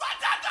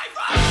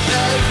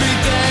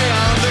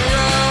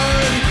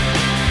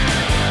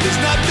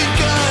There's nothing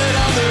good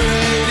on the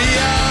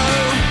radio.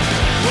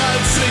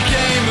 What's the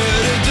gamer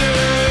to do?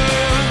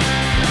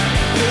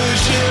 Who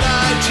should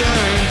I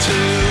turn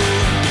to?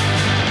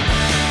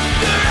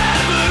 The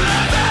Rebel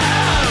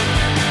FM!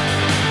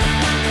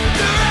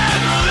 The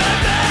Rebel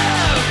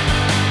FM!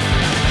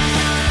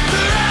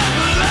 The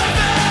Rebel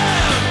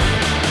FM!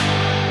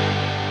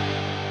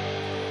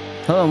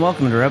 Hello and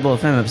welcome to Rebel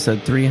FM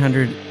episode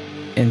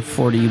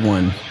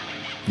 341.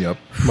 Yep.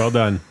 Well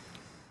done.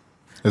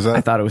 Is that?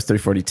 I thought it was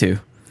 342.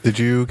 Did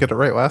you get it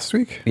right last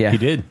week? Yeah. He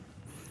did.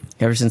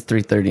 Ever since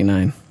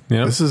 339.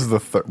 Yeah. This is the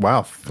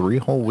 3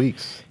 whole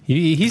weeks.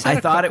 He's had I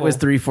a thought it couple- was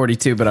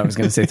 342, but I was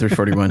going to say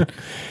 341.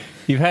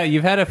 You've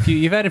had a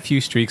few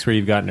streaks where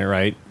you've gotten it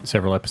right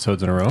several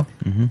episodes in a row.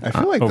 I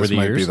feel like over this the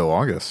might be years? the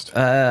longest.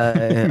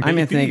 I'm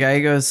Anthony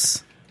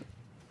Gallegos.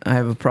 I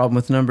have a problem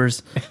with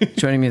numbers.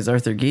 Joining me is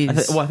Arthur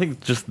Gies. I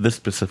think just this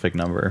specific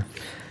number.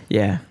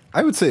 Yeah.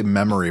 I would say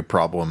memory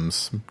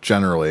problems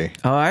generally.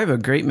 Oh, I have a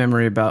great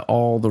memory about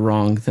all the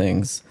wrong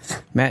things.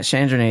 Matt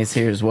Chandronay is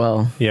here as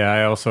well. Yeah,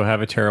 I also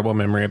have a terrible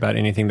memory about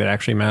anything that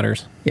actually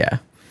matters. Yeah.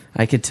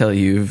 I could tell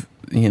you,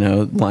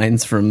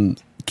 lines from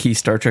key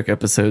Star Trek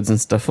episodes and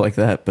stuff like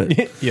that,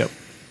 but Yep.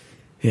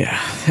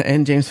 yeah.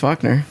 And James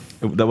Faulkner.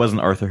 That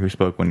wasn't Arthur who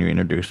spoke when you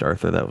introduced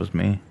Arthur. That was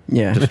me.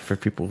 Yeah. Just for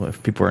people,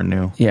 if people are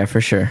new. Yeah, for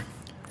sure.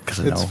 Because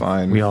It's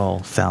fine. We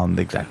all sound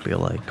exactly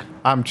alike.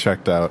 I'm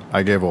checked out.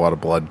 I gave a lot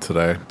of blood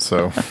today,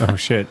 so Oh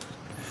shit.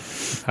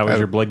 How was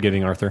your blood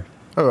getting, Arthur?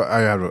 I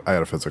had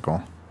a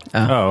physical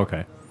Oh,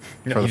 okay.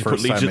 for the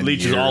first time in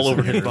leeches years. all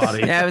over his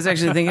body. Yeah, I was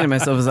actually thinking to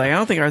myself, I was like, I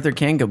don't think Arthur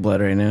can get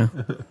blood right now.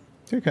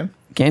 You can.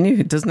 Can you?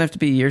 It doesn't have to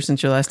be a year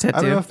since your last I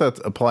don't know tattoo. if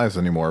that applies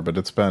anymore, but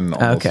it's been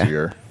almost Okay. a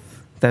year.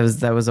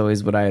 That was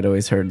always what I had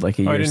always heard, like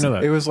a year. Oh, I didn't know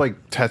that. It was like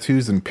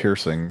tattoos and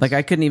piercings. Like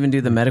I couldn't even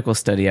do the medical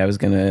study I was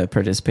going to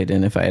participate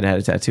in if I had had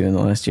a tattoo in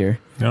the last year.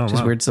 Oh,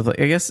 Just wow. weird stuff. Like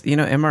I guess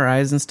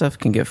MRIs and stuff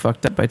can get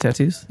fucked up by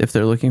tattoos if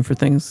they're looking for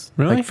things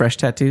Really? like fresh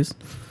tattoos.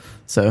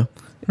 So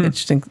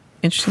interesting.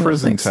 Little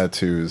prison things.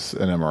 tattoos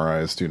and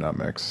MRIs do not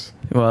mix.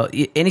 Well,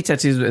 any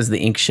tattoos as the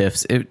ink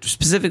shifts,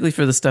 specifically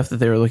for the stuff that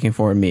they were looking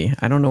for in me.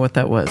 I don't know what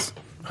that was,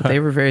 but they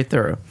were very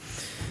thorough.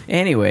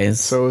 Anyways,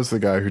 So is the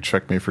guy who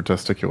checked me for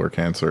testicular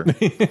cancer.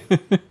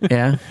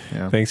 yeah.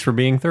 Yeah. Thanks for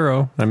being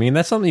thorough. I mean,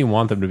 that's something you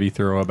want them to be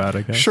thorough about,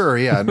 I guess. Sure,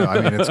 yeah. No,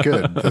 I mean, it's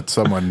good that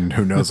someone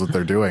who knows what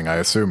they're doing, I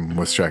assume,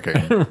 was checking,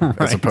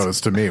 as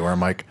opposed to me, where I'm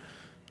like,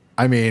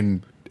 I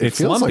mean, it It's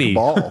feels lumpy. like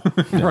a ball.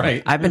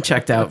 Right. I've been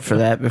checked out for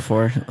that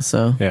before,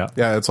 so Yeah.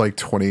 Yeah, it's like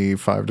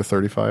 25 to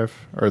 35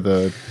 are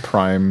the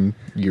prime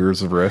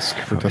years of risk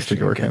for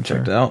testicular Getting cancer.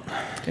 checked out.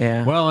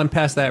 yeah. Well, I'm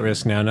past that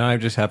risk now. Now I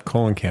just have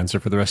colon cancer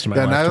for the rest of my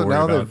Yeah, life to worry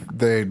now about.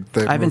 they've I've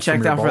been moved from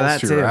checked your out for balls that,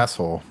 to your too.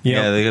 asshole.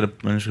 Yeah, they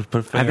gotta just put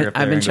a finger up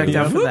there I've been and checked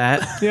go, out for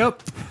that.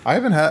 Yep. I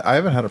haven't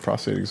had a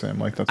prostate exam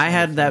like that. I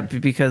had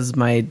that because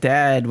my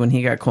dad, when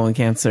he got colon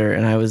cancer,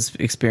 and I was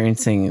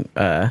experiencing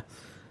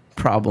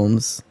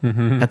problems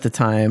at the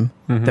time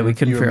that we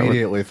couldn't You figure out.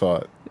 immediately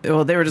thought,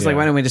 Well, they were just like, Yeah.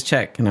 "Why don't we just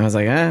check?" And I was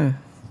like,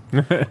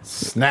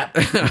 snap.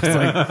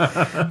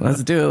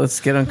 let's do it. Let's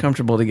get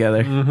uncomfortable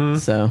together."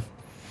 So,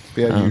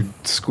 Yeah, you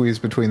squeeze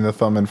between the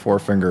thumb and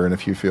forefinger, and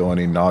if you feel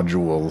any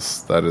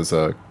nodules, that is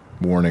a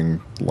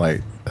warning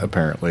light,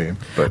 apparently.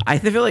 But I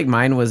feel like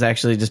mine was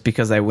actually just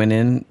because I went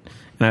in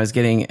and I was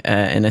getting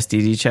an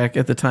STD check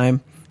at the time.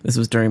 This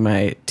was during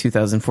my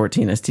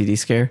 2014 STD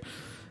scare.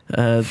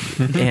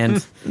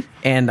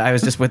 And I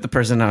was just with the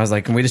person. And I was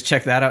like, "Can we just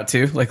check that out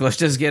too? Like, let's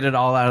just get it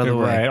all out of the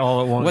way. Right,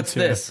 all at once, What's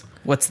yeah. this?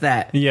 What's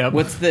that? Yep.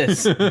 What's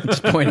this?"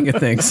 Just pointing at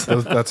things.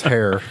 that's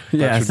hair.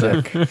 Yeah,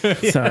 That's your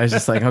dick. So I was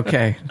just like,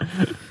 okay.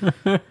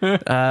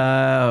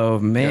 Oh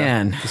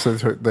man. So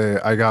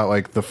I got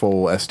like the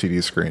full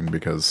STD screen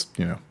because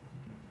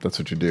that's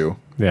what you do.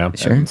 Yeah.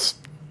 Sure. And it's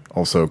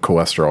also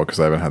cholesterol because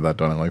I haven't had that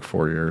done in like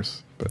 4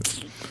 years.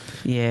 But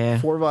Yeah.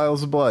 4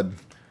 vials of blood.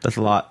 That's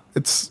a lot.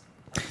 It's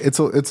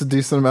a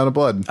decent amount of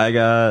blood. I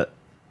got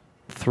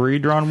 3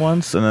 drawn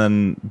once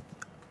and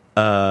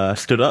then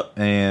stood up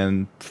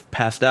and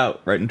passed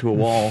out right into a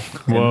wall.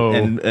 Whoa.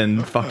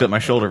 And fucked up my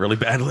shoulder really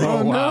badly.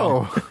 Oh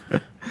no!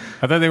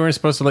 I thought they weren't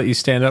supposed to let you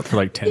stand up for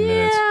like 10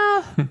 minutes.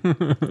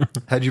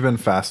 Had you been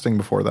fasting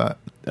before that?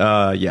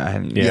 Yeah. I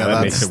hadn't- Yeah,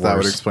 that makes it that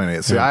would worse. explain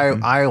it. See,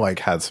 I like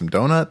had some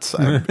donuts,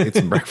 I ate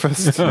some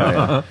breakfast.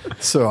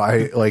 So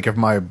I like if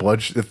my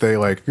blood, if they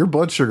like your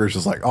blood sugar is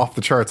just like off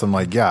the charts, I'm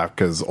like, yeah,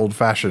 because old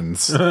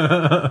fashions,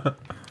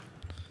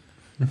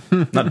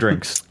 Not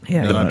drinks.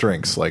 Yeah. not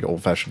drinks, like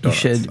old fashioned You donuts.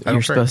 should. I don't You're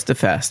drink. supposed to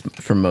fast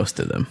for most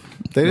of them.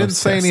 They didn't most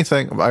say tests.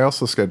 anything. I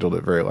also scheduled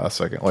it very last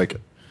second. Like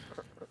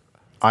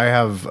I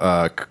have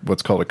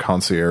what's called a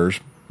concierge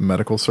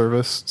medical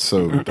service,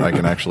 so I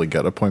can actually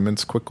get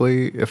appointments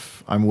quickly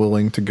if I'm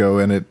willing to go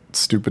in at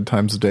stupid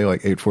times of day,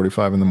 like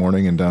 8:45 in the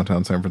morning in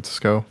downtown San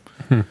Francisco.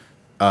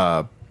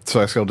 So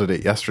I scheduled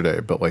it yesterday,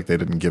 but like they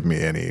didn't give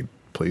me any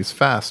please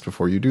fast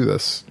before you do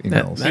this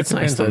emails. That's It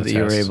nice depends though on that the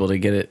you were test. able to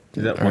get it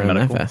Is that around One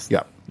Medical? fast.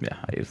 Yeah. Yeah,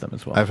 I use them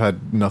as well. I've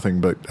had nothing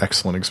but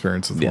excellent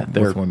experience with yeah,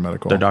 with One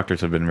Medical. Their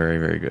doctors have been very,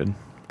 very good.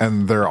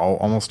 and they're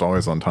almost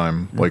always on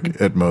time. Like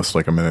at most,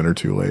 like a minute or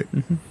two late.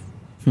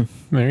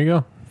 There you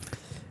go.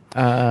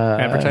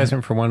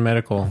 Advertisement for One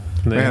Medical.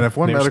 Man, if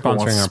One they're Medical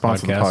wants to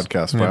sponsoring our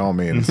sponsor the podcast, by all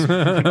means,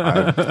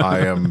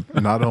 I am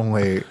not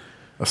only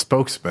a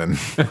spokesman,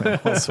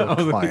 but also a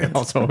client.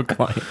 Also a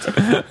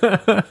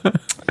client.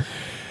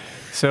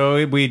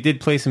 So we did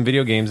play some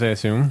video games, I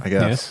assume. I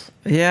guess.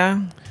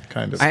 Yeah.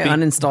 Kind of. I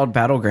uninstalled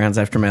Battlegrounds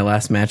after my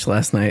last match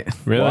last night.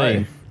 Really?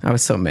 Why? I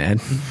was so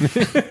mad.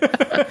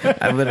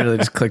 I literally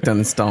just clicked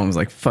uninstall and was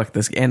like, fuck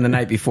this. And the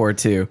night before,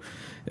 too.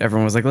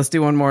 Everyone was like, let's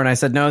do one more. And I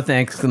said, no,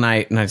 thanks, good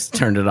night. And I just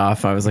turned it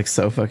off. I was like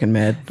so fucking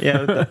mad.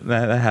 Yeah,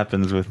 that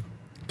happens with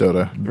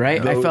Dota.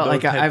 Right? I felt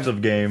like types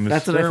of games.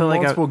 That's what There I are feel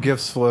like. multiple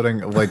gifs floating,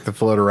 like the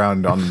float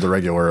around on the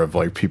regular of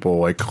like people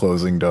like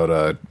closing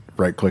Dota,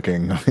 right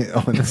clicking on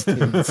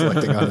Steam,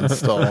 selecting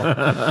uninstall.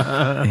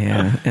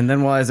 Yeah. And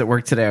then while I was at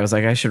work today, I was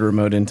like, I should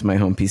remote into my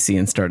home PC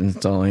and start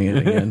installing it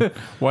again.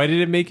 Why did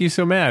it make you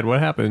so mad?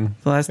 What happened?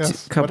 The last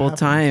Yes, couple what of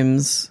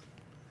times,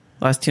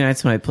 last 2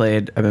 nights when I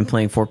played, I've been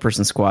playing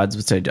 4-person squads,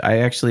 which I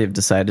actually have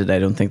decided I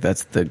don't think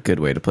that's the good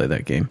way to play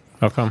that game.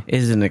 How come? It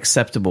is an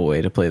acceptable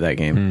way to play that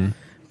game.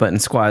 But in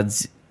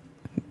squads,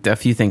 a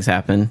few things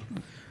happen.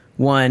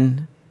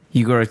 One,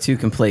 you grow too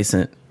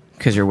complacent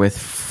because you're with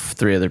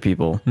 3 other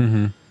people.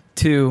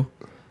 2,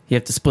 you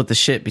have to split the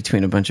shit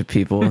between a bunch of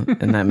people,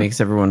 and that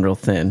makes everyone real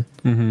thin.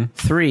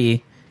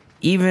 3,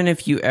 even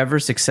if you ever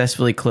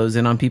successfully close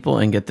in on people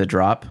and get the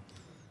drop,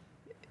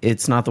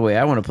 it's not the way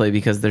I want to play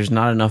because there's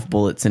not enough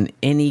bullets in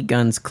any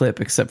gun's clip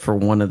except for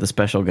one of the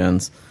special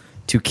guns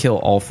to kill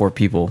all 4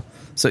 people.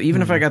 So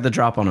even if I got the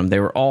drop on them, they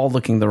were all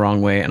looking the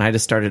wrong way, and I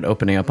just started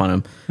opening up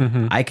on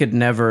them. I could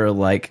never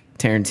like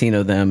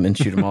Tarantino them and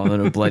shoot them all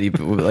in a bloody.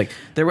 Like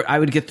I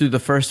would get through the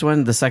first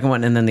one, the second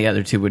one, and then the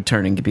other 2 would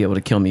turn and be able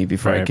to kill me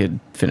before I could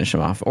finish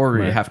them off, or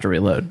have to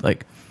reload.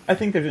 Like I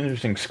think there's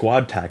interesting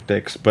squad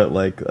tactics, but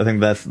like I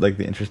think that's like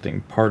the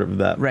interesting part of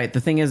that. right.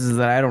 The thing is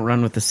that I don't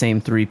run with the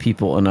same 3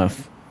 people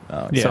enough.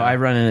 Yeah. So I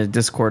run in a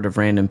Discord of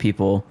random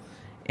people,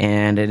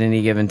 and at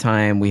any given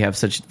time we have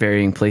such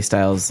varying play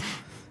styles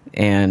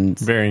and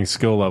Varying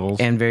skill levels.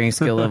 and varying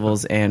skill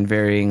levels and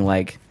varying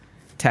like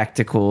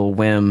tactical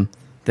whim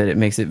that it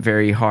makes it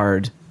very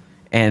hard.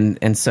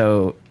 And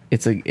so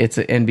it's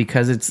a and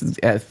because it's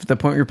at the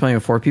point where you're playing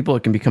with 4 people,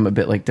 it can become a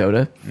bit like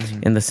Dota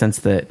in the sense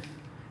that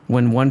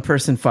when one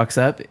person fucks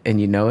up and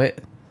you know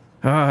it,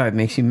 it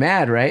makes you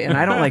mad, right? And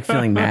I don't like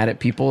feeling mad at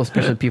people,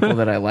 especially people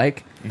that I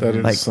like. That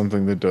is Like-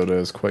 something that Dota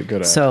is quite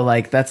good at. So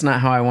like that's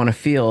not how I want to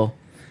feel.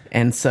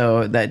 And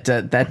so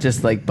that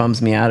just like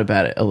bums me out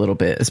about it a little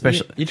bit,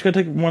 especially Each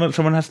gotta take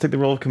someone has to take the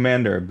role of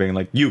commander, being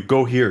like, you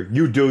go here,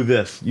 you do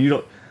this. You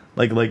don't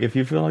like if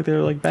you feel like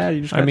they're like bad,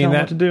 you just gotta tell them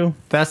what to do.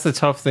 That's the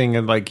tough thing,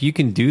 and like you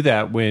can do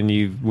that when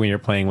you're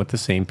playing with the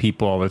same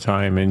people all the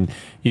time, and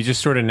you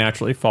just sort of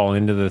naturally fall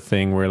into the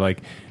thing where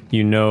like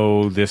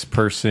this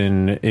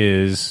person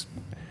is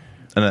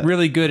And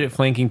really good at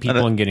flanking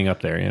people and getting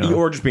up there,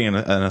 or just being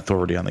an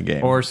authority on the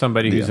game, or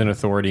somebody who's an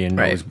authority and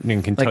knows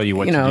and can tell you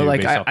what to do.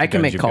 Like based off the I can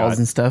guns make you've calls got.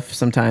 and stuff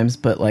sometimes,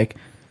 but like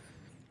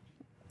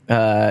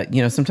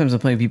sometimes I'm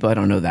playing people I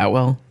don't know that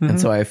well, and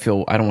so I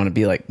feel I don't want to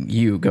be like,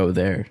 you go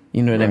there,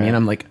 you know what I mean?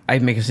 I'm like, I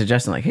make a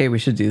suggestion like, hey, we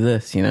should do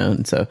this,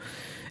 and so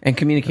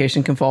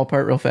communication can fall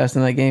apart real fast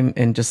in that game,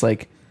 and just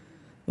like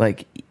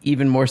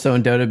even more so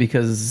in Dota,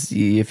 because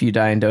if you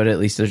die in Dota, at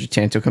least there's a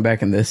chance you'll come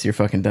back. In this, you're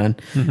fucking done.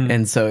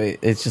 And so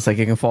it's just like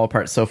it can fall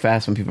apart so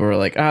fast when people are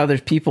like, oh,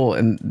 there's people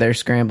and they're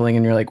scrambling,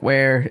 and you're like,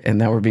 where? And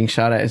now we're being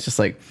shot at. It's just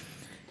like,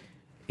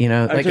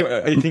 like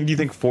do you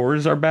think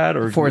 4s are bad,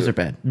 or 4s are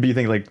bad? Do you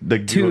think like the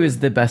 2 is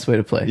the best way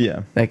to play?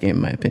 Yeah. that game,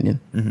 in my opinion.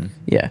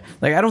 Yeah,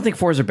 like I don't think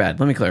 4s are bad.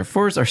 Let me clear.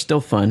 4s are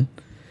still fun.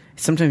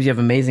 Sometimes you have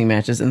amazing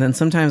matches, and then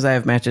sometimes I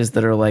have matches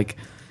that are like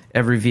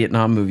every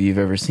Vietnam movie you've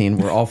ever seen,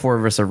 where all 4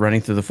 of us are running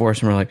through the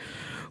forest and we're like,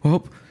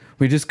 well,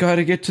 we just got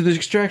to get to the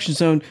extraction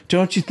zone,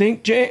 don't you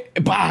think, Jay?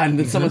 Bah! And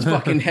then someone's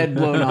fucking head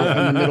blown off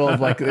in the middle of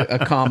like a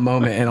calm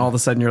moment, and all of a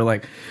sudden you're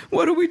like,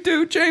 what do we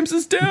do? James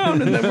is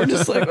down. And then we're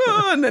just like,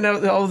 oh, and then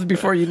all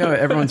before you know it,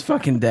 everyone's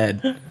fucking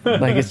dead.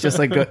 Like it's just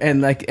like,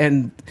 and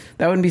that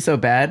wouldn't be so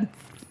bad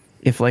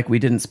if like we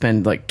didn't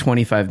spend like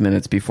 25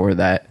 minutes before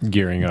that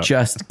Gearing up.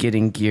 just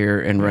getting gear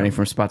and running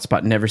from spot to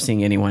spot, never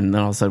seeing anyone, and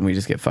then all of a sudden we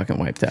just get fucking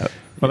wiped out.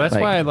 Well, that's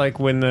why I like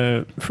when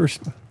the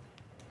first,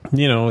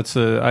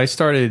 I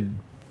started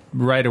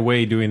right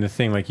away doing the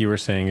thing like you were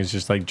saying, is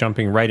just like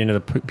jumping right into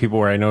the people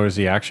where I notice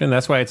the action.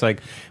 That's why it's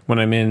like when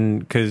I'm in,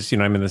 because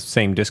I'm in the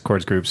same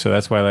Discord group, so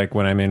that's why like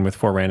when I'm in with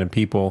 4 random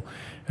people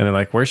and they're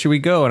like, where should we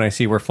go? And I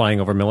see we're flying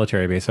over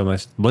military base, I'm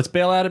like, let's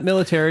bail out at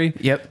military.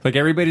 Yep. Like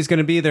everybody's going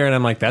to be there, and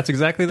I'm like, that's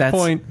exactly the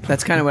point.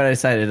 That's kind of what I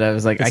decided. I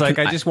was like, It's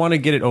I just want to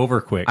get it over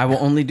quick. I will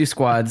only do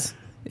squads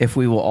if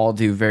we will all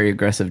do very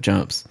aggressive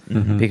jumps,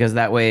 because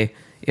that way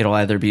it'll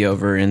either be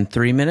over in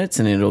 3 minutes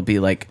and it'll be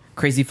like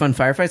crazy fun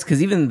firefights,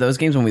 because even those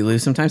games when we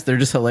lose sometimes they're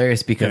just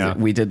hilarious because Yeah.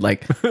 we did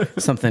like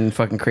something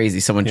fucking crazy.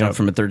 Someone jumped Yep.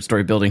 from a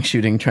 3rd-story building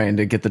shooting, trying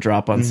to get the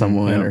drop on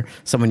someone, Yep. or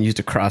someone used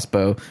a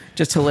crossbow.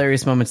 Just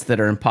hilarious moments that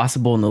are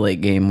impossible in the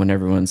late game when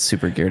everyone's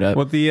super geared up.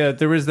 Well,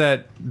 there was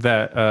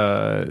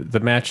the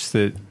match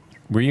that.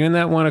 Were you in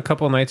that one a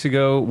couple of nights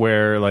ago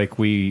where like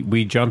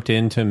we jumped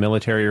into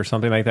military or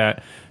something like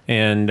that,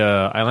 and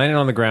I landed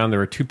on the ground. There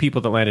were 2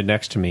 people that landed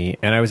next to me,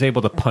 and I was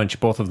able to punch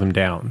both of them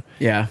down.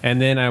 Yeah.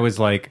 And then I was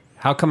like,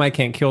 how come I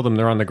can't kill them?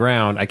 They're on the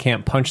ground. I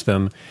can't punch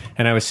them.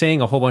 And I was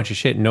saying a whole bunch of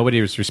shit. And nobody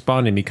was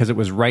responding because it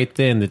was right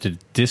then that the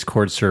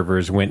Discord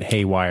servers went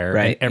haywire.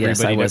 Right. And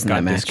Yes, I everybody was in got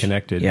that match.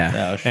 disconnected.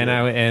 Yeah. Oh, sure.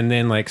 And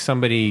then like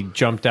somebody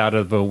jumped out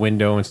of a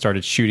window and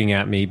started shooting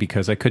at me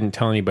because I couldn't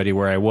tell anybody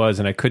where I was,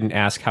 and I couldn't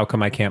ask how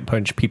come I can't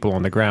punch people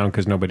on the ground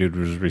because nobody would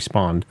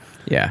respond.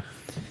 Yeah.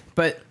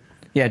 But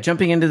yeah,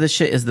 jumping into this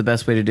shit is the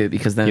best way to do it,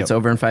 because then Yep. it's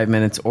over in 5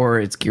 minutes, or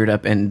it's geared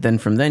up, and then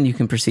from then you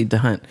can proceed to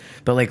hunt.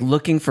 But like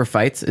looking for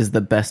fights is the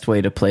best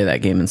way to play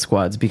that game in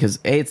squads, because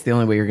it's the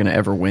only way you're going to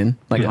ever win.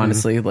 Like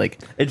honestly, like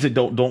It's like,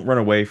 don't run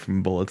away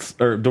from bullets,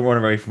 or don't run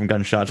away from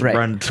gunshots. right.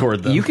 Run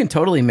toward them. You can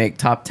totally make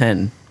top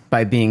 10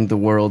 by being the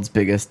world's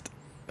biggest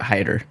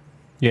hider.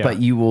 Yeah. But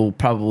you will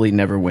probably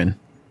never win.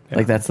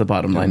 Like that's the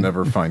bottom You'll line.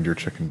 never find your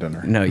chicken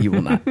dinner. No, you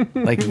will not.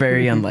 Like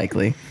very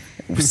unlikely.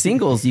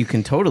 Singles, you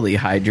can totally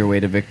hide your way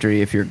to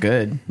victory if you're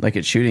good. Like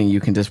at shooting, you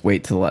can just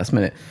wait till the last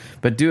minute.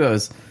 But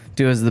duos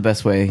is the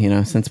best way. You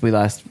know, since we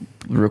last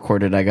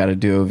recorded, I got a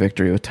duo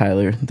victory with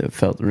Tyler that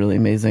felt really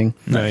amazing.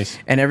 Nice.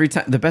 And every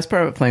time, the best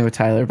part about playing with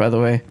Tyler, by the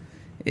way,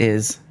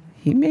 is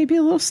he may be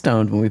a little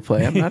stoned when we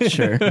play. I'm not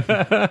sure,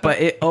 but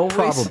it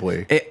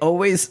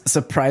always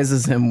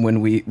surprises him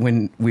when we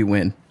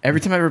win. Every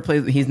time I ever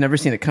play, he's never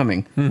seen it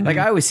coming. Like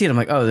I always see it. I'm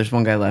like, oh, there's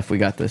one guy left. We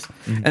got this.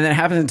 And then it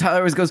happens, and Tyler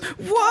always goes,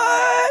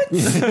 "What?"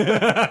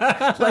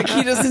 Like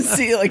he doesn't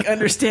see, like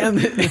understand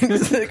it. And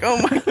he's like,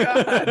 "Oh my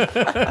god!"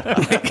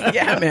 Like,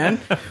 yeah, man,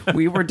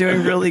 we were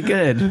doing really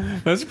good.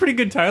 That's a pretty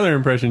good Tyler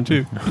impression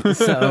too.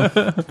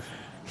 So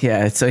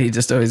yeah, so he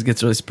just always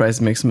gets really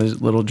surprised. It makes him a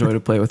little joy to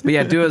play with. But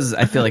yeah, duos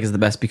I feel like is the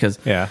best, because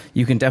Yeah.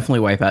 you can definitely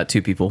wipe out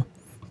 2 people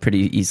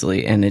pretty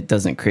easily, and it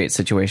doesn't create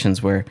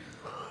situations where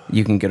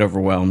you can get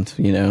overwhelmed,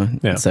 you know.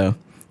 Yeah. So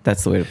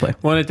that's the way to play.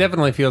 Well, it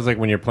definitely feels like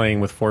when you're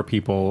playing with 4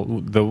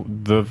 people,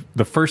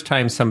 the first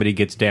time somebody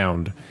gets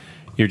downed,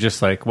 you're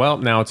just like, well,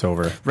 now it's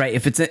over. Right.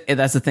 If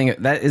that's the thing.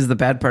 That is the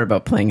bad part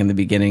about playing in the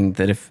beginning,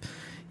 that if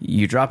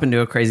you drop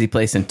into a crazy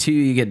place and 2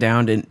 you get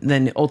downed, and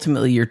then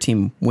ultimately your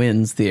team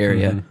wins the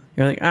area.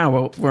 You're like,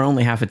 well, we're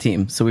only half a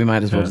team, so we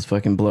might as well just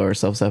fucking blow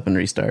ourselves up and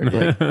restart.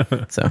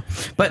 Like, so,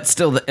 but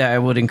still, I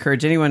would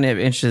encourage anyone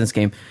interested in this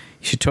game,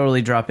 you should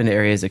totally drop into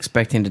areas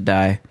expecting to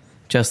die,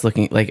 just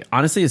looking. Like,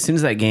 honestly, as soon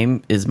as that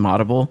game is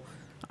moddable,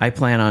 I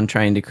plan on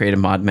trying to create a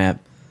mod map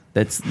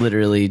that's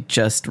literally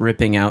just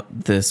ripping out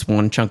this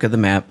one chunk of the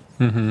map,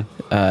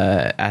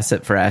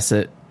 asset for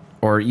asset,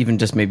 or even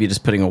just maybe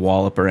just putting a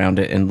wall up around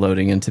it and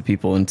loading into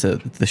people into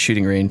the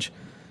shooting range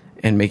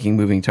and making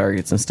moving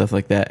targets and stuff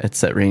like that at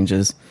set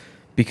ranges.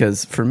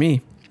 Because for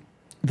me,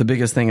 the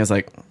biggest thing is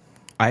like,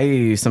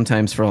 I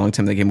sometimes for a long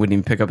time the game wouldn't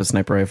even pick up a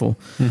sniper rifle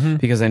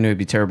because I knew I'd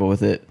be terrible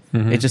with it.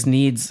 It just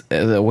needs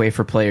a way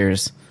for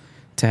players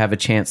to have a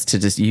chance to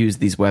just use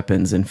these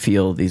weapons and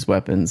feel these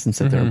weapons and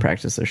sit there and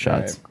practice their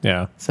shots. Right.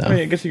 Yeah. So I mean,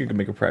 I guess you could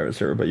make a private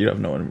server, but you'd have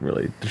no one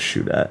really to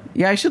shoot at.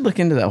 yeah, I should look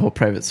into that whole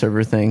private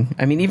server thing.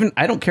 I mean, even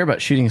I don't care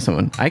about shooting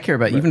someone. I care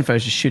about even if I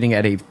was just shooting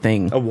at a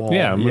thing. A wall.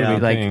 Yeah,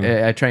 moving Like thing.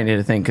 I try and hit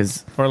a thing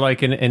because Or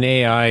like an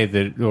AI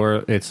that,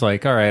 or it's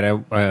like, all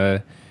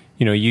right,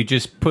 you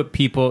just put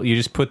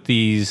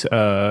these,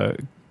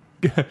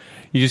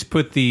 you just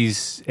put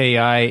these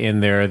AI in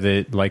there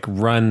that like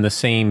run the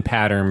same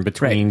pattern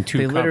between 2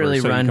 they covers. literally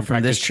so you run can from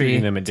practice this tree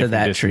shooting them at to different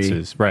that tree,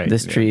 distances. Right.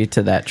 This tree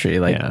to that tree,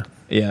 like Yeah.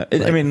 Yeah,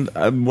 I mean,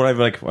 what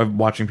I'm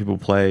watching people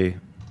play,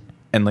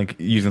 and like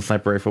using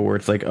sniper rifle, where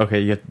it's like,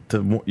 okay, you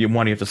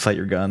have to sight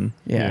your gun,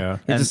 yeah. Yeah. You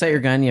have to And- sight your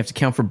gun. You have to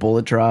count for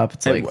bullet drop.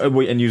 It's like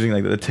and using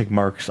like the tick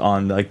marks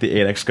on like the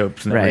 8x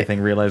scopes and Right.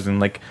 everything, realizing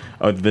like,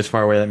 oh, this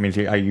far away, that means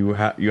you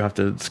have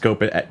to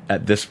scope it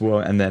at this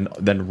point and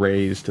then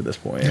raise to this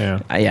point.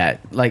 Yeah.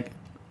 like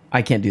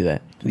I can't do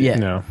that. Yeah,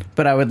 No.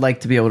 But I would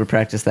like to be able to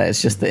practice that.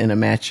 It's just that in a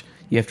match,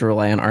 you have to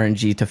rely on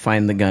RNG to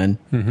find the gun,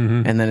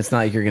 and then it's not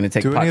like you're going to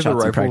take Do pot any of the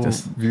shots in rifle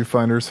practice.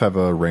 viewfinders have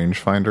a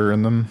rangefinder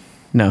in them?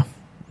 No,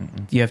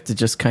 you have to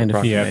just kind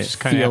of Yeah, just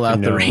kinda feel have to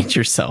out the know. range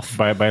yourself.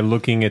 By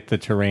looking at the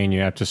terrain, you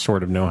have to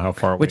sort of know how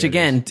far away. Which it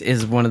again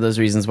is one of those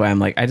reasons why I'm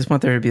like, I just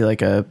want there to be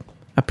like a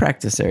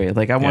practice area.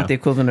 Like I want Yeah. the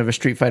equivalent of a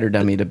Street Fighter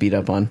dummy to beat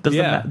up on.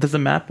 Does the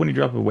map, when you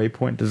drop a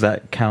waypoint, does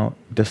that count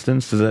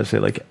distance? Does that say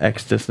like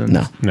X distance?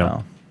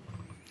 No.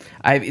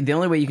 The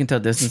only way you can tell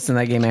distance in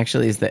that game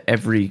actually is that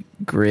every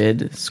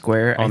grid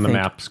square On I the think,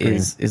 map screen.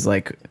 is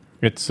like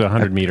It's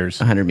 100 meters.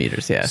 100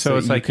 meters. Yeah, So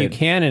it's like you could-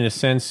 can, in a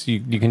sense,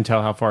 you can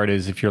tell how far it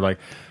is if you're like,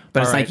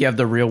 But it's All like right. you have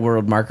the real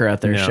world marker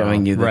out there No,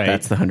 showing you that right.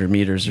 that's the 100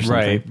 meters or something.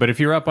 Right, but if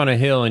you're up on a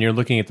hill and you're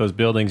looking at those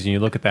buildings and you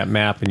look at that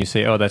map and you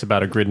say, "Oh, that's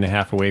about a grid and a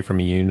half away from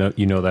me," you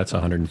know that's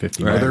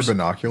 150 Are there meters.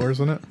 binoculars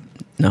in it?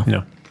 No,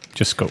 No,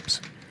 just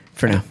scopes.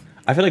 for now.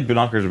 I feel like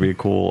binoculars would be a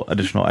cool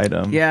additional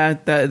item. Yeah,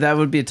 that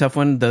would be a tough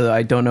one. Though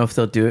I don't know if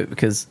they'll do it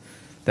because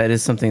that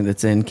is something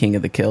that's in King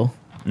of the Kill,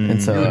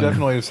 and so You would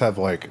definitely just have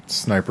like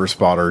sniper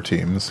spotter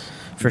teams.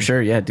 for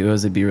sure, yeah,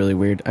 duos would be really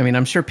weird. I mean,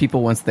 I'm sure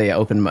people once they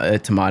open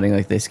to modding,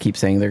 like they keep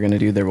saying they're going to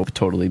do, there will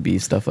totally be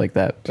stuff like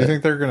that. Do you But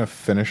think they're going to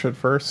finish it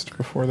first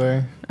before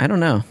they? I don't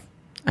know.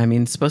 I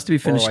mean, it's supposed to be or,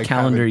 finished like, have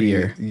calendar it be-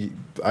 year.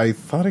 I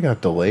thought it got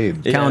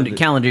delayed. Yeah,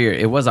 Calendar year.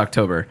 It was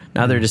October.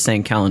 Now they're just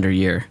saying calendar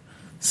year.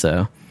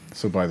 So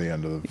So by the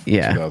end of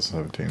Yeah.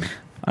 2017.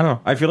 I don't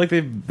know. I feel like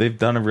they've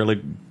done a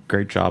really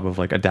great job of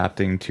like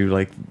adapting to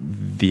like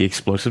the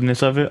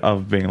explosiveness of it,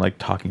 of being like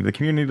talking to the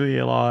community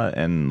a lot,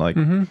 and like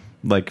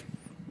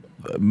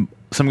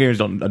some games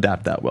don't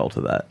adapt that well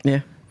to that.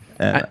 yeah,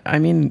 I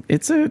mean,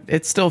 it's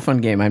still a fun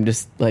game. I'm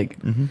just like,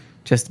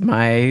 just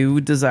my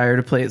desire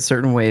to play it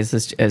certain ways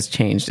has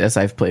changed as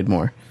I've played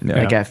more. Yeah.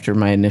 Like after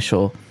my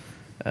initial,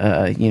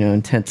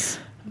 intense,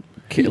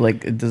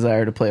 like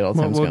desire to play it all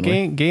the time. is gone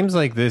away. Games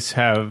like this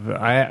have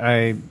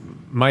I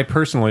my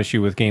personal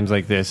issue with games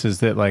like this is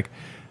that like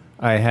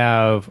I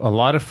have a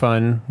lot of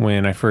fun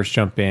when I first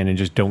jump in and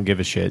just don't give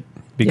a shit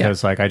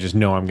because like I just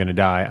know I'm going to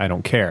die. I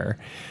don't care,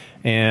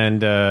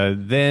 and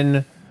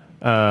then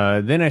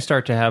I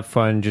start to have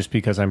fun just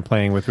because I'm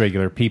playing with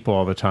regular people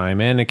all the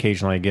time, and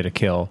occasionally I get a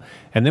kill.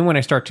 And then when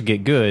I start to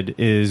get good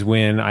is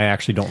when I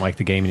actually don't like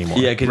the game anymore.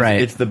 Yeah, because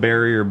Right. it's the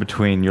barrier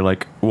between you're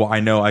like, well, I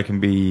know I can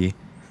be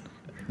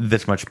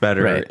this much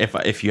better Right.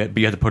 if you have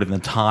to put in the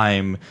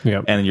time,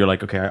 Yep. and you're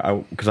like,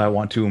 okay, because I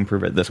want to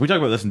improve at this. We talk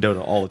about this in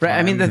Dota all the time. Right.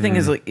 I mean, the thing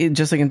is, like,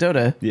 just like in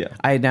Dota, Yeah.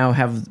 I now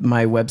have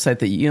my website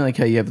that you know, like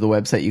how you have the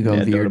website you go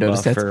and view your Dota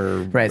Dota Buffer,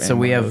 stats. Right. So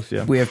we have Animals,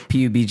 yeah. we have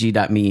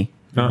pubg.me,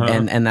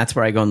 and that's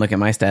where I go and look at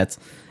my stats.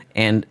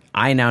 And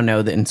I now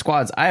know that in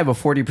squads, I have a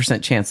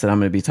 40% chance that I'm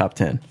going to be top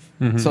 10.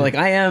 So like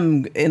I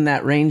am in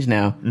that range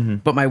now,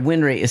 but my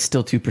win rate is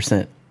still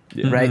 2%.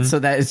 Right. So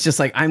that it's just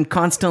like I'm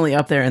constantly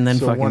up there and then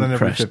So fucking one in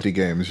every crushed. 50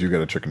 games, you get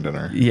a chicken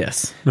dinner.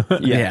 Yes.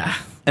 yeah.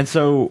 And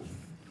so,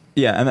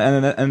 yeah,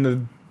 and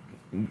the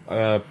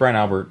Brian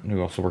Albert, who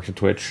also works at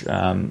Twitch,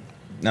 and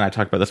I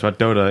talked about this about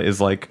Dota,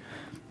 is like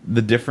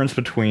the difference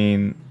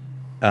between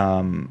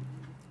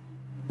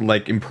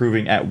like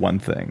improving at one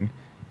thing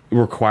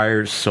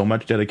requires so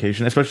much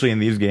dedication, especially in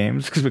these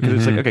games, because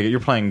it's like, okay, you're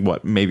playing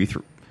what, maybe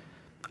for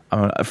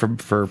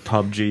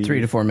PUBG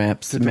 3 to 4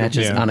 matches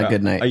Yeah. on a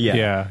good night.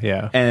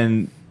 Yeah.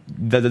 and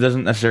that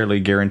doesn't necessarily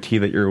guarantee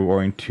that you're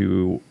going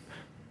to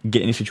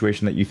get any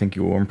situation that you think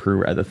you will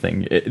improve at the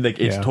thing. It's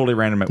Yeah. totally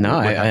random. No,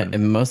 what I, happens.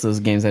 in most of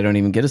those games, I don't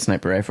even get a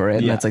sniper rifle, right?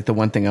 And Yeah. that's like the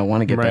one thing I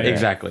want to get Right. better at.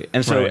 Exactly.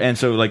 And Right.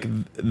 so like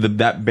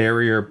that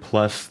barrier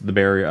plus the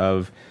barrier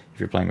of if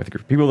you're playing with a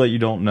group of people that you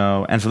don't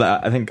know, and so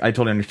that I think I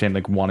totally understand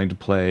like wanting to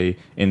play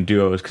in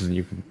duos because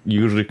you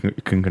usually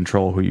can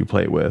control who you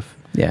play with.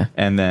 Yeah.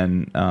 And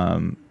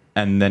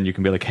then you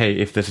can be like, hey,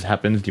 if this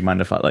happens, do you mind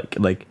if I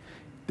like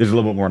there's a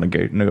little bit more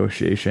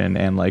negotiation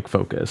and like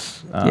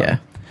focus. Yeah.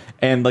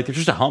 And like there's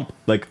just a hump.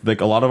 Like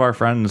a lot of our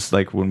friends,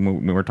 like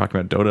when we were talking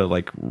about Dota,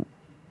 like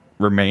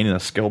remain in a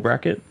skill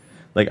bracket.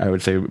 Like I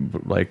would say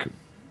like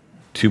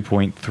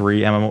 2.3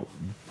 MMR,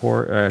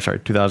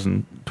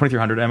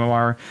 2300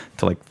 MMR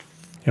to like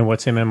And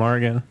what's MMR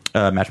again?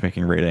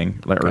 matchmaking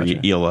rating, like, or Gotcha.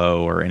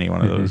 ELO or any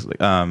one of those. Like,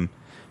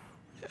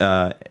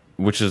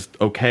 which is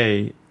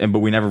okay, but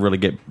we never really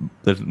get.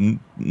 There's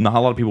not a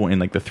lot of people in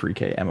like the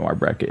 3K MMR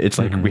bracket. It's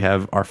like we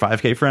have our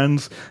 5K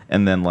friends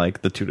and then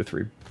like the 2 to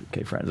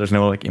 3K friends. There's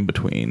no like in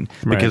between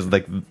because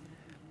like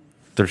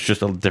there's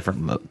just a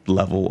different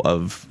level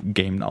of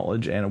game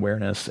knowledge and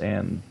awareness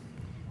and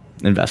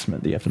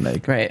investment that you have to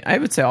make. Right. I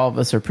would say all of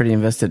us are pretty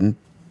invested in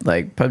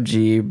like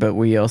PUBG, but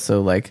we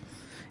also like,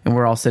 and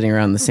we're all sitting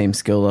around the same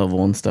skill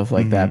level and stuff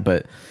like that.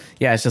 But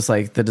yeah, it's just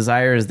like the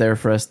desire is there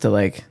for us to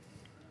like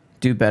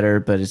do better,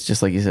 but it's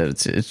just like you said,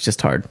 it's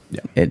just hard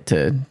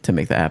to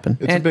make that happen.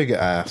 It's a big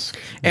ask.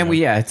 And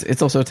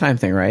it's also a time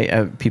thing,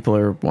 right? People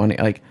are wanting,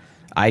 like,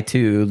 I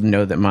too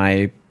know that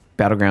my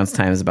Battlegrounds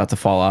time is about to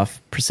fall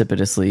off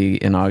precipitously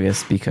in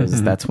August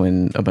because that's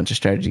when a bunch of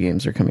strategy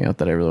games are coming out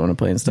that I really want to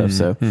play and stuff.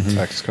 So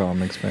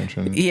XCOM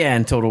expansion. yeah,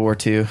 and Total War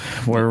 2,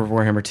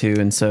 Warhammer 2,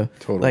 and so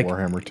Total like,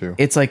 Warhammer 2.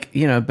 It's like,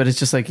 but it's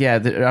just like,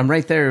 I'm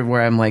right there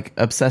where I'm like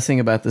obsessing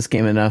about this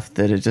game enough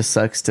that it just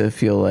sucks to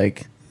feel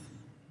like,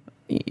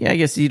 I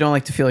guess you don't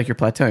like to feel like you're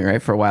plateauing,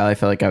 right? For a while, I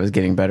felt like I was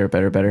getting better.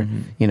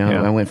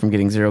 Yeah. I went from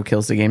getting 0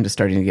 kills a game to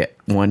starting to get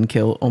 1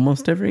 kill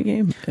almost every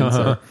game. And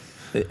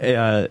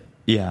so,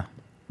 Yeah.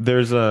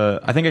 There's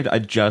I think I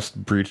just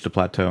breached a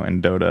plateau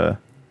in Dota.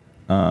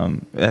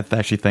 That's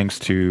actually thanks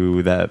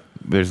to that.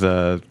 There's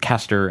a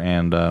caster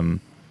and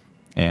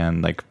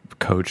like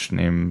coach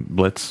named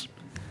Blitz,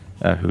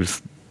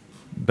 who's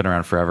been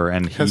around forever.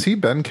 And Has he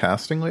been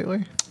casting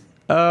lately?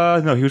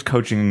 No, he was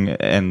coaching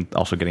and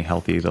also getting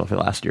healthy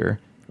last year.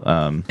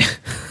 No,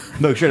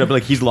 straight up,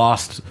 like he's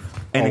lost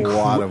a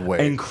lot of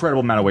weight.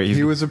 Incredible amount of weight.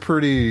 He was a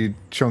pretty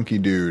chunky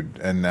dude,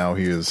 and now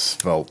he is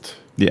svelte.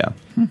 Yeah.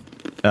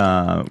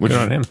 Which Good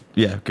on him.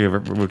 Yeah,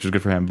 which is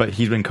good for him. But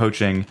he's been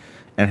coaching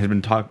and has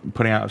been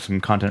putting out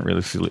some content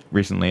really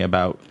recently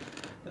about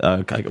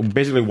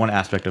basically one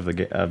aspect of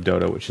of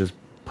Dota, which is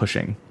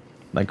pushing,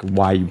 like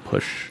why you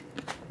push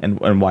and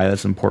why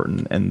that's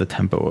important and the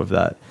tempo of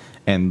that,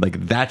 and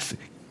like that's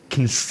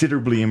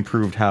considerably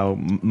improved how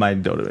my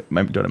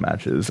Dota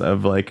matches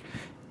of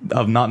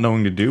not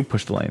knowing to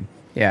push the lane.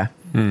 Yeah.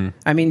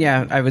 I mean,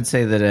 yeah, I would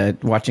say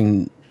that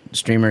watching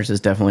streamers has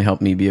definitely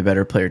helped me be a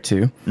better player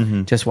too.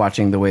 Just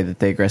watching the way that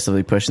they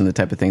aggressively push and the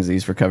type of things they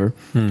use for cover.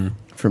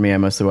 For me, I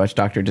mostly watch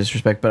Dr.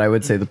 Disrespect, but I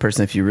would say the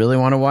person, if you really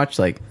want to watch,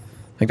 like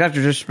Dr.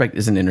 Disrespect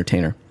is an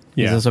entertainer.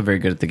 He's Yeah. also very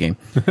good at the game.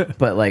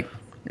 But like,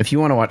 if you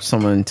want to watch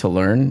someone to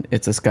learn,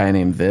 it's this guy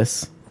named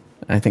Vis.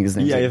 I think his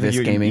name's Vis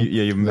Gaming.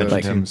 You've The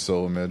mentioned Team him.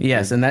 Solomid.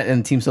 Yes,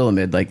 and Team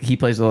Solomid, like he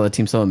plays with all the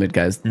Team Solomid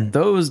guys.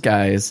 Those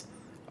guys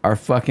are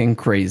fucking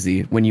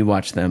crazy when you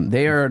watch them.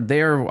 They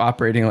are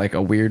operating like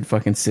a weird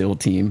fucking SEAL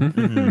team.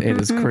 It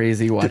is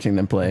crazy watching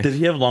them play. Does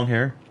he have long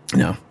hair?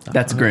 No,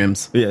 that's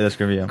Grims. Yeah, that's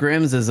gonna be him.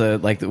 Grims is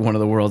one of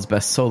the world's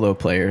best solo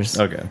players.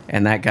 Okay.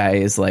 And that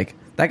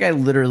guy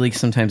literally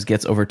sometimes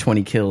gets over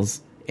 20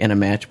 kills in a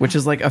match, which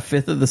is like a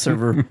fifth of the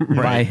server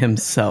by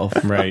himself.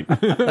 Right.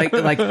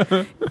 like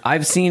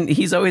I've seen,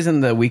 he's always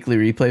in the weekly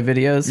replay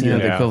videos, the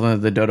Yeah. equivalent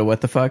of the Dota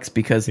what the fucks,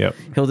 because Yep.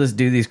 he'll just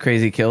do these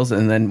crazy kills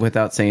and then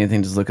without saying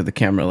anything just look at the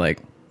camera like,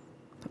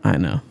 I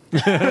know.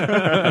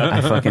 I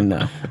fucking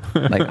know.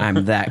 Like,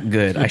 I'm that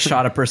good. I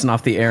shot a person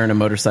off the air in a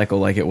motorcycle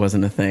like it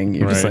wasn't a thing.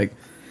 You're just Right. like,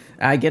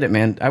 I get it,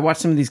 man. I watch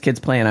some of these kids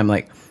play and I'm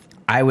like,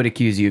 I would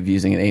accuse you of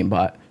using an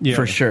aimbot Yeah.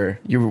 for sure.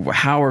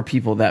 How are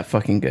people that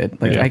fucking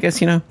good? Like, Yeah. I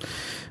guess, On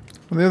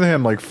the other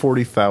hand, like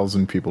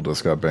 40,000 people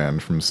just got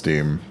banned from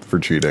Steam for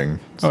cheating.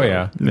 Oh,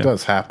 yeah. It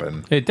does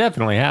happen. It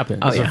definitely happens.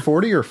 Oh, Is yeah. it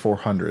 40 or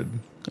 400?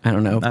 I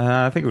don't know.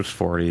 I think it was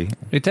 40.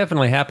 It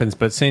definitely happens,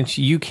 but since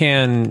you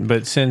can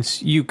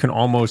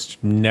almost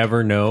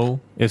never know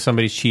if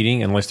somebody's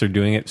cheating unless they're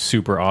doing it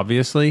super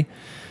obviously,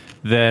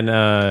 then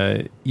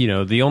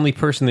the only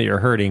person that you're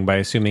hurting by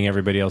assuming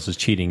everybody else is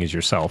cheating is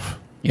yourself.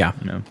 Yeah.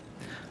 No.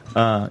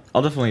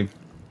 I'll definitely.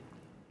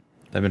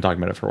 I've been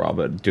talking about it for a while,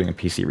 but doing a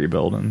PC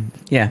rebuild and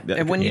Yeah, Yeah,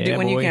 and when you yeah,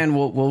 you boy. can,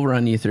 we'll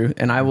run you through,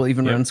 and I will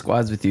even Yep. run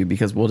squads with you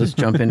because we'll just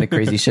jump into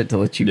crazy shit to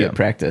let you Yeah. get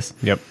practice.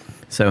 Yep.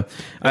 So I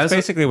That's also,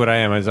 basically what I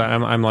am. Is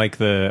I'm like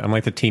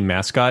the team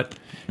mascot.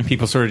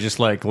 People sort of just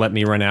like let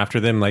me run after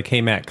them. Like,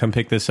 hey Matt, come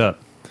pick this up.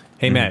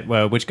 Hey Matt,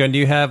 well, which gun do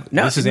you have?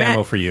 No, This is Matt-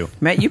 ammo for you.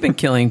 Matt, you've been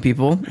killing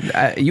people.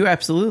 You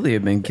absolutely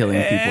have been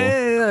killing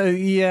people.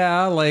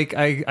 Yeah, like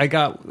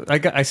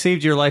I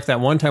saved your life that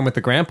one time with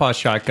the grandpa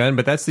shotgun,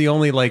 but that's the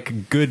only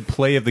like good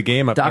play of the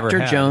game I've ever Dr.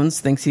 had. Jones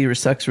thinks he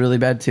sucks really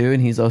bad too,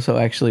 and he's also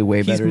actually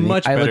way better. Than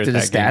much I better looked at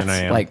at his that game stats.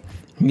 than I am. Like,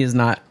 he is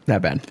not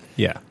that bad.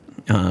 Yeah.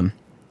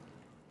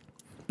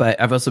 But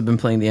I've also been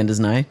playing The End Is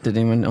Nigh. Did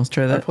anyone else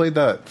try I that? played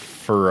that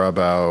for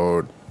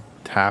about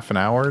half an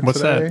hour What's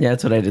today. that? Yeah,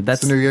 that's what I did. It's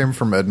That's a new game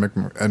from Edmund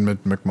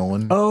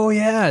McMullen. Oh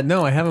yeah,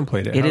 no, I haven't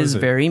played it. it How is it?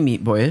 very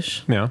Meat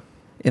Boyish. Yeah.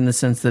 In the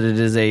sense that it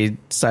is a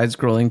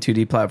side-scrolling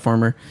 2D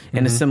platformer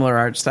in a similar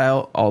art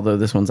style, although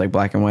this one's like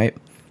black and white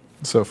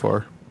So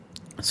far.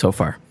 so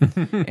far.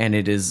 And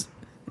it is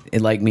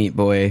like Meat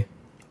Boy,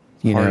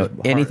 Hard.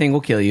 anything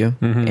will kill you.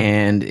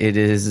 And it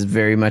is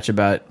very much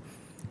about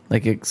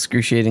like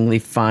excruciatingly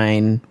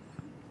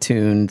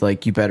fine-tuned,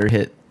 like you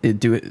better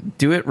do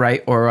it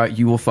right or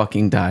you will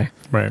fucking die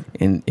Right.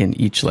 in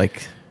each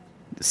like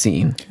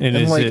scene. And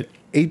In is like it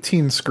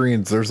 18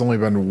 screens, there's only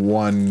been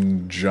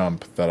one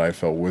jump that I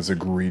felt was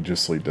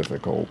egregiously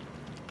difficult.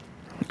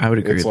 I would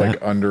agree It's with like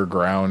that.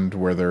 underground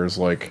where there's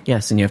like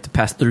Yes, and you have to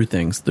pass through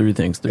things,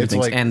 it's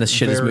like and the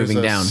shit is there's moving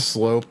a down.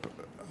 slope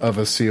of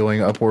a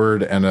ceiling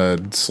upward and a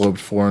sloped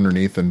floor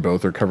underneath, and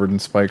both are covered in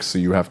spikes. So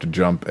you have to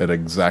jump at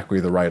exactly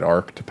the right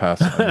arc to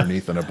pass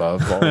underneath and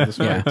above all of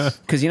the Yeah, spikes.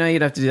 because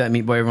you'd have to do that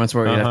Meat Boy every once in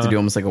a while. You'd have to do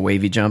almost like a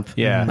wavy jump.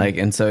 Yeah. like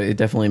and so it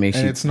definitely makes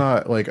And you. it's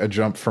not like a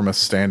jump from a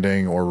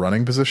standing or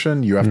running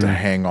position. You have to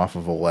hang off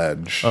of a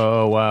ledge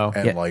Oh wow.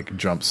 and Yeah. like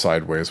jump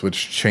sideways,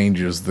 which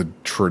changes the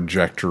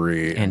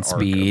trajectory And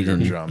arc speed of your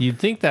and- jump. You'd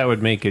think that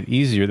would make it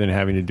easier than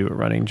having to do a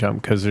running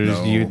jump because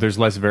No. there's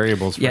less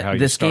variables for how Yeah, you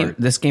this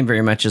start. game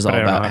very much is all I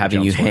don't know about how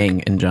having you jumps work.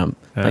 hang and jump.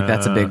 Like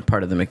that's a big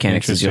part of the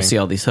mechanics. Is you'll Interesting. see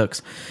all these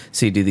hooks,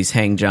 so you do these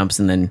hang jumps,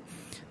 and then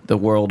the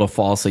world will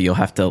fall, so you'll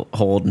have to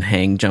hold and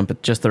hang jump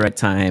at just the right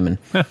time.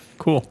 And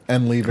Cool.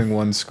 And leaving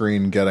one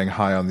screen, getting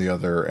high on the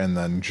other, and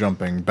then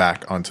jumping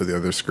back onto the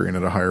other screen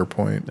at a higher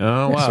point.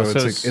 Oh wow. So,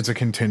 So it's a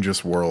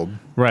contiguous world.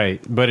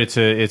 right, but it's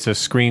a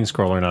screen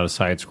scroller, not a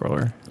side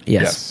scroller.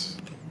 yes,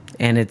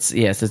 and it's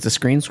a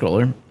screen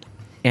scroller,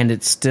 and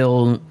it's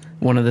still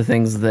one of the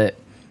things that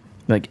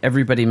like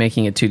everybody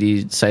making a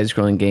 2D side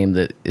scrolling game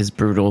that is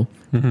brutal.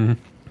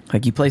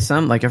 Like you play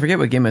some, like I forget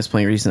what game I was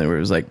playing recently where it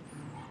was like,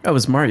 oh, it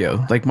was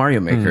Mario. Like Mario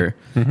Maker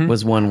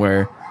was one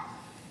where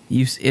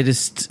it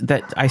is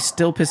that I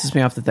still pisses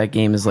me off that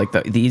game is like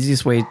the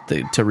easiest way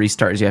to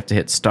restart is you have to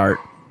hit start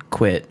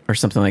quit or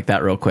something like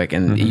that real quick,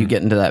 and you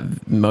get into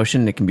that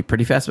motion. It can be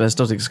pretty fast, but it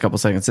still takes a couple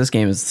seconds. This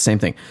game is the same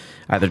thing.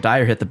 Either die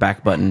or hit the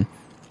back button,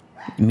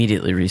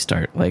 immediately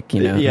restart. Like,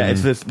 you know, Yeah,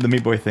 it's the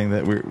Meat Boy thing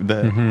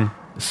that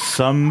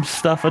some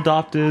stuff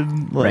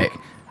adopted. Like, right.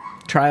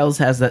 Trials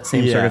has that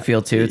same sort of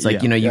feel too. It's like,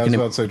 Yeah. you know, you I was can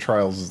about to say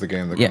Trials is the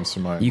game that comes to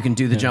mind. you can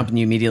do the jump and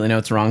you immediately know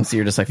it's wrong, so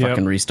you're just like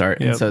fucking restart.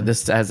 And Yep. so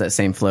this has that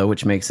same flow,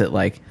 which makes it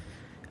like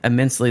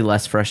immensely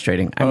less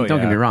frustrating. I mean, don't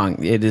get me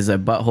wrong, it is a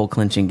butthole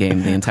clenching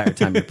game the entire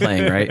time you're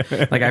playing, right?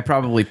 Like, I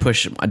probably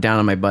push down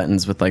on my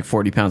buttons with like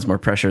 40 pounds more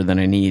pressure than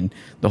I need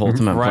the whole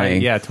time I'm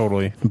playing. Yeah,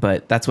 totally.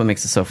 But that's what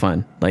makes it so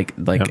fun.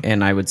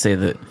 And I would say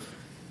that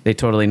they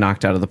totally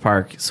knocked out of the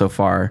park so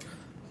far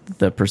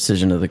the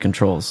precision of the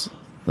controls.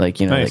 Like,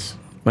 you know, Nice. like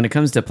when it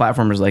comes to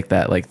platformers like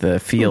that, like the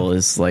feel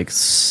is like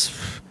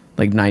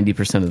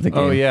 90% of the game.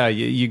 Oh yeah,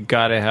 you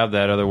got to have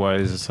that.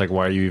 Otherwise, it's like,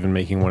 why are you even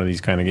making one of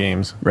these kind of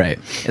games? Right.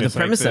 And the It's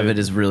like premise of it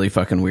is really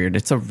fucking weird.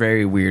 It's a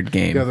very weird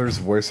game. Yeah, there's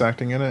voice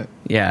acting in it.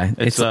 Yeah,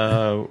 it's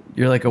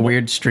you're like a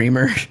weird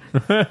streamer,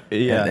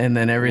 yeah. and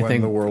then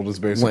everything When the world is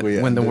basically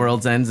when the ended.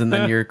 world ends, and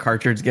then your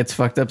cartridge gets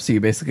fucked up, so you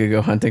basically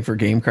go hunting for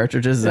game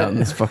cartridges out in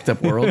this fucked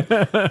up world.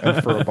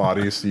 and for a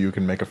body so you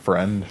can make a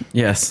friend.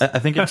 Yes, I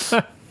think it's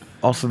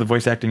also the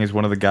voice acting is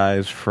one of the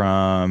guys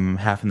from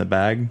Half in the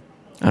Bag.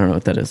 I don't know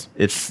what that is.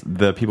 It's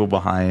the people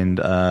behind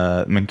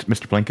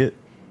Mr. Plinkett.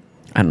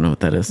 I don't know what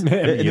that is.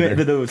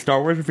 The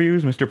Star Wars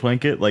reviews, Mr.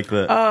 Plinkett, like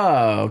the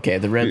Oh, okay,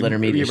 the Red Letter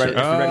Media Red, shit.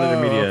 it's the Red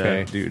Letter Media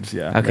okay. dudes.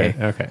 Yeah. Okay,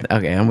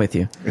 Okay. I'm with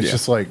you. It's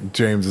just like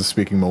James is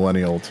speaking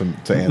millennial to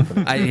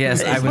Anthony. I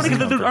It's was. funny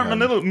 'cause there aren't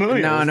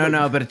millennials.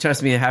 No, but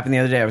trust me, it happened the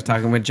other day. I was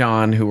talking with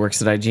John, who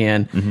works at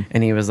IGN,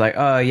 and he was like,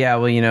 "Oh yeah,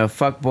 well, you know,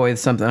 fuckboy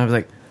is something." I was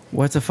like,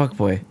 "What's a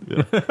fuckboy?"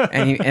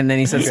 And then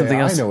he said something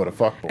else. I know what a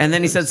fuckboy And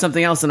then he is. said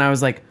something else, and I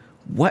was like,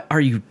 "What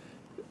are you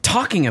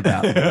talking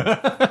about?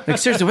 Like,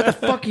 seriously, what the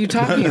fuck are you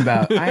talking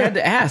about?" I had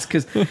to ask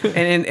because,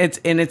 and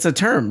it's a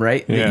term,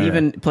 right? Yeah.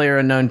 Even Player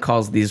Unknown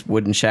calls these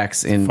wooden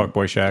shacks in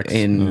Fuckboy shacks.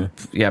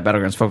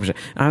 Battlegrounds fuckboy shack.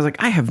 And I was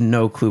like, I have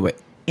no clue what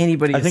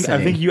anybody is saying.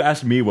 I think you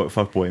asked me what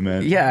fuckboy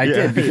meant. Yeah, I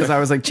did because I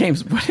was like,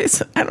 James, what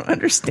is? I don't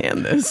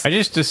understand this. I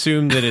just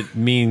assumed that it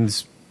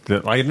means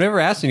that. I've never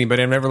asked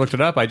anybody. I've never looked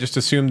it up. I just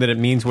assumed that it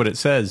means what it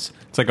says.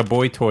 It's like a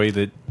boy toy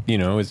that, you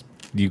know, is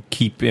you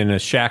keep in a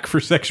shack for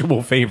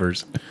sexual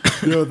favors.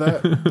 No,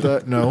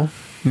 that No.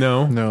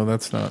 no,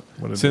 that's not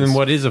what it is. So then,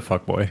 what is a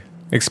fuckboy?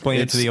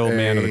 Explain It's it to the old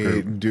man of the a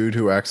group. dude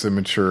who acts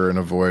immature and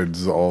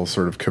avoids all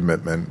sort of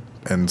commitment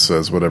and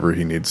says whatever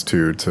he needs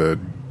to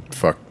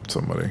fuck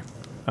somebody.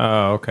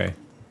 Oh, okay.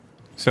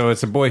 So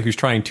it's a boy who's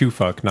trying to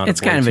fuck, not It's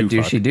a boy kind of a to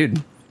douchey fuck.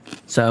 dude.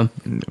 So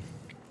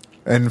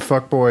And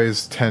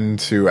fuckboys tend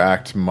to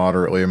act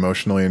moderately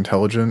emotionally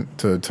intelligent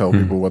to tell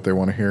people what they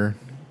want to hear.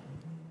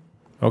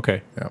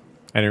 Okay. Yeah.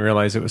 I didn't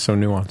realize it was so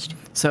nuanced.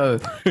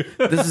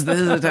 this is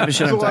the type of shit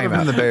There's I'm a lot talking of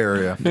them in about. the Bay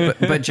Area.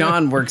 But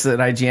John works at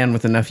IGN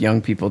with enough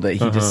young people that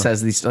he just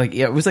says these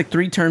it was like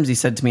 3 terms he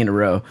said to me in a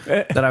row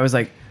that I was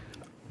like,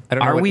 I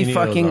don't know are what we any of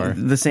those fucking are.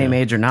 the same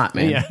age or not,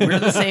 man? Yeah. We're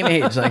the same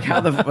age. Like,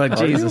 how the fuck,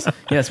 Jesus?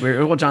 Yes,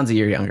 John's a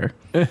year younger,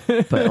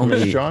 but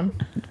only Who's John?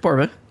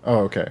 Borba.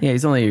 Oh, okay. Yeah,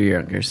 he's only a year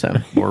younger. So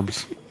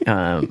Orbs.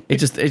 it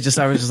just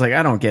I was just like,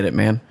 I don't get it,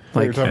 man. Like,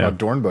 Like, you're talking about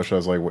Dornbush. I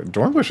was like, wait,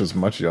 Dornbush is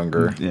much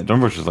younger. Yeah,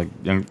 Dornbush is like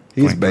young.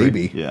 He's 23.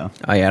 baby. Yeah.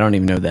 oh yeah, I don't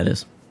even know what that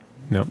is.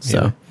 No.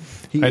 So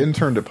He I-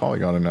 interned at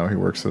Polygon and now he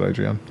works at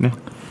IGN.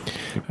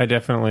 I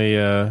definitely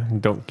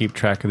don't keep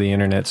track of the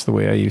internets the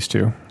way I used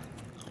to.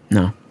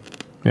 no,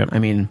 Yep. I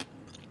mean,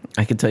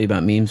 I could tell you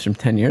about memes from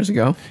 10 years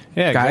ago.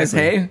 Yeah, guys,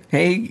 exactly.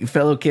 hey,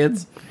 fellow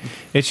kids.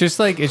 It's just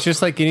like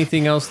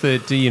anything else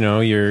that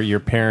your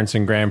parents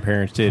and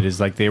grandparents did. Is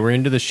like they were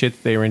into the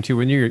shit they were into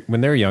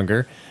when they were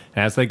younger.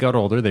 As they got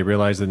older, they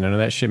realized that none of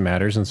that shit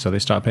matters, and so they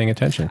stopped paying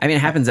attention. I mean, it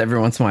happens every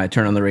once in a while. I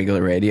turn on the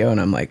regular radio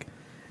and I'm like,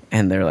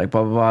 and they're like,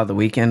 blah, blah, blah, The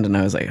Weeknd. And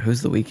I was like,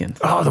 who's The Weeknd?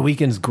 Oh, the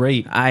Weeknd's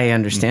great. I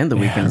understand The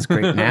Weeknd's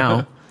great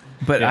now.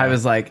 But I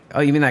was like,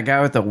 oh, you mean that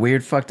guy with the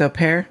weird fucked up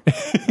hair?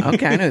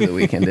 Okay, I know who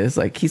The Weeknd is.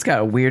 Like, he's got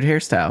a weird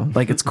hairstyle.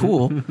 Like, it's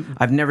cool.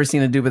 I've never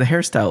seen a dude with a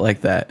hairstyle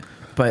like that.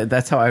 But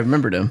that's how I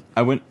remembered him.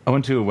 I went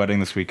to a wedding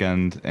this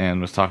weekend and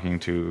was talking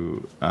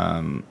to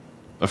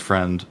a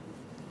friend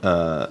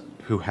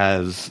who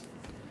has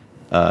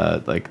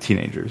like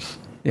teenagers.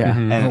 Yeah.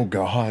 And, Oh,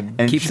 God.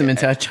 and Keeps them in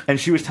touch. And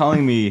she was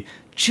telling me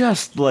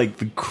just like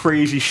the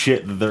crazy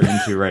shit that they're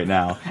into right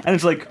now. And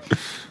it's like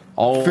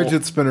all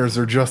Fidget spinners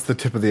are just the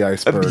tip of the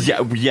iceberg.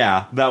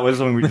 yeah, that was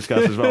something we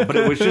discussed as well. But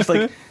it was just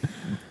like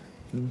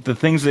the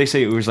things they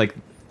say. It was like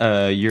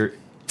your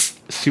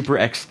Super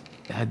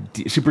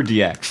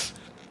DX.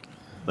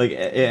 Like,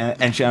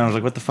 and I was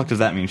like, "What the fuck does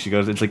that mean?" She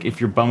goes, "It's like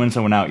if you're bumming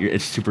someone out,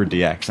 it's Super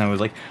DX." And I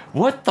was like,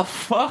 "What the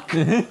fuck?"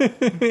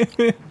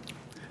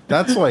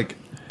 That's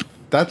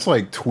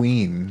like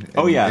tween.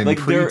 Oh, yeah, and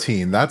like they're-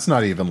 preteen. That's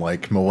not even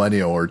like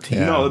millennial or teen.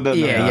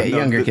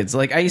 Younger kids.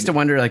 Like, I used to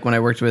wonder, like, when I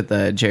worked with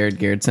Jared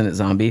Garrettson at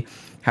Zombie,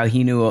 how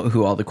he knew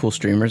who all the cool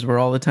streamers were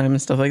all the time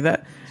and stuff like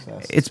that.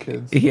 It's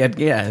kids.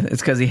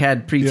 it's because he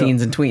had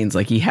preteens and tweens.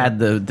 Like, he had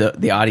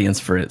the audience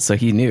for it, so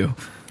he knew.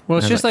 Well,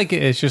 it's just like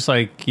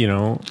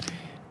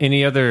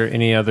any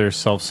other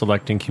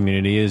self-selecting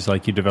community is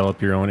like you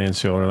develop your own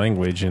insular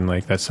language, and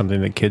like that's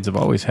something that kids have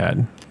always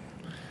had.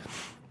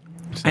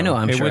 So, I know.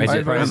 I'm sure. My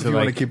advice if you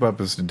want to keep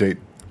up is to date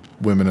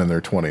women in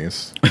their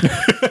 20s.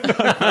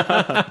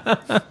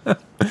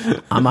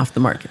 I'm off the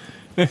market.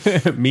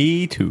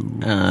 Me too.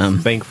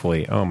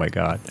 Thankfully. Oh my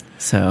god.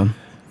 So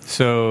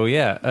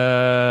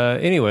yeah.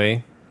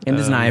 Anyway, Game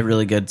Design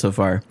really good so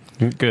far.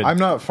 good. I'm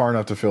not far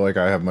enough to feel like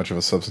I have much of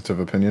a substantive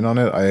opinion on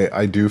it.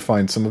 I do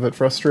find some of it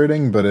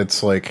frustrating, but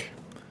it's like,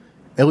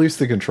 at least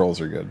the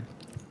controls are good.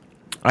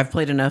 I've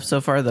played enough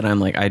so far that I'm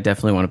like, I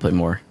definitely want to play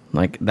more.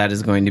 Like, that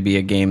is going to be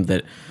a game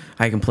that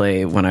I can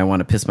play when I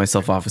want to piss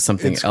myself off with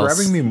something It's else.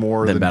 grabbing me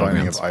more than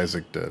Binding of Battlegrounds.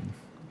 Isaac did.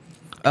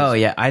 Oh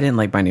yeah, I didn't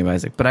like Binding of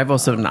Isaac, but I'm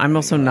also not I'm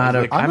not saying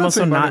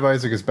Binding not of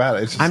Isaac is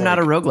bad. It's just I'm not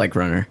a like, roguelike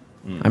runner.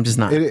 I'm just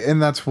not.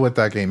 and that's what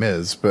that game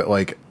is. But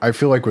like, I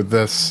feel like with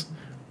this,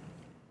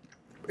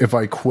 if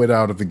I quit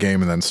out of the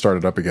game and then start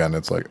it up again,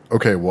 it's like,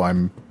 okay, well,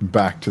 I'm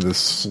back to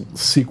this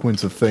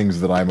sequence of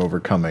things that I'm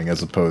overcoming,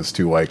 as opposed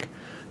to like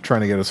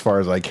trying to get as far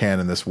as I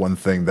can in this one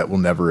thing that will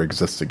never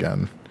exist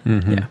again.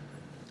 Yeah.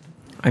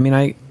 I mean,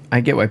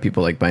 I get why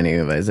people like Binding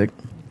of Isaac.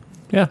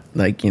 yeah.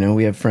 Like,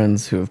 we have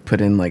friends who have put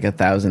in like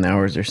 1,000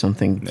 hours or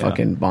something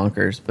fucking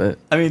bonkers, but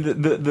I mean,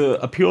 the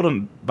appeal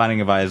to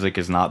Binding of Isaac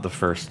is not the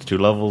first 2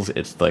 levels.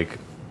 It's like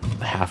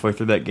halfway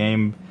through that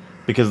game,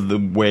 because the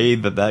way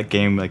that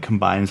game like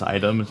combines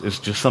items is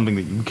just something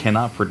that you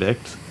cannot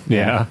predict.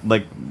 Yeah.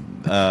 Like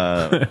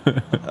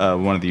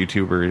one of the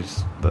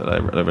YouTubers that I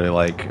really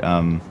like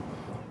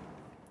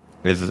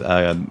is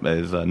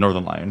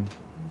Northern Lion,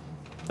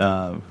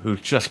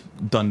 who's just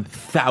done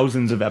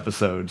thousands of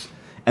episodes,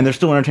 and they're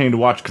still entertaining to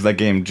watch because that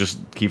game just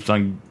keeps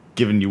on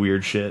giving you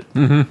weird shit.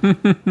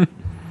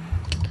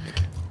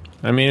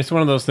 I mean, it's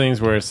one of those things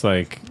where it's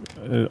like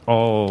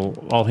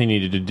all he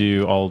needed to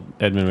do, all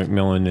Edmund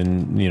McMillan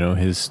and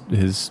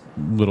his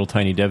little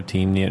tiny dev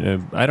team.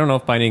 I don't know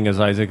if Binding of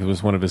Isaac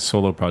was one of his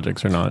solo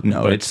projects or not.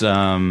 No, but- it's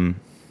okay.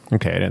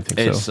 I didn't think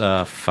it's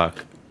so.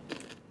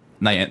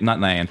 not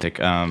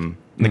Niantic,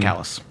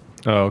 Nicalis,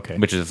 Oh, okay.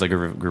 which is like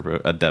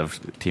a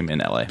dev team in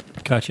LA.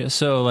 Gotcha.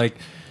 So like,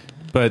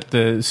 but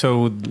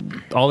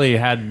all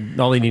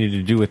they needed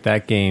to do with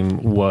that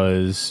game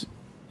was,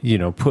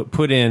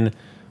 put in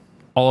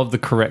all of the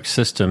correct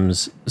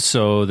systems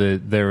so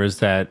that there was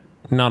that.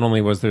 Not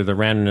only was there the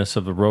randomness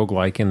of the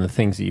roguelike and the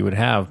things that you would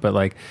have, but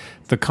like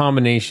the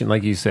combination,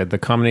 like you said, the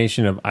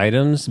combination of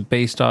items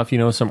based off,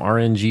 some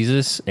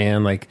RNGesus,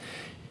 and like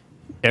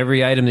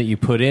every item that you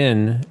put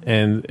in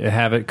and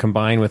have it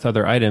combined with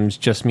other items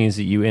just means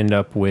that you end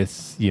up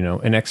with,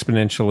 an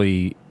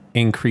exponentially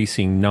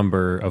increasing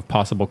number of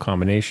possible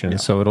combinations. Yeah.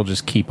 So it'll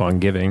just keep on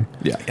giving.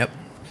 Yeah. yep.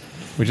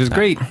 Which is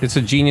great. It's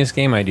a genius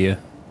game idea.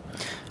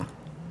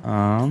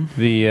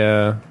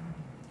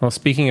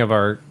 Speaking of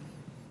our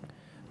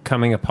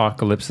coming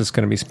apocalypse that's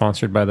going to be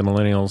sponsored by the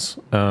Millennials,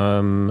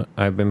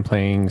 I've been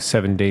playing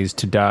 7 Days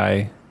to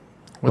Die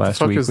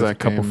last week with a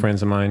couple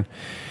friends of mine.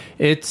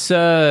 It's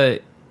been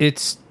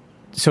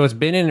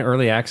in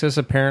early access,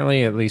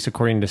 apparently, at least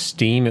according to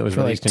Steam. It was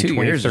For released like 2 in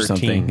 2013. years or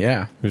something.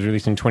 Yeah. It was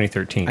released in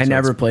 2013. I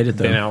never played it,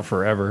 though. Been out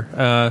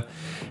forever.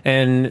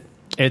 And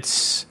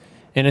it's,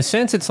 in a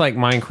sense, it's like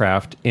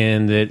Minecraft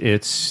in that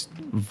it's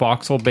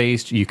voxel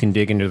based. You can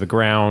dig into the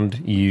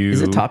ground.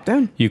 Is it top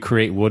down? You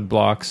create wood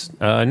blocks.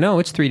 No,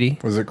 it's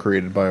 3D. Was it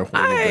created by a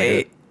horrible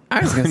bigot?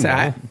 I was gonna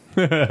say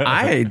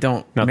I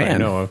don't. Not that I man.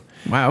 know of.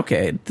 Wow.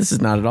 Okay, this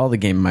is not at all the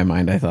game in my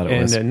mind I thought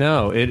it was. And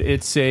no,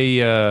 it's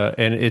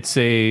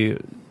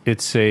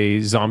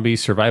a zombie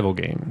survival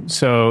game.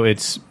 So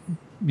it's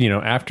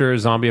after a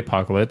zombie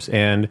apocalypse,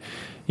 and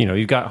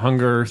you've got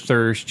hunger,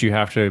 thirst. You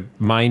have to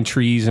mine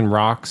trees and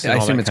rocks. And I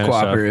all assume that it's kind of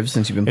stuff. cooperative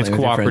since you've been playing It's with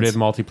your cooperative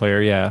friends.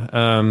 multiplayer.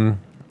 Yeah,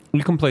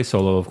 you can play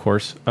solo, of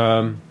course.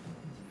 And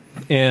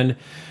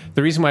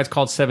the reason why it's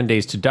called 7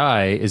 Days to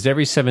Die is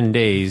every 7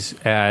 days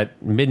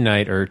at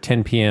midnight or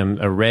 10 p.m.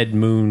 a red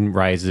moon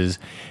rises,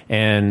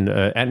 and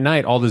at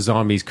night all the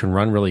zombies can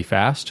run really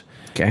fast.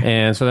 Okay.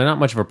 And so they're not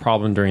much of a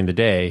problem during the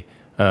day,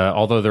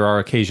 although there are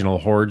occasional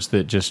hordes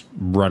that just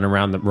roam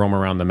around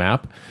the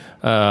map.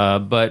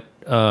 But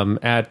on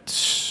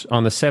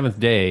the 7th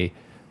day,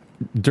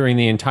 during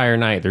the entire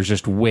night, there's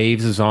just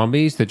waves of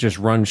zombies that just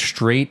run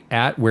straight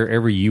at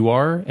wherever you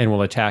are and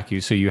will attack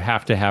you. So you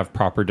have to have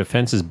proper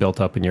defenses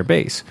built up in your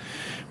base,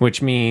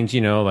 which means,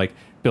 like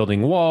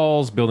building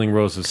walls, building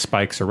rows of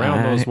spikes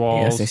around those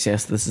walls.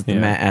 Yes. This is the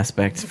mat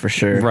aspect for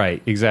sure.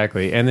 Right,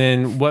 exactly. And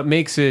then what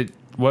makes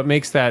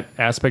that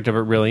aspect of it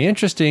really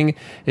interesting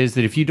is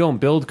that if you don't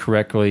build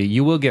correctly,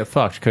 you will get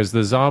fucked, because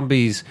the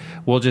zombies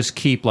will just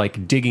keep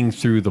like digging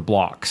through the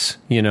blocks.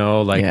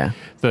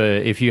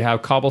 If you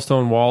have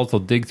cobblestone walls, they'll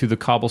dig through the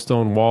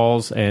cobblestone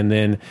walls, and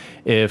then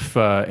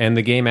and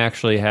the game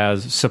actually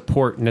has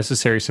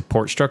necessary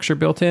support structure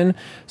built in,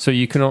 so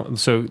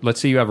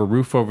let's say you have a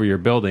roof over your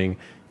building.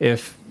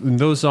 If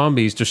those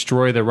zombies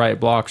destroy the right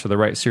blocks or the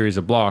right series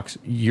of blocks,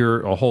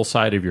 a whole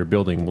side of your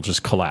building will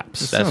just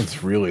collapse. That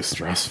sounds really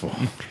stressful.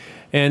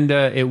 And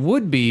it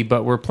would be,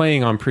 but we're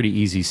playing on pretty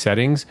easy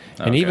settings.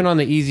 And even on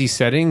the easy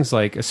settings,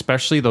 like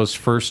especially those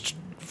first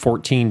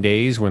 14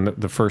 days when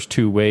the first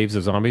 2 waves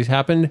of zombies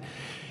happened,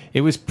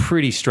 it was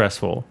pretty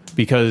stressful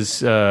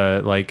because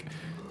like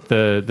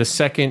the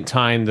second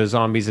time the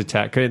zombies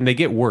attack, and they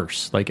get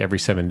worse like every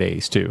 7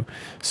 days too.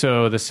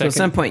 So the So second, at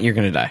some point you're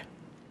going to die.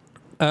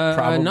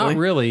 Probably. not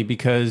really,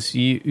 because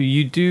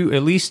you do,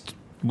 at least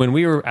when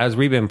we've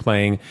been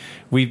playing,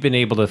 we've been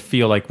able to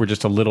feel like we're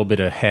just a little bit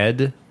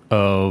ahead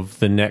of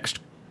the next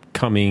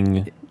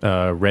coming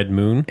red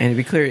moon. And to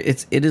be clear,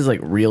 it is like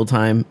real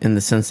time in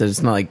the sense that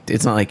it's not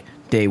like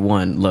day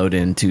 1 load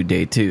into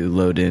day 2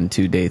 load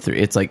into day 3.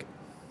 It's like,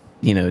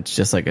 it's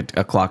just like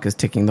a clock is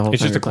ticking the whole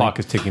It's time. just a clock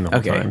is ticking the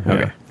whole time.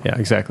 Okay. Yeah,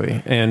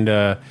 exactly.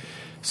 And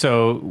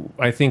so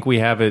I think we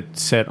have it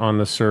set on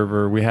the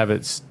server. We have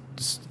it.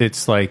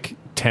 It's like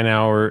 10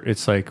 hour.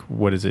 It's like,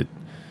 what is it?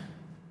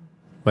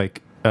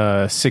 Like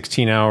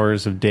 16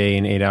 hours of day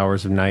and 8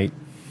 hours of night.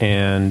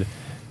 And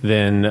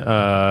then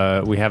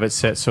we have it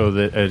set so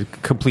that a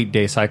complete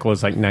day cycle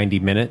is like 90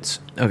 minutes.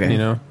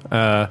 Okay.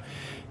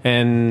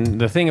 And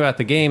the thing about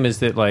the game is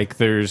that like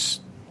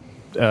there's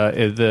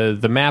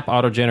the map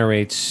auto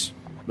generates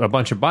a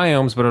bunch of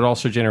biomes, but it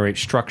also generates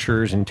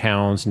structures and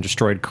towns and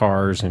destroyed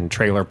cars and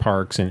trailer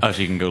parks, and Oh,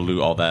 so you can go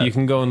loot all that. you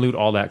can go and loot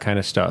all that kind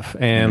of stuff.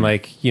 And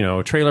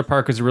a trailer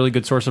park is a really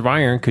good source of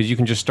iron because you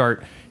can just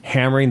start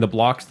hammering the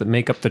blocks that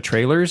make up the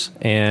trailers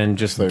and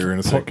just So you're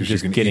gonna say 'cause you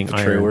just can getting eat the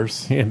iron.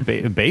 trailers? Yeah,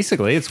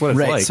 basically, it's what it's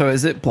Right. like. So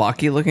is it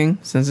blocky looking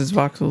since it's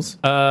voxels?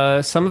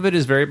 Some of it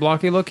is very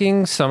blocky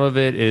looking. Some of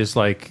it is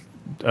like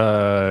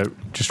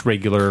just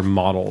regular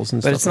models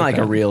and But stuff. it's not like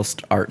that. a real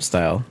art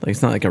style. Like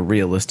it's not like a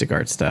realistic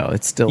art style.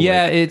 It's still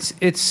Yeah, like,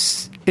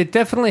 it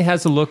definitely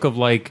has a look of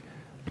like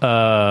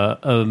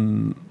a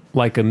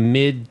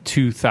mid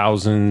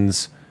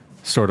 2000s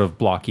sort of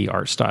blocky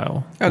art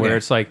style, Okay. where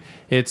it's like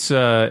it's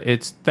that.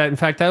 In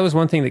fact, that was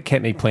one thing that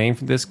kept me playing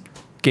for this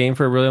game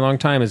for a really long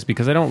time, is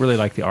because I don't really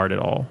like the art at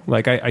all.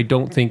 Like I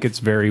don't think it's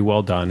very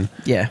well done.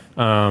 yeah.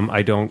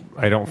 I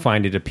don't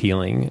find it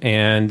appealing,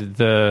 and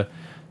the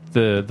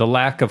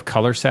lack of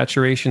color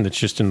saturation that's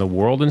just in the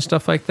world and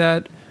stuff like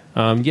that.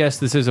 Yes,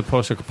 this is a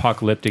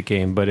post-apocalyptic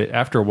game, but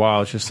after a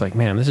while, it's just like,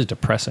 man, this is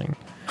depressing.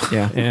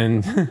 Yeah.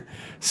 And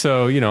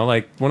so,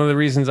 like one of the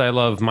reasons I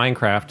love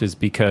Minecraft is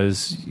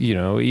because,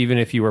 even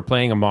if you were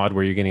playing a mod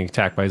where you're getting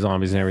attacked by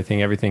zombies and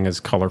everything is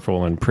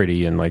colorful and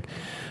pretty and like,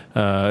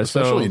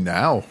 Especially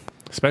now.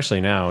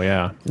 Especially now,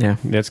 yeah. Yeah.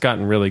 It's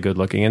gotten really good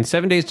looking. And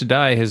 7 Days to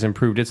Die has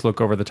improved its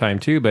look over the time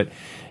too, but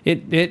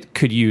it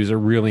could use a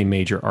really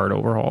major art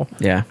overhaul.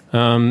 Yeah.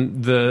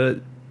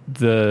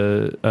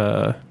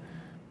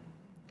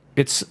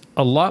 It's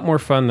a lot more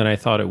fun than I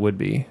thought it would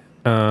be.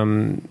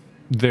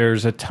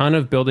 There's a ton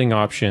of building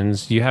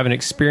options. You have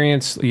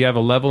a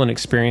level and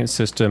experience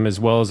system as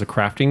well as a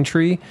crafting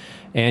tree,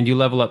 and you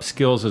level up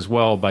skills as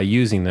well by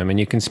using them, and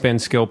you can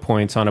spend skill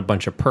points on a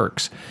bunch of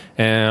perks.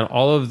 And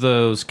all of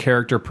those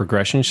character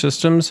progression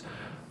systems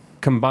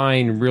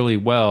combine really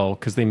well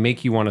because they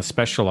make you want to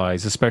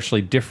specialize,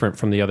 especially different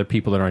from the other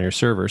people that are on your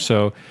server.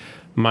 So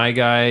my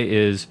guy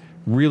is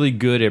really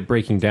good at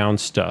breaking down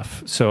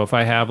stuff. So if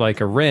I have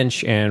like a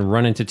wrench and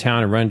run into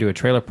town and run to a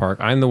trailer park,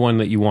 I'm the one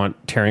that you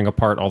want tearing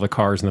apart all the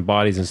cars and the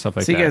bodies and stuff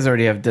like So that. you guys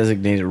already have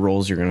designated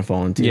roles you're going to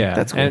fall into. Yeah,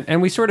 That's cool.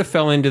 and we sort of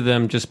fell into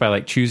them just by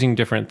like choosing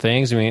different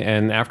things. I mean,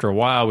 and after a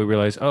while, we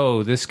realized,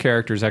 oh, this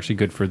character is actually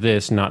good for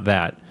this, not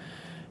that.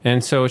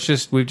 And so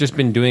we've just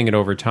been doing it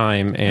over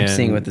time. And I'm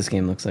seeing what this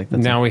game looks like.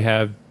 That's now we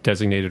have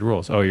designated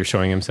rules. Oh, you're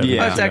showing him 7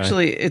 Yeah. Oh, Days it's to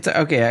Die. it's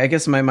okay. I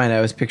guess in my mind I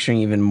was picturing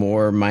even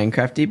more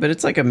Minecrafty, but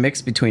it's like a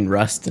mix between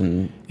Rust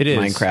and It is.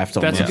 Minecraft.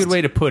 That's a almost. good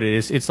way to put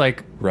it. It's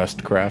like,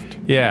 Rustcraft.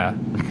 yeah,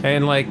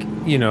 and like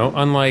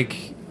unlike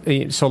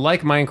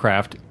like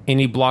Minecraft,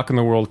 any block in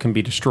the world can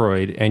be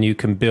destroyed, and you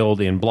can build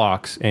in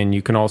blocks, and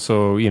you can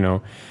also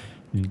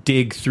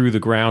dig through the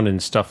ground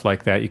and stuff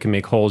like that. You can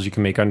make holes, you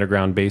can make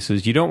underground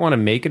bases. You don't want to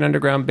make an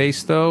underground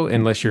base though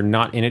unless you're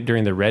not in it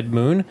during the red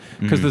moon,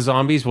 because the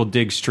zombies will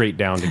dig straight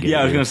down to get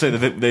Yeah, I was you. gonna say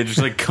that they just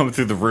like come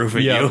through the roof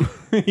at you.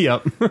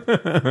 Yep.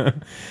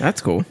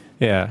 That's cool.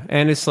 Yeah,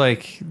 and it's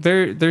like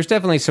there's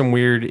definitely some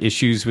weird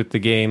issues with the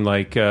game.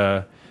 Like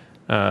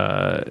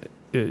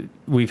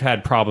we've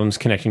had problems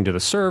connecting to the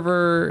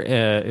server.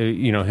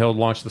 He'll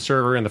launch the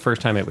server, and the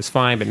first time it was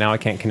fine, but now I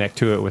can't connect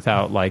to it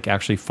without like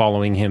actually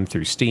following him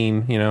through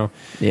Steam.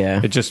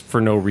 Yeah. It just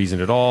for no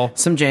reason at all.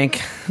 Some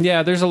jank.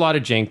 Yeah, there's a lot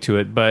of jank to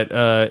it, but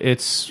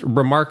it's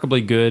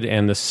remarkably good,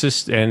 and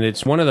and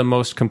it's one of the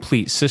most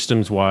complete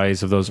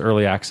systems-wise of those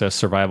early access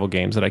survival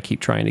games that I keep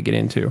trying to get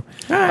into.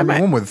 I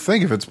might, One would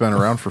think if it's been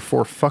around for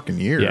 4 fucking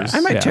years. Yeah. I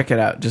might Yeah. check it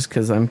out just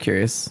because I'm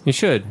curious. You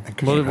should.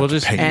 We'll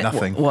just pay And,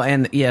 nothing. Well,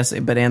 and yes,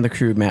 but the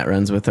crew Matt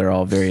runs with are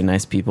all very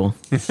nice people.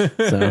 So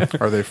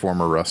Are they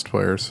former Rust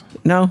players?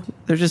 no,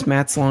 they're just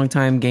Matt's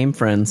longtime game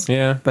friends.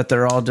 Yeah. but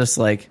they're all just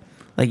like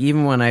Like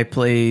even when I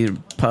play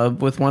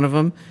pub with one of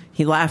them,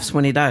 he laughs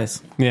when he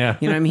dies. Yeah.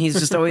 You know what I mean? He's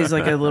just always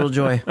like a little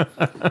joy.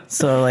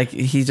 So like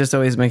he just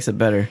always makes it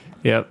better.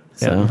 Yep.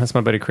 So- Yeah. That's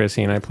my buddy Chris.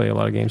 He and I play a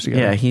lot of games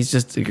together. Yeah, he's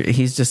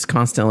just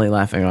constantly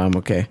laughing. Oh, I'm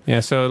okay. Yeah,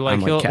 so like I'm,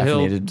 like, he'll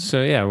caffeinated.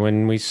 so yeah,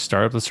 when we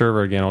start up the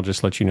server again, I'll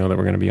just let you know that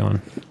we're going to be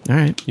on. All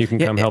right. You can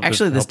Yeah, come help us-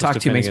 Actually, this help us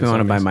talk to you makes me defend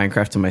want to buy against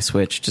Minecraft on my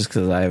Switch just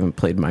because I haven't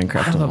played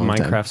Minecraft I in a love long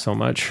Minecraft time. so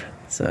much.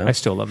 So I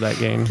still love that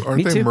game. Aren't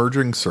Me they too.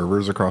 merging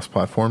servers across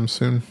platforms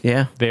soon?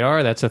 yeah, They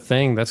are. That's a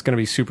thing. That's going to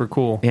be super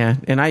cool. yeah,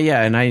 and I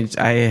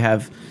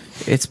have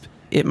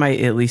it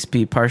might at least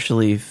be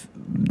partially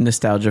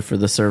nostalgia for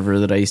the server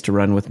that I used to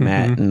run with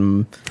Matt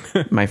and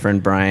my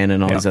friend Brian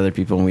and all Yeah. these other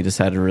people, and we just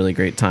had a really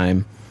great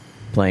time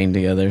playing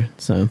together.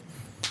 So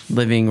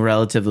living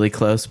relatively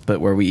close, but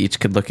where we each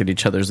could look at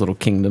each other's little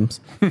kingdoms.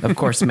 Of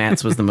course,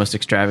 Matt's was the most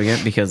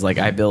extravagant because like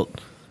I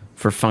built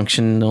for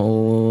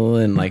functional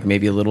and like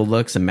maybe a little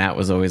looks, and Matt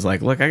was always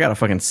like, "Look, I got a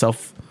fucking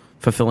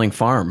self-fulfilling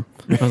farm."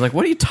 I was like,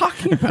 "What are you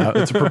talking about?"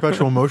 It's a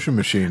perpetual motion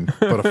machine,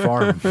 but a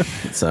farm.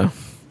 So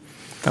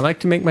I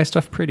like to make my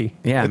stuff pretty.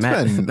 yeah, It's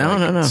Matt. been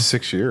No.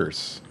 6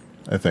 years,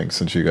 I think,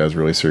 since you guys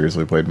really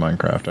seriously played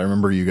Minecraft. I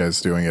remember you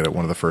guys doing it at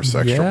one of the first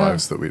Extra Yeah.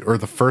 Lives or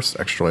the first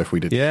Extra Life we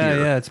did Yeah,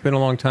 here. yeah. It's been a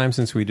long time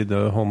since we did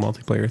the whole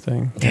multiplayer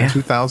thing. Yeah.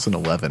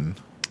 2011.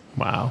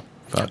 Wow.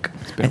 Fuck.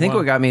 I think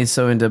what got me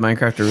so into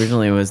Minecraft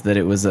originally was that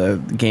it was a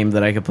game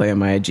that I could play on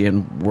my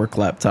IGN work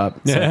laptop,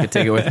 so I could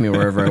take it with me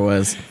wherever I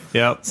was.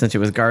 Yep. Since it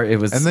was it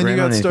was. And then you ran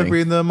got on stuck anything.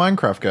 being the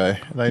Minecraft guy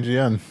at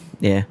IGN.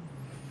 Yeah,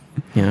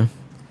 you know,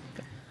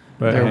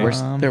 But there are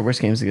hey, worse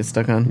games to get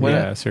stuck on. What?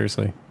 yeah,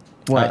 seriously.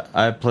 What?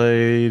 I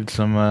played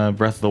some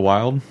Breath of the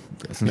Wild.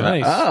 Since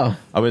Nice. Oh,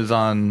 I was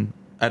on.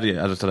 As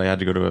I said, I had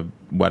to go to a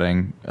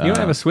wedding. You don't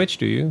have a Switch,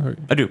 do you? Or-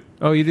 I do.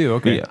 Oh, you do.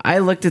 Okay. Yeah. I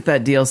looked at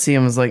that DLC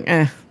and was like,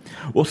 eh.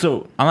 Well,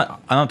 so I'm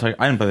not talking.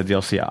 I didn't play the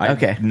DLC. I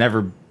Okay.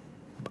 never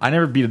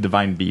beat a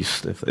Divine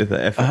Beast. If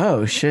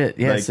Oh shit!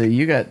 Yeah, Like- so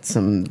you got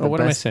some. Oh,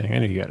 what am I saying? I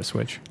knew you got a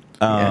Switch.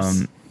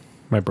 Yes.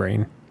 My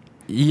brain.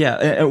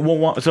 Yeah,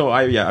 so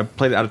I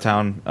played it out of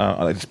town.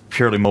 It's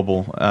purely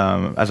mobile.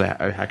 As I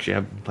actually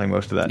have been playing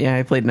most of that. Yeah,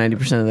 I played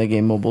 90% of that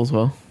game mobile as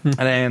well.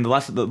 And the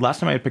last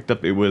time I picked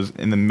up, it was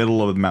in the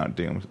middle of Mount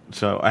Doom.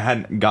 So I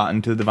hadn't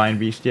gotten to the Divine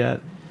Beast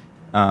yet.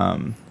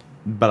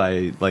 But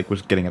I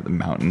was getting up the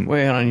mountain.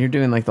 Wait, hold on. You're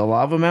doing like the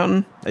lava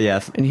mountain,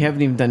 Yes. and you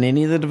haven't even done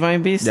any of the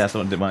divine beasts. Yeah,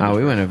 so Divine Oh, Beast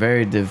we first. went a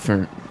very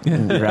different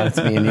routes,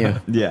 me and you.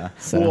 Yeah.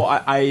 So-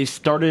 Well, I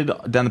started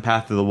down the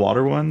path to the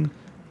water one.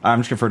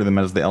 I'm just referring to them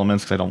as the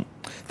elements because I don't.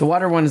 The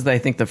water one is, I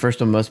think, the first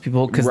one most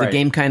people because the Right.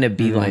 game kind of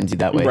beelines you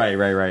that way.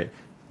 Right.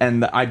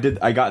 And I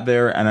got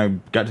there and I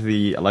got to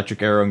the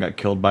electric arrow and got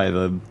killed by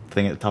the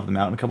thing at the top of the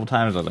mountain a couple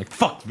times. I was like,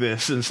 "Fuck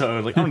this!" And so I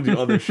was like, "I'm gonna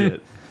do other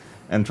shit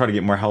and try to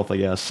get more health, I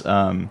guess."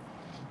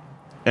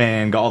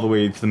 And got all the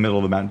way to the middle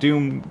of the Mount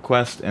Doom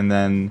quest, and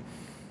then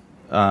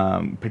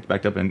picked it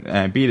back up and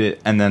I beat it,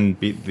 and then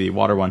beat the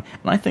water one.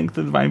 And I think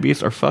the Divine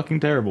Beasts are fucking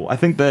terrible. I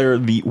think they're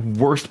the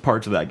worst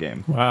parts of that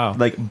game. Wow.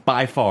 Like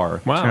by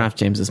far. Wow. Turn off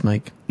James's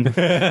mic.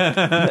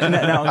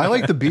 I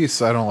like the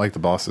beasts. I don't like the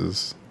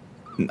bosses.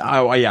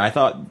 I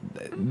thought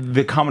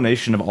the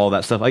combination of all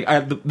that stuff, like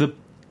the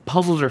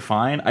puzzles are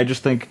fine. I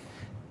just think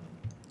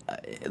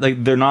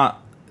like they're not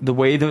the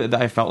way that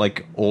I felt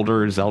like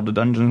older Zelda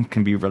dungeons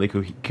can be really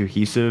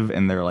cohesive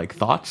in their like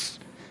thoughts.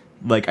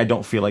 Like I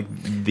don't feel like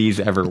these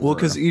ever Well, were.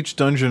 because each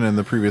dungeon in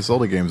the previous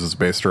Zelda games is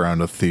based around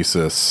a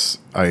thesis,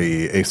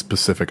 i.e., a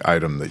specific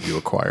item that you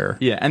acquire.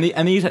 Yeah, and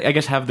these I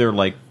guess have their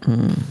like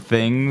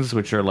things,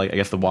 which are like I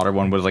guess the water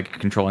one was like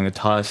controlling the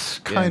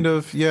tusk. Kind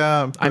of,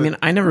 yeah. I mean,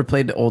 I never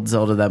played old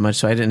Zelda that much,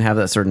 so I didn't have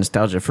that sort of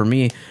nostalgia. For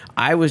me,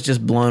 I was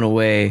just blown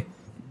away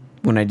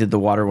when I did the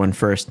water one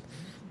first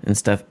and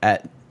stuff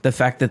at the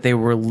fact that they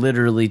were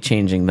literally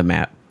changing the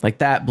map. Like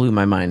that blew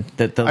my mind.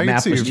 That the I can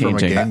map see was from a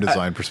changing. game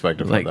design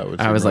perspective how Like that would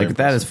I was really like,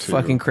 that is impressive, too.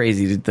 fucking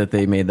crazy that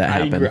they made that I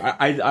happen. agree.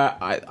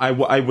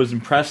 I was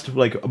impressed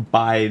like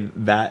by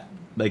that,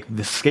 like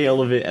the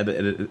scale of it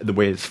and the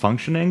way it's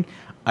functioning.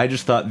 I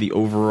just thought the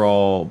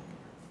overall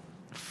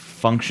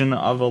function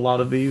of a lot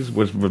of these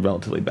was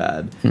relatively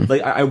bad.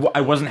 Like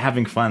I wasn't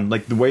having fun.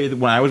 Like the way that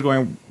when I was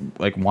going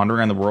like wandering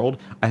around the world,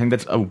 I think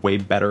that's a way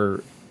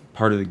better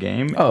part of the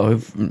game.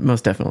 Oh,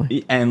 most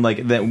definitely. And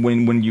like that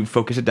when you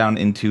focus it down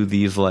into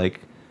these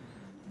like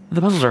the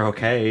puzzles are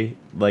okay.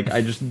 Like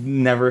I just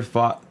never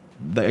thought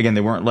that again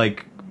they weren't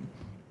like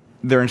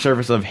they're in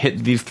service of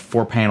hit these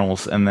 4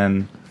 panels and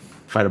then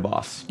fight a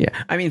boss. Yeah,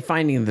 I mean,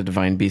 finding the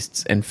divine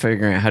beasts and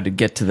figuring out how to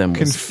get to them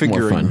was more fun.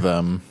 Configuring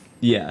them.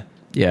 Yeah.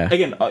 Yeah.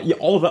 Again,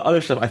 all of the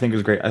other stuff I think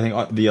is great. I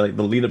think the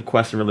lead up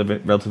quests are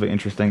relatively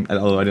interesting.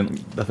 Although I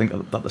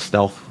thought the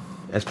stealth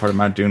as part of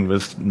Mount Doom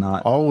was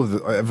not. All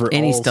of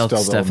Any all stealth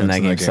stuff in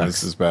elements that game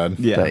sucks. is bad.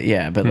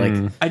 Yeah. But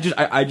like,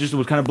 I just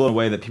was kind of blown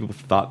away that people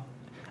thought.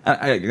 Not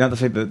to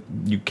say that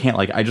you can't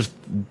like. I just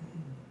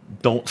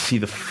don't see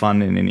the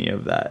fun in any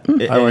of that.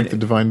 I like the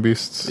divine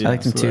beasts. I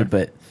liked them too,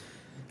 but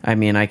I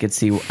mean, I could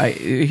see.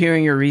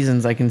 Hearing your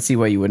reasons, I can see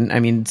why you wouldn't. I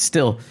mean,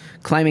 still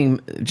climbing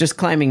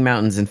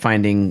mountains and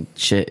finding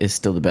shit is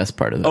still the best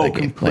part of that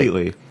game.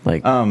 Completely.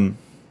 Like,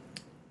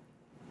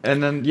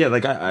 And then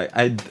like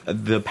I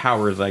the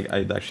powers I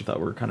actually thought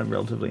were kind of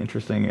relatively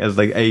interesting as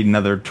like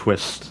another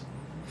twist.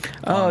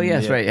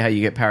 yes, right. How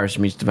you get powers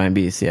from each divine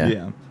beast? Yeah.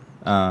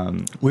 Yeah.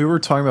 We were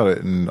talking about it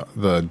in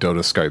the Dota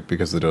Skype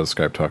because the Dota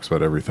Skype talks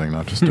about everything,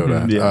 not just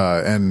Dota.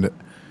 Yeah. And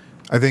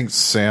I think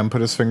Sam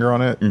put his finger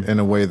on it in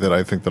a way that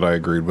I think that I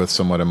agreed with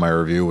somewhat in my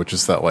review, which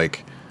is that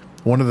like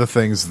one of the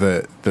things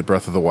that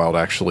Breath of the Wild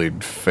actually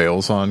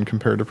fails on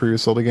compared to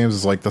previous Zelda games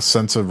is like the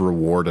sense of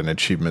reward and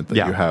achievement that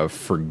you have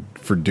for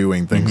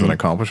doing things and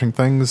accomplishing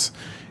things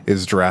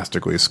is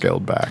drastically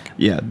scaled back.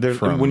 Yeah,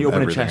 from when you open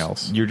a everything chest,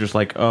 else. you're just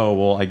like, oh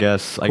well, I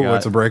guess I Cool, got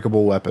it's a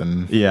breakable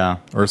weapon. yeah.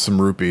 Or some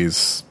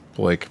rupees.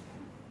 Like,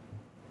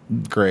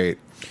 great.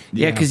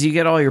 Yeah, because you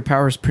get all your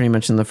powers pretty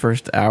much in the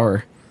first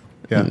hour.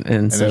 Yeah,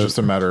 and so it's just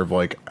a matter of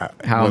like,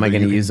 how am I whether gonna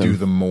you can use them? Do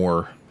them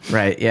more.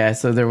 Right. Yeah.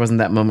 So there wasn't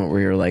that moment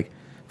where you're like,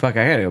 "Fuck,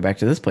 I gotta go back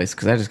to this place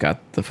because I just got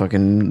the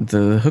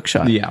hook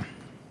shot." Yeah.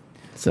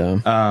 So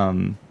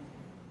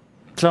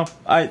So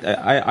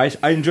I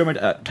enjoy my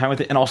time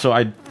with it, and also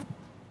I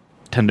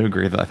tend to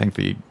agree that I think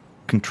the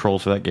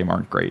controls for that game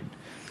aren't great,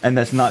 and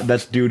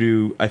that's due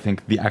to I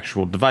think the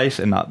actual device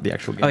and not the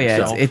actual game. oh yeah,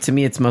 itself. to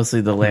me it's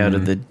mostly the layout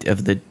of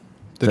the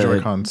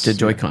Joy-Cons. The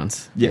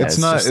Joy-Cons. Yeah,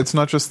 It's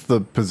not just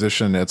the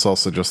position; it's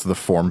also just the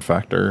form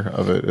factor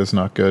of it is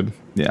not good.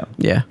 yeah.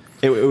 Yeah.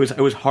 It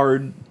was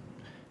hard.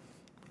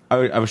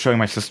 I was showing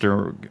my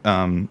sister.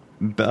 I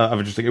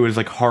was just like, it was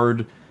like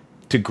hard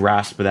to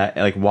grasp that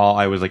like while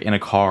I was like in a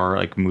car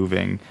like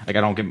moving. Like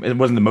I don't get. It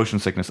wasn't the motion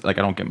sickness. Like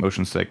I don't get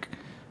motion sick,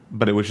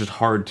 but it was just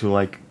hard to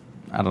like.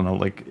 I don't know.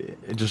 Like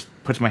it just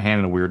puts my hand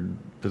in a weird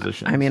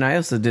position. I mean, I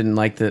also didn't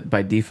like that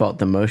by default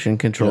the motion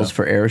controls Yeah.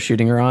 for arrow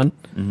shooting are on.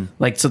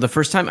 Like, so the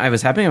first time I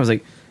was happening, I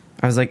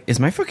was like, is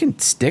my fucking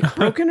stick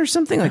broken or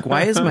something? Like,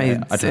 why is my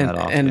I turned that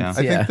off,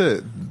 yeah. I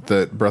think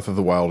that Breath of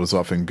the Wild is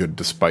often good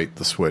despite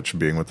the Switch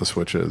being what the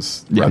Switch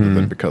is, rather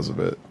than because of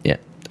it. Yeah,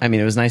 I mean,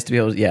 it was nice to be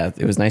able.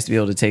 It was nice to be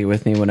able to take it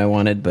with me when I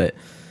wanted. But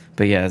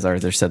yeah, as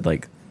Arthur said,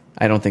 like,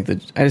 I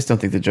just don't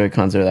think the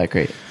Joy-Cons are that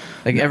great.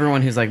 Like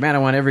everyone who's like, man, I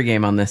want every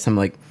game on this. I'm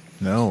like,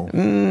 No,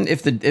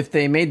 if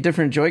they made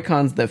different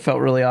Joy-Cons that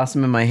felt really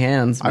awesome in my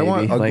hands, maybe. I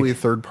want like, ugly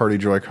third-party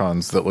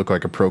Joy-Cons that look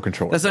like a Pro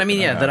controller. That's what I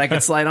mean. Yeah, that I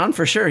could slide on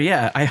for sure.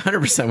 Yeah, I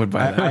 100% would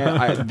buy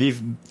that.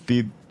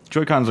 the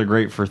Joy-Cons are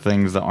great for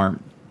things that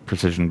aren't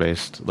precision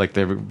based. Like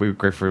they're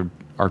great for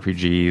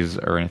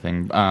RPGs or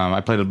anything. I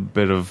played a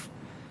bit of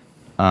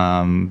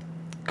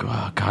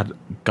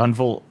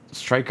Gunvolt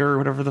Striker or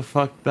whatever the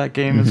fuck that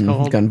game is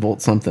called.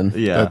 Gunvolt something.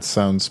 Yeah, That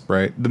sounds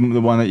right. the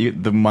one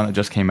that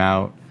just came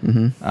out,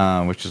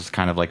 which is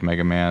kind of like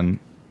Mega Man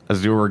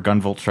Azure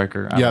Gunvolt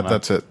Striker. I Yeah, don't know.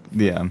 that's it.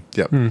 Yeah.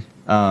 Yep.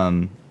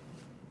 I'm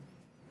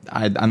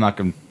not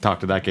going to talk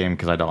to that game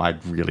because I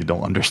really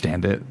don't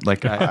understand it.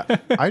 Like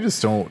I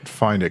just don't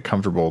find it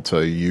comfortable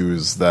to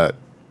use that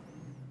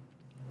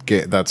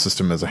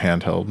system as a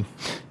handheld.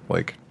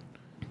 Like,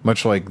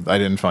 much like I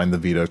didn't find the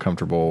Vita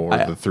comfortable or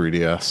the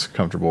 3DS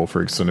comfortable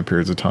for extended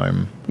periods of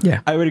time.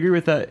 Yeah. I would agree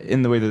with that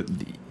in the way that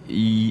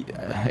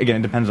again,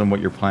 it depends on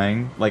what you're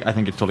playing. Like I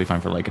think it's totally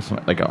fine for like a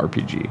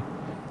RPG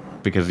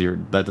because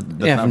that's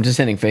Yeah, not, from just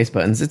hitting face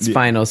buttons. It's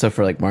fine also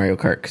for like Mario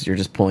Kart because you're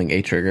just pulling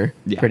a trigger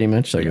pretty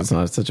much. Like it's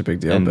not such a big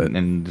deal.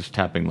 and just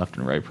tapping left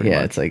and right. Pretty yeah,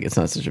 much. it's like it's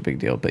not such a big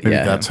deal. But Maybe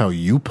yeah, that's how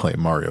you play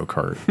Mario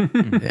Kart.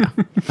 yeah,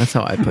 that's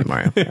how I play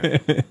Mario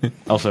Kart.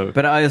 Also,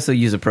 But I also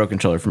use a Pro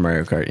controller for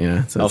Mario Kart. You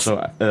know, so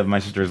also my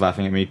sister is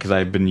laughing at me because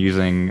I've been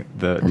using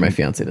or my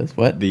fiance does.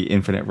 What? the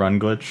infinite run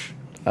glitch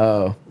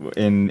Oh,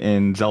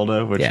 in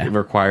Zelda, which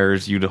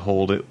requires you to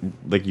hold it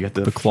like you have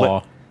to The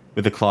claw.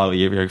 With the claw,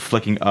 you're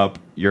flicking up,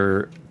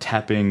 you're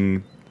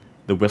tapping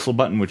the whistle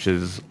button, which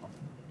is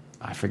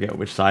I forget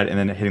which side, and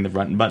then hitting the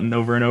run button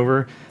over and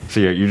over.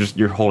 So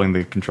you're holding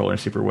the controller in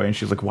a super way. And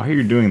she's like, "Why are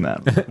you doing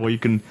that?" Well, you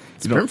can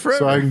sprint forever.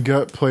 So I can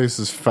get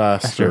places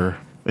faster.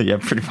 Yeah,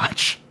 pretty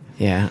much.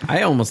 Yeah,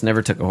 I almost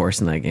never took a horse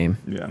in that game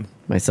Yeah.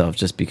 myself,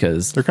 just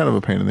because They're kind of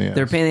a pain in the ass.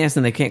 they're a pain in the ass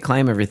and they can't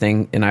climb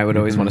everything. And I would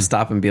always want to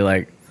stop and be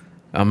like,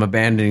 I'm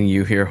abandoning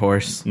you here,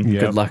 horse.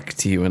 Good luck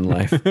to you in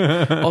life.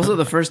 Also,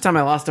 the first time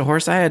I lost a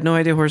horse, I had no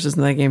idea horses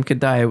in that game could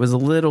die. It was a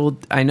little...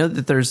 I know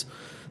that there's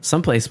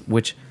some place,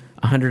 which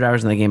 100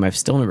 hours in that game I've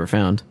still never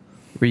found,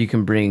 where you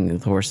can bring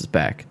the horses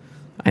back.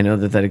 I know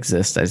that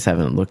exists. I just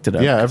haven't looked it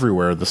up. Yeah,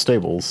 everywhere. The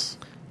stables.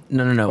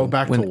 No. Oh,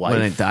 back to when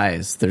life. it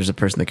dies, there's a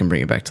person that can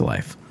bring it back to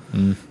life.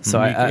 So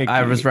Make it-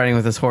 I was riding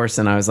with this horse,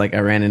 and I was like, I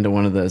ran into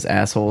one of those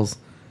assholes,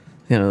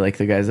 you know, like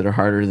the guys that are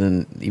harder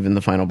than even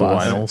the final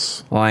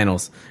boss.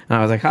 Lionels. And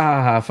I was like,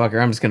 ha ha ha,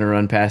 fucker, I'm just gonna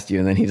run past you.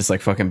 And then he just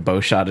like fucking bow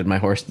shotted my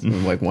horse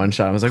in like one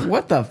shot. I was like,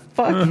 what the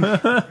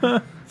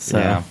fuck? So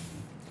Yeah.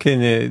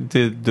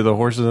 Do the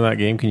horses in that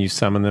game? Can you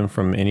summon them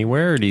from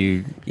anywhere? Or do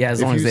you? yeah, as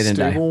If long as you they didn't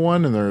die. stable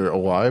one and they're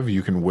alive,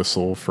 you can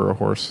whistle for a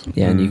horse.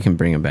 Yeah, and you can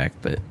bring them back.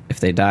 But if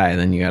they die,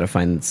 then you got to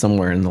find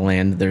somewhere in the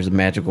land there's a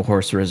magical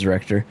horse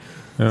resurrector.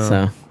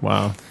 So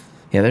Wow.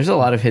 Yeah, there's a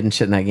lot of hidden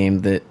shit in that game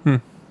that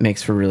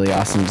makes for really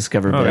awesome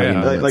discoverability. Oh, yeah.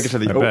 moments. Like I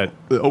said, I bet.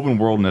 the open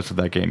worldness of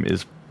that game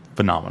is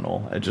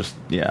phenomenal. I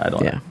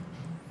don't.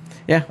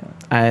 Yeah.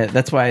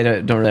 That's why I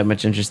don't really have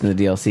much interest in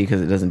the DLC,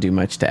 because it doesn't do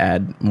much to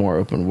add more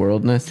open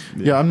worldness.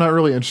 Yeah, I'm not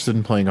really interested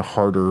in playing a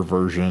harder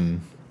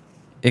version.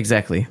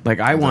 Exactly. Like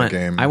I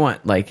game.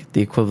 want like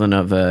the equivalent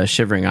of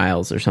Shivering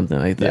Isles or something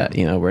like that.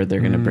 You know, where they're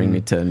going to bring me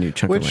to a new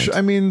chunk of Which, land.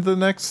 I mean, the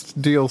next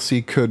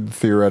DLC could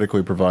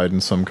theoretically provide in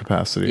some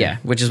capacity. Yeah,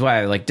 which is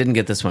why I like didn't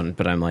get this one,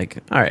 but I'm like,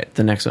 all right,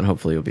 the next one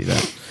hopefully will be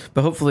that.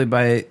 But hopefully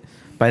by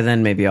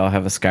then maybe I'll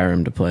have a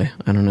Skyrim to play.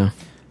 I don't know.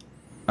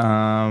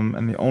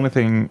 And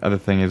the other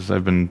thing is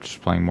I've been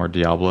just playing more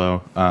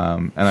Diablo,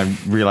 and I'm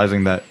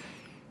realizing that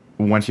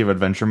once you have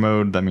adventure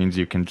mode, that means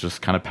you can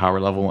just kind of power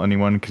level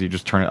anyone, because you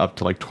just turn it up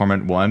to like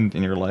Torment 1,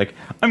 and you're like,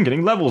 I'm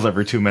getting levels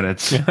every 2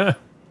 minutes.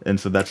 And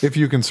so that's If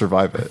you can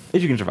survive it.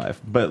 if you can survive.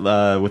 But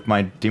with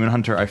my Demon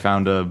Hunter, I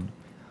found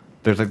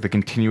there's like the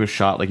continuous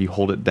shot, like you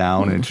hold it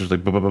down and it's just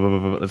like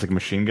it's like a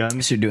machine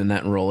gun. So you're doing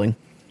that and rolling.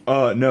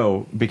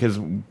 No, because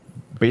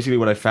basically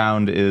what I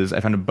found is I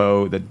found a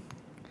bow that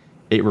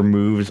it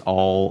removes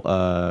all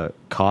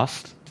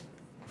cost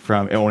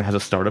from. It only has a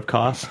startup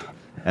cost,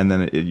 and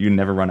then you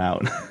never run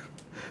out.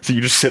 So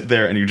you just sit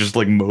there and you just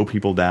like mow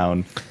people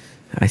down,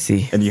 I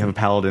see. and you have a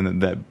paladin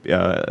that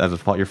as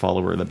your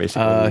follower that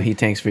basically He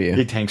tanks for you.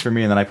 he tanks for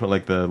me, and then I put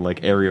like the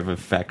area of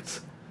effect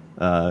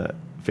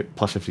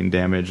plus 15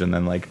 damage, and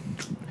then like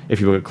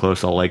if you get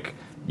close, I'll like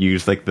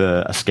use like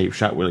the escape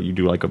shot where you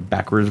do like a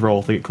backwards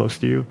roll to get close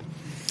to you.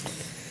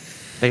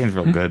 That game's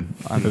real good.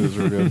 It is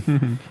real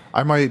good.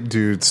 I might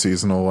do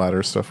seasonal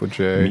ladder stuff with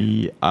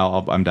Jay.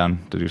 I'm down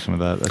to do some of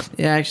that.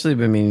 Yeah, actually,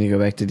 been meaning to go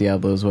back to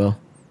Diablo as well.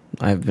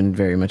 I've been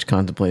very much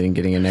contemplating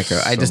getting a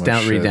Necro. I just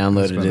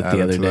re-downloaded it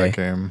the other day.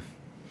 Game.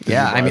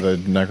 Yeah, I mean, the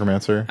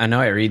Necromancer. I know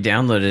I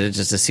re-downloaded it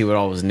just to see what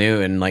all was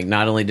new, and like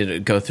not only did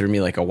it go through me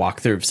like a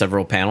walkthrough of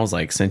several panels,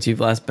 like since you've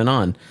last been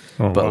on,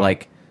 but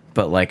like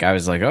I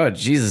was like, oh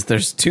Jesus,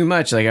 there's too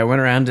much. Like I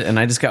went around and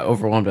I just got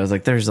overwhelmed. I was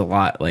like, there's a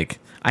lot. Like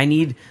I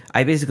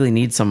basically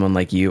need someone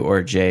like you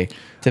or Jay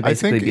to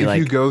basically I think be if like,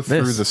 you go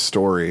through this. the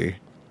story,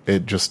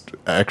 it just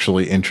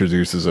actually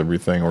introduces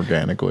everything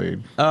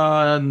organically.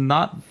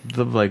 Not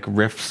the like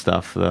rift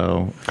stuff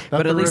though.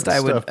 But at least I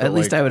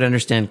would I would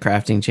understand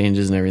crafting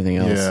changes and everything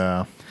else.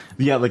 Yeah.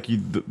 Yeah, like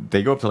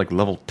they go up to like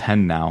level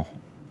 10 now,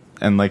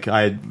 and like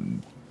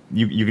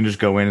you can just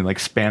go in and like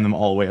spam them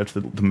all the way up to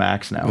the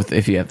max now.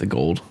 If you have the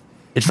gold.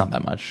 It's not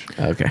that much.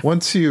 Okay.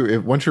 Once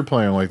you're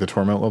playing like the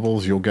Torment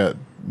levels, you'll get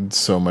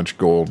so much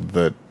gold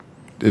that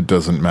it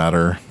doesn't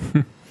matter.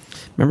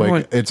 Remember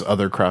when it's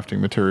other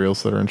crafting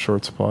materials that are in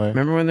short supply.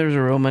 Remember when there was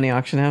a real money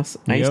auction house?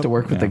 I used Yep. to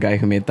work with the guy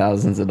who made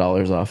thousands of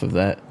dollars off of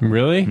that.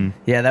 Really?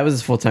 Yeah, that was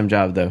his full-time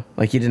job though.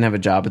 Like he didn't have a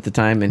job at the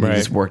time and Right. he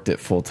just worked it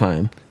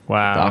full-time.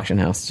 Wow. The auction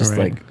house, just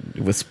Right. like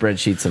with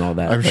spreadsheets and all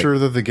that. I'm Like, sure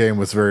that the game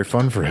was very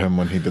fun for him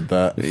when he did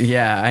that.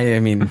 Yeah, I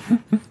mean,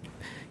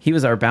 he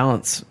was our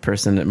balance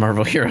person at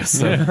Marvel Heroes,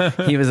 so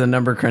he was a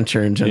number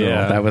cruncher in general.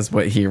 Yeah. That was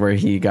where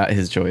he got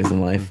his joys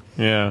in life.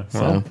 Yeah.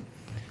 So,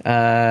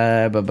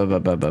 Well,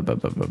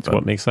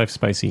 what makes life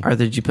spicy? Arthur,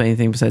 did you play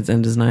anything besides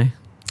Enders Nye?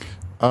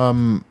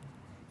 And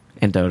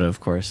Dota, of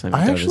course. mean,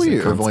 I Dota's actually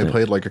a have only constant.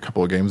 played like a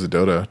couple of games of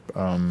Dota.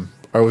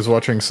 I was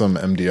watching some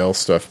MDL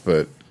stuff,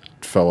 but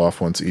fell off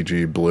once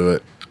EG blew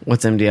it.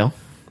 What's MDL?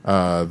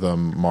 The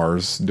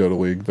Mars Dota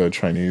League, the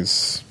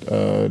Chinese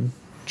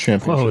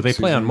championship. Whoa, they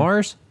play on season.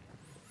 Mars?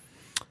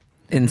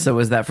 And so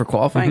was that for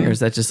qualifying, or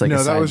is that just like No, a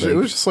that side was league? it.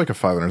 Was just like a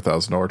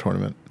 $500,000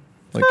 tournament.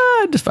 Like,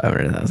 Just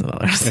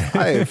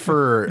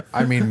 $500,000.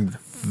 I mean,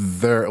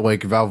 they're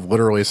like Valve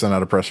literally sent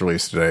out a press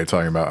release today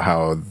talking about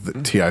how the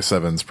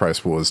TI7's price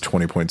pool is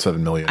 20.7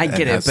 million. I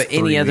get and it, has but any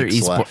 3 other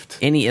weeks left.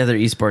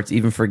 esports,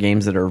 even for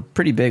games that are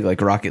pretty big,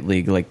 like Rocket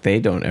League, like they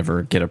don't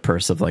ever get a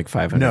purse of like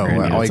 500. No,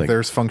 grand, you know, it's like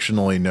there's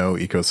functionally no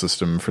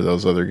ecosystem for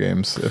those other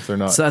games if they're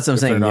not. So that's what I'm if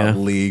saying, They're not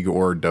yeah. League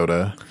or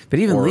Dota. But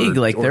even or- League,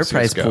 like or their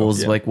price CS:GO.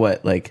 pools, yeah. like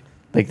what, like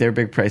their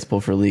big price pool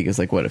for League is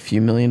like what, a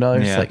few $1 million?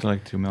 Yeah, Like,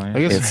 like 2 million. I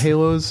guess It's-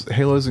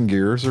 Halos and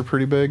Gears are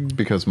pretty big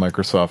because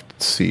Microsoft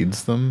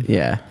seeds them.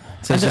 yeah.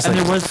 So it's just and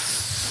like, there was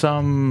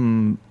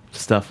some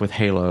stuff with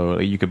Halo.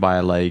 You could buy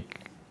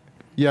like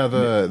Yeah,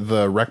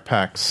 the rec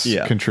packs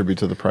Yeah. contribute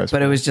to the price.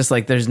 but it pool. was just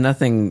like there's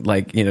nothing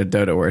like, you know,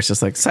 Dota where it's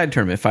just like side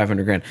tournament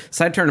 500 grand.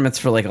 Side tournaments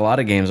for like a lot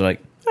of games are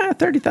like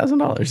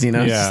 $30,000. You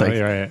know, it's Yeah, just like,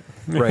 you're right.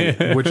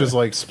 right, which is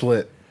like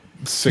split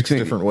 6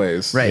 different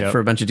ways. right Yep.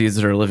 for a bunch of dudes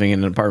that are living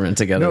in an apartment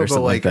together No, or but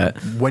something like, like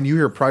that. when you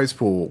hear prize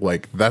pool,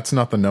 like that's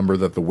not the number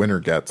that the winner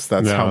gets.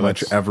 That's No, how much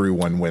that's-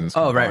 everyone wins.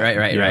 Oh,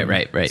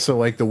 combined. right. So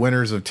like the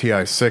winners of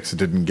TI6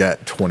 didn't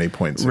get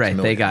 20.6 Right,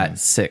 million. they got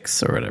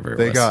 6 or whatever.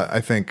 They was. got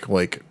I think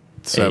like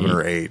 7 8.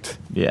 or 8.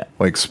 yeah.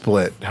 Like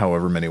split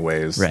however many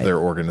ways Right. their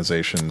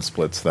organization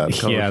splits that.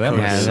 Yeah, that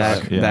Yeah, was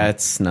Yeah.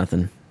 that's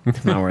nothing.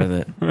 It's not worth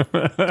it.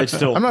 It's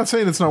still I'm not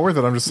saying it's not worth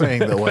it. I'm just saying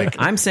that like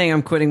I'm saying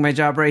I'm quitting my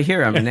job right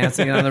here. I'm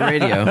announcing it on the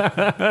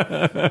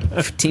radio.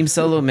 Team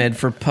solo mid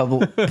for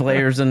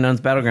Players Unknown's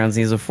Battlegrounds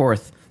needs a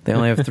 4th. They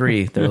only have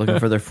 3. They're looking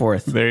for their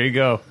 4th. There you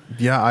go.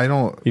 Yeah, I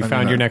don't. You I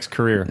found mean, your next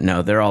career.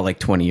 No, they're all like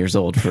 20 years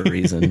old for a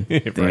reason. You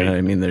know what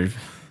I mean? They're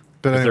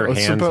But, With their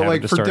anyway, hands but having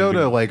like to for start Dota,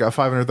 being- like a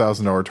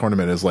 $500,000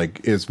 tournament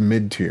is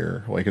mid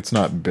tier. Like it's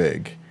not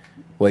big.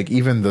 Like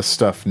even the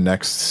stuff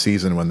next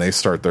season when they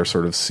start their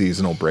sort of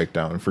seasonal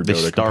breakdown for They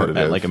Dota start competitive,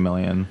 at like $1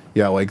 million.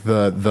 yeah, like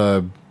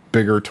the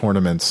bigger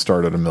tournaments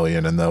start at $1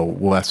 million, and the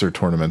lesser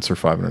tournaments are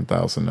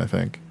 500,000. I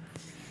think,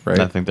 right?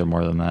 I think they're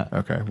more than that.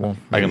 Okay, well,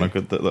 I can maybe.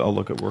 look at I'll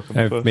look at work.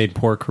 I've made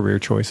poor career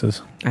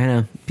choices. I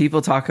know.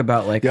 People talk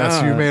about like, Yes,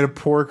 "Ah, you made a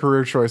poor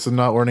career choice of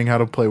not learning how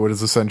to play what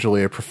is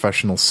essentially a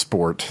professional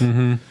sport.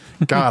 Mm-hmm.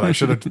 God, I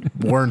should have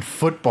learned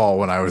football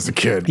when I was a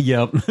kid.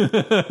 Yep.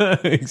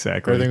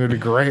 Exactly. Everything would be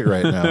great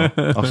right now.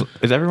 Also,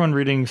 is everyone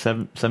reading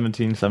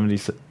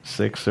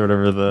 1776 or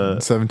whatever the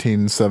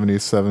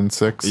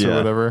 1777-6 or Yeah.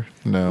 whatever.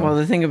 No. Well,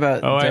 the thing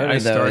about Oh, I Dota though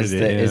started is it,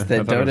 that, yeah. is I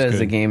that thought it was Dota is a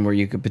good. game where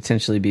you could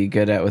potentially be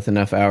good at with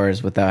enough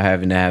hours without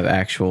having to have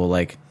actual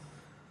like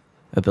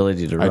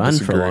ability to I run for a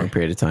disagree. long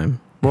period of time.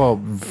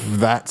 Well,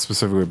 that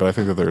specifically, but I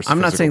think that there's.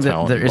 I'm not saying that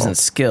physical there talent isn't involved.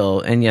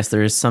 skill, and yes,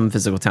 there is some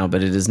physical talent,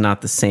 but it is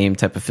not the same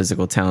type of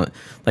physical talent.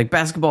 Like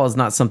basketball is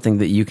not something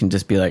that you can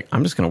just be like,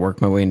 I'm just going to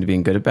work my way into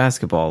being good at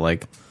basketball.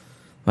 Like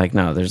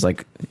no, there's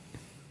like,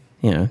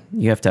 you know,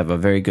 you have to have a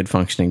very good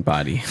functioning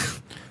body.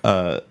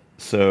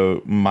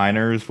 So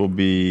minors will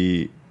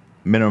be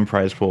minimum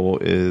prize pool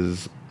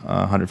is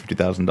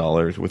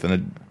 $150,000 with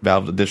an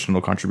Valve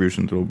additional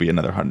contributions will be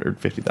another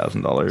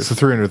 $150,000. So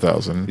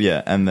 300,000.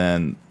 Yeah, and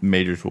then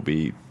majors will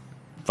be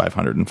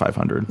 500 and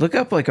 500. Look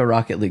up like a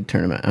Rocket League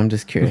tournament. I'm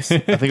just curious. I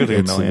think it's like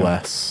It's $1 million.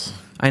 less.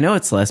 I know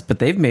it's less, but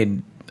they've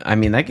made. I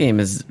mean, that game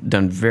has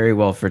done very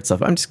well for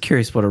itself. I'm just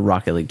curious what a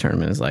Rocket League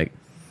tournament is like.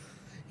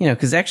 You know,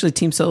 because actually,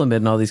 Team Solomid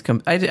and all these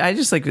I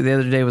just like the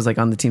other day was like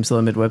on the Team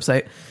Solomid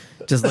website,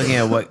 just looking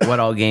at what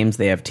all games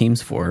they have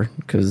teams for.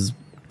 Because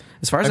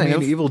as far as I, I mean,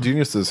 know, Evil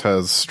Geniuses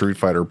has Street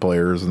Fighter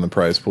players, and the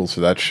prize pools for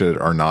that shit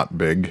are not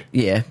big.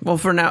 yeah. Well,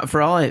 for now,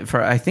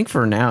 I think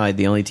for now,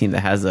 the only team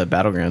that has a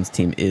Battlegrounds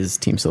team is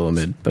Team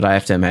Solomid. But I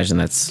have to imagine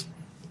that's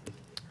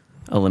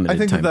a limited I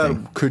think time that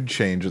thing. could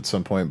change at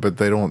some point, but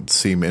they don't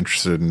seem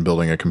interested in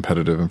building a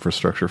competitive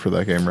infrastructure for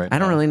that game right now. I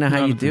don't really know how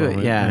Not you at the do it.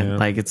 moment, Yeah, yeah.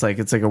 like it's like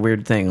a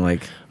weird thing.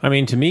 Like I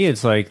mean, to me,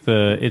 it's like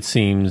it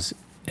seems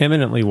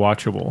eminently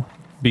watchable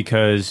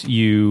because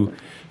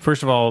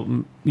first of all,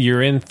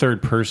 you're in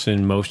third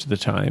person most of the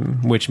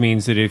time, which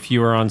means that if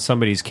you are on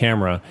somebody's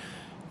camera,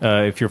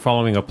 if you're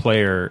following a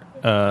player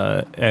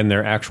and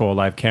their actual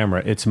live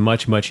camera, it's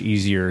much, much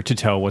easier to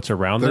tell what's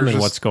around them There's and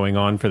just- what's going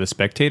on for the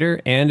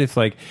spectator. And if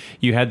like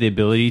you had the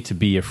ability to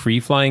be a free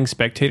flying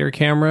spectator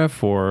camera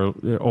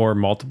or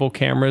multiple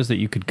cameras that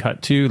you could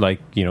cut to, like,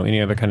 you know,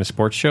 any other kind of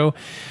sports show,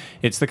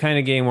 it's the kind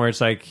of game where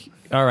it's like,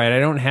 all right, I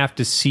don't have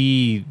to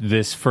see I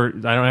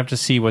don't have to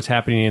see what's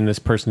happening in this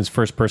person's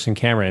first person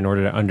camera in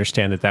order to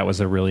understand that was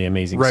a really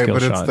amazing Right, skill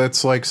but shot.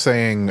 that's like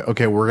saying,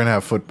 okay, we're going to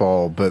have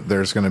football, but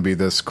there's going to be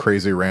this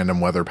crazy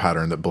random weather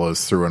pattern that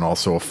blows through, and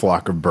also a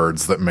flock of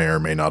birds that may or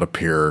may not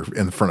appear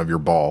in front of your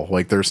ball.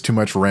 Like, there's too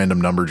much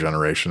random number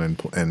generation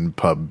in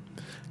pub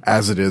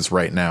as it is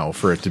right now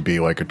for it to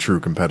be like a true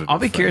competitive. I'll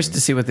be curious to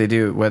see what they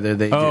do. Whether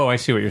they Oh, I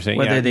see what you're saying.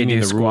 whether Yeah, they you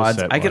mean do the rule squads.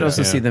 set I could wise,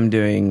 also yeah. see them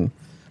doing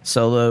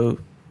solo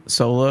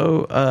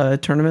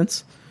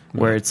tournaments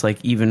where it's like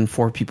even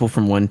 4 people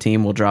from one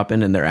team will drop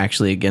in and they're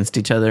actually against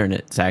each other, and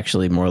it's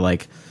actually more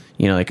like,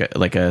 you know,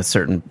 like a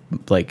certain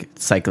like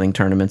cycling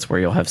tournaments where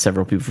you'll have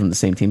several people from the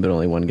same team but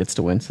only one gets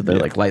to win, so they're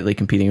like lightly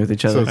competing with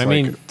each So other. it's I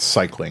like mean-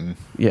 cycling.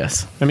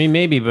 Yes. I mean,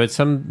 maybe, but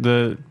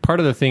the part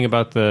of the thing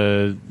about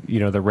the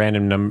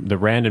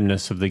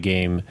randomness of the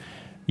game,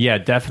 yeah,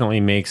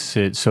 definitely makes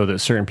it so that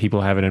certain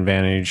people have an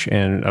advantage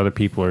and other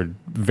people are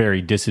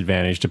very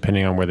disadvantaged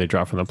depending on where they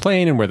drop from the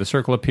plane and where the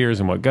circle appears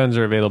and what guns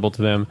are available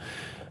to them.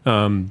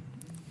 But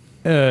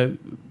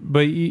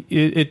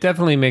it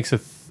definitely makes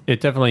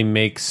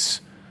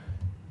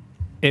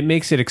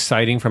it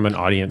exciting from an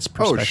audience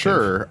perspective. Oh,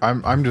 sure.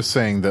 I'm just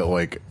saying that,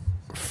 like,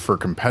 for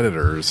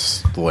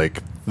competitors,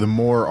 like, the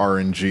more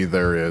RNG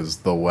there is,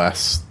 the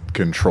less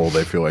control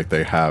they feel like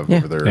they have Yeah.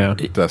 over their Yeah.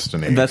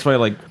 destiny. And that's why,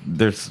 like,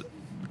 there's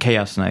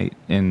Chaos Knight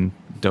in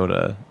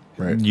Dota.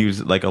 Right.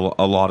 Use like a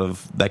lot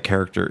of that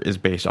character is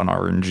based on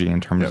RNG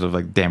in terms Yep. of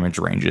like damage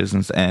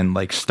ranges and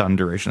like stun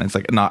duration. It's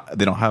like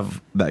they don't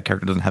have that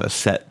character doesn't have a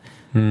set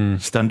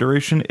stun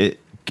duration. It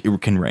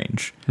can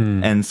range,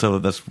 and so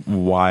that's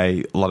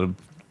why a lot of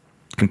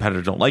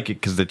competitors don't like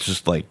it because it's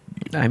just like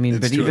I mean,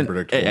 it's but too even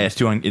unpredictable. it's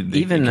too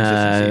even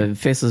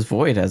inconsistency. Faceless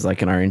Void has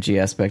like an RNG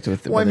aspect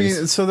with. Well, I where mean,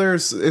 there's-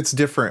 so it's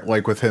different,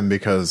 like, with him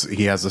because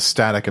he has a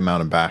static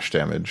amount of bash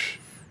damage.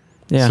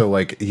 yeah. So,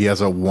 like, he has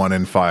a 1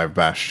 in 5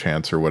 bash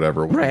chance or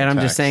whatever. with Right, and I'm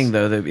attacks. just saying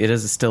though that it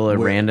is still a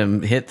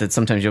random hit that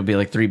sometimes you'll be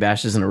like 3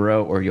 bashes in a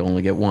row, or you'll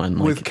only get 1.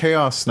 Like, With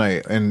Chaos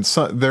Knight, and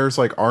so, there's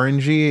like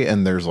RNG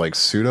and there's like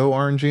pseudo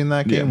RNG in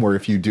that game Yeah. where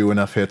if you do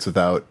enough hits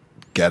without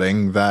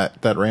getting that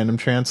random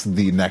chance,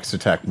 the next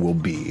attack will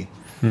be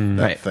that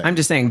right. thing. I'm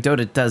just saying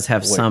Dota does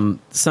have some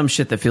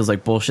shit that feels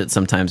like bullshit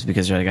sometimes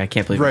because you're like, I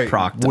can't believe right it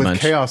procced a with bunch.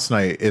 Chaos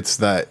Knight. It's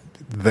that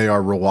they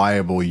are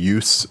reliable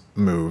use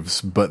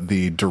moves, but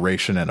the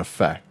duration and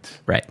effect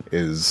Right.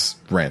 is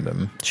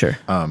random. Sure.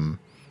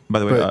 By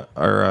the way,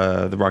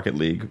 But- the Rocket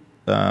League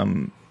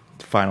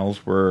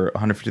finals were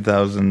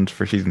 150,000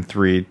 for season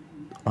 3,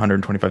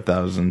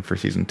 125,000 for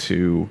season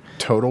 2.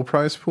 Total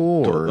prize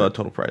pool or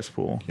Total prize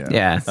pool.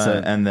 yeah.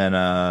 So, And then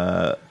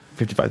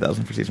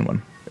 55,000 for season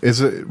 1.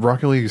 is it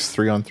Rocket League's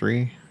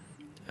 3-on-3?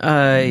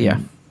 yeah.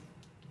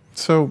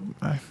 So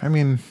I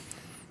mean,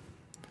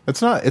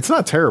 it's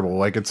not terrible.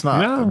 Like it's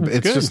not. No,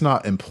 it's good. just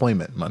not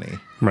employment money.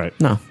 Right.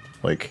 No.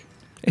 Like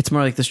It's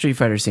more like the Street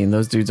Fighter scene.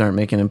 Those dudes aren't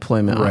making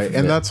employment off right, of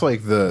and it. that's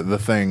like the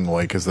thing.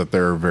 Like is that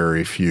there are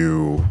very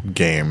few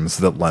games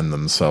that lend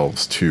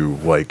themselves to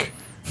like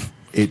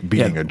it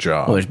being a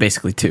job. Well, there's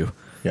basically 2.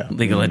 Yeah.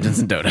 League of Legends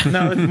and Dota.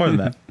 No, it's more than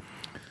that.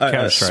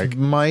 Counter-Strike.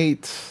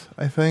 Smite,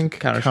 I think.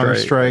 Counter-Strike.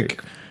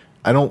 Strike.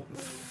 I don't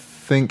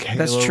think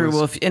That's Halo true. is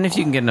Well, if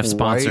you can get enough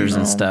sponsors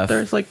and stuff.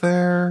 There's like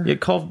there. yeah,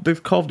 there's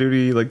Call of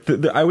Duty. Like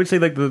I would say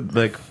the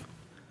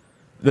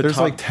There's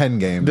top, like 10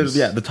 games.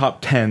 the top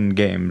 10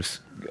 games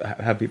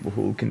have people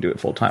who can do it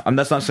full time.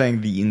 That's not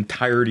saying the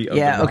entirety of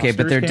Yeah, the okay,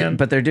 but rosters can.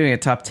 they're doing a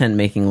top 10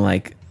 making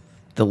like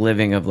the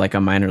living of like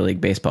a minor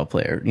league baseball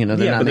player. You know,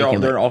 they're yeah, not but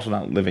making they're like- also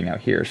not living out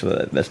here,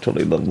 so that's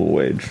totally livable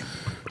wage.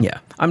 Yeah,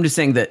 I'm just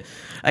saying that.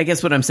 I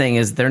guess what I'm saying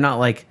is they're not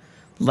like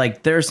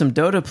there are some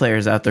Dota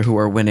players out there who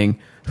are winning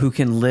who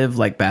can live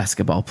like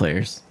basketball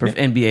players,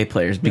 NBA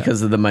players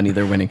because of the money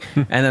they're winning,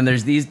 and then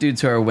there's these dudes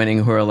who are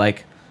winning who are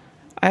like,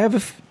 I have a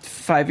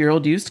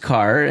 5-year-old used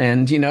car,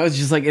 and you know, it's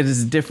just like it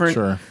is different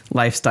Sure.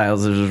 lifestyles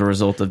as a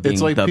result of being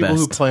It's like the people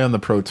who best. play on the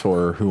Pro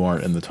Tour who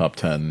aren't in the top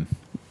 10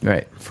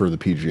 Right, for the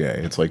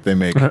PGA. It's like they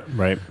make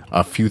Right.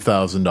 a few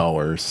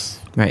 $1,000s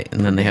right,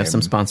 and then they have some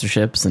game.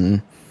 sponsorships,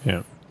 and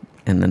Yeah.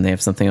 then they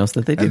have something else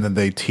that they do. and then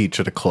they teach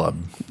at a club.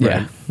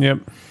 Yeah, Yep.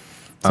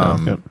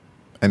 so,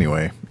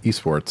 Anyway,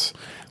 esports.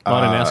 A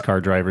lot of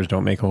NASCAR drivers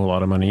don't make a whole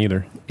lot of money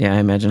either. yeah, I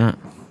imagine not.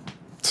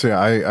 So yeah,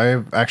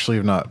 I actually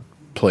have not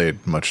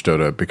played much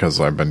Dota because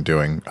I've been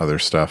doing other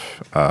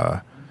stuff.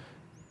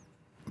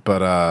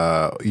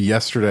 But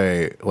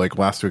yesterday, like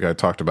last week, I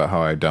talked about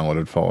how I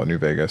downloaded Fallout New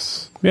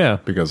Vegas Yeah.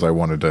 because I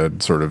wanted to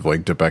sort of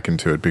like dip back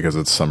into it because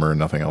it's summer and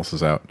nothing else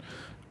is out.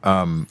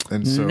 And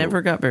so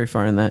Never got very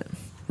far in that.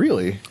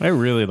 really. I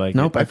really like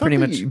Nope, it. I pretty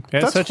thought much. that Yeah,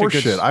 it's that's such a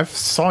good horseshit. I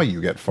saw you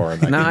get far in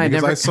that No, game I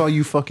because never- I saw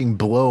you fucking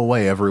blow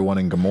away everyone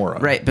in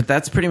Gamora. Right, but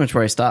that's pretty much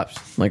where I stopped,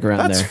 like around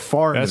That's there.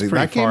 far. That's into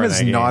pretty that game far in is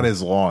that not game.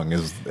 as long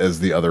as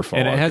the other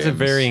Fallout And it has a games.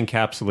 very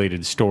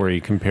encapsulated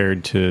story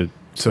compared to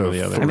some of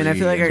the other. I mean, I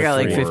feel like I got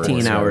like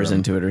 15 hours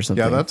into it or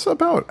something. Yeah, that's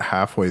about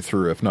halfway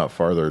through, if not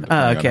farther. Oh,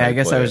 depending on okay. how I you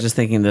guess play I was it. just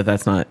thinking that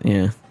that's not.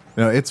 Yeah.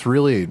 No, it's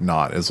really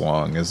not as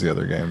long as the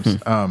other games.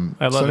 I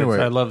love so anyway,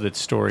 it. I love that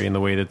story and the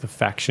way that the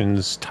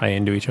factions tie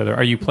into each other.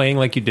 Are you playing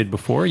like you did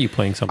before? Or are you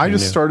playing something I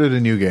just new? started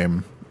a new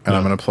game, and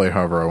I'm Yeah. going to play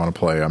however I want to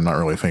play. I'm not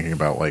really thinking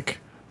about like,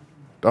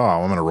 oh,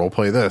 I'm going to role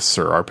play this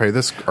or RP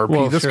this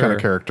kind of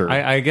character.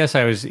 I guess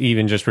I was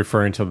even just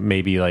referring to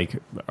maybe like,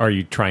 are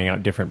you trying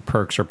out different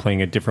perks or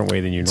playing a different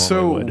way than you normally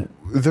so would?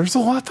 there's a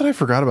lot that I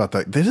forgot about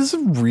that. This is a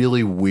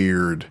really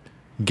weird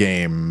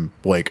game,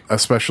 like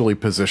especially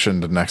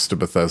positioned next to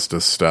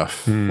Bethesda's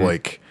stuff.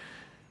 Like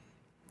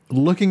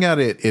looking at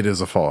it, it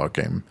is a Fallout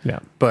game. Yeah.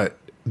 But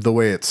the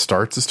way it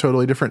starts is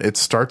totally different. It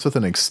starts with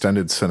an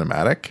extended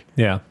cinematic.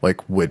 Yeah.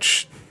 Like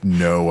which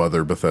no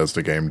other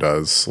Bethesda game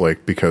does,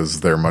 like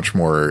because they're much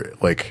more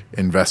like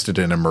invested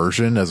in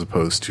immersion as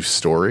opposed to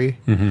story.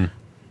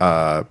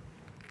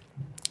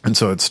 And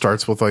so it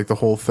starts with like the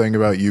whole thing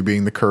about you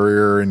being the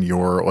courier and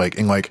you're like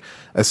in like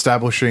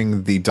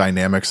establishing the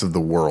dynamics of the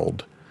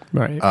world,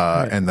 Right.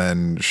 and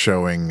then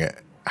showing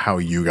how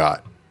you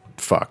got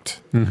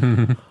fucked,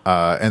 and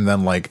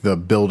then like the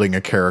building a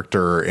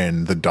character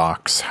in the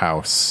Doc's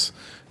house.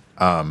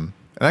 And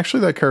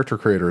actually, that character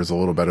creator is a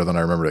little better than I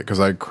remembered it because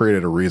I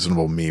created a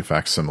reasonable me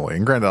facsimile.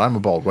 And granted, I'm a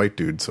bald white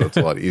dude, so it's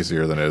a lot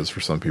easier than it is for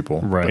some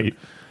people. right.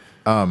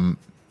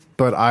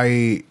 But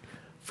I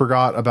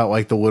forgot about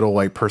like the little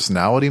like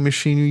personality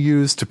machine you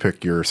use to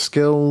pick your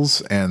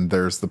skills, and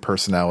there's the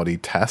personality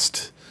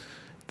test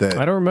that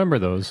I don't remember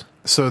those.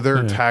 so there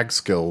are tag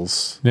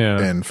skills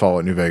Yeah. in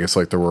Fallout New Vegas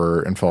like there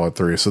were in Fallout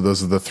 3. So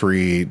those are the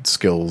 3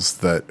 skills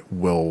that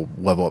will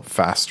level up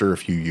faster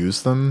if you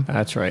use them.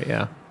 That's right.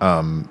 Yeah.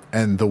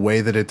 And the way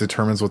that it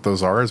determines what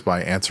those are is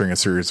by answering a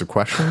series of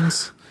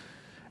questions.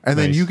 And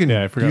then Nice. you can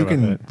Yeah, I forgot you about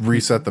can that.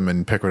 reset them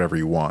and pick whatever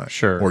you want.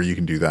 Sure. Or you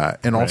can do that.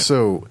 And Right.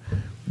 also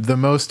the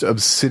most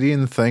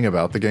Obsidian thing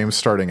about the game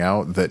starting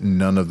out that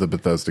none of the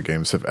Bethesda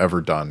games have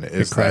ever done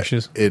is that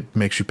crashes? it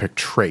makes you pick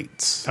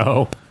traits,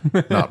 Oh.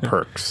 not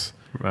perks.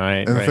 Right.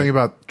 And the right. thing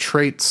about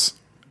traits,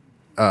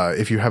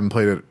 if you haven't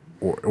played it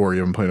or you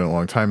haven't played it in a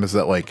long time, is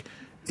that like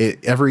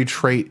every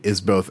trait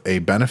is both a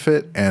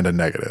benefit and a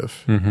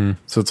negative. Mm-hmm.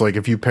 So it's like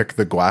if you pick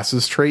the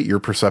glasses trait, your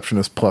perception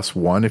is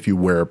 +1 if you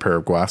wear a pair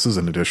of glasses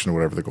in addition to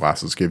whatever the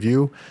glasses give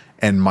you,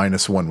 and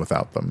 -1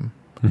 without them.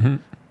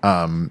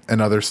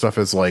 And other stuff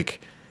is like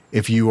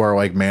if you are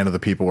like man of the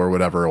people or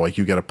whatever, like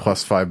you get a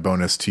 +5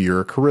 bonus to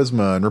your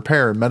charisma and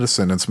repair and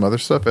medicine and some other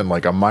stuff, and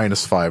like a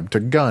 -5 to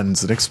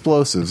guns and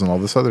explosives and all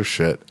this other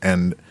shit.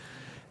 And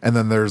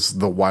then there's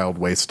the Wild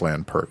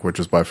Wasteland perk, which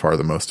is by far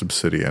the most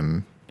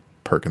Obsidian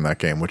perk in that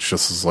game, which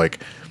just is like,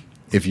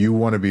 if you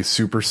want to be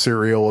super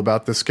serial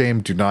about this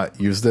game, do not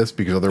use this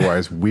because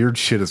otherwise weird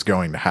shit is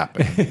going to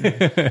happen.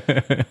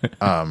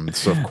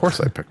 So of course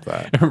I picked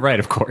that. Right,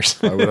 of course.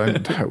 Why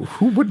would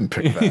who wouldn't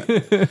pick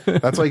that?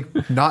 That's like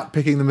not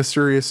picking the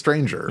Mysterious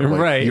Stranger. Like,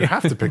 Right. You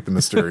have to pick the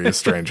Mysterious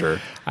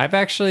Stranger. I've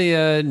actually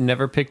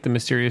never picked the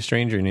Mysterious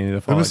Stranger in any of the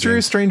The Fallout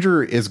Mysterious games.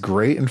 Stranger is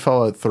great in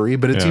Fallout 3,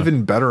 but it's Yeah.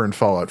 even better in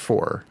Fallout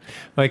 4.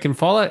 Like in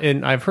Fallout,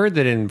 and I've heard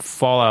that in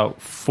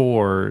Fallout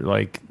 4,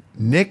 like,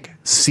 Nick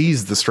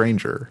sees the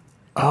stranger.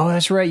 oh,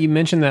 that's right, you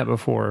mentioned that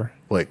before.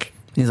 Like,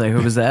 He's like,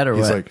 who was that or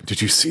he's what? like,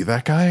 did you see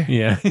that guy?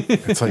 Yeah.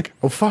 It's like,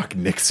 oh fuck,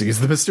 Nick sees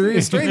the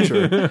Mysterious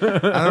Stranger.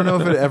 I don't know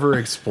if it ever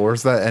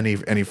explores that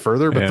any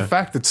further, but Yeah. the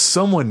fact that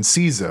someone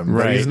sees him,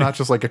 that he's Right. not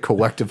just like a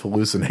collective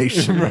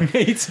hallucination,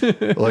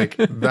 Right. like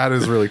that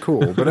is really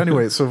cool. But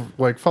anyway, so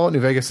like Fallout New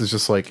Vegas is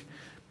just like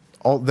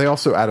they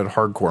also added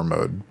hardcore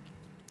mode,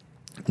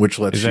 which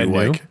lets Is you that new?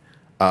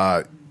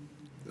 like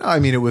I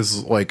mean, it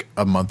was like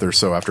a month or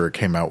so after it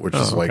came out, which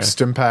is like okay.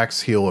 stim packs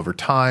heal over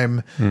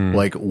time.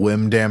 Like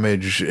limb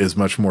damage is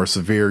much more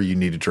severe. You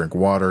need to drink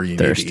water. You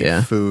Thirst, need to eat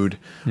yeah. food.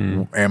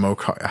 Ammo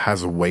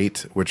has a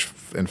weight, which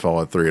in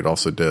Fallout 3 it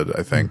also did,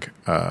 I think.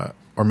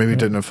 Or maybe it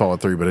didn't in Fallout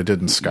 3, but it did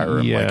in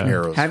Skyrim. Yeah. Like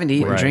arrows. Having to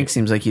eat and Right. drink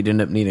seems like you'd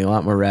end up needing a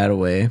lot more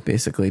Radaway,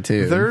 basically,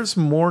 too. There's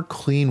more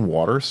clean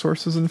water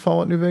sources in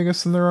Fallout New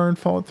Vegas than there are in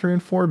Fallout 3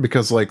 and 4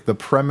 because like the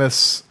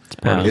premise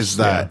is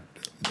that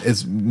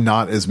is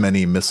not as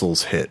many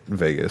missiles hit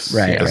Vegas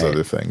Right, as right.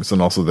 other things.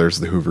 And also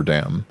there's the Hoover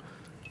Dam.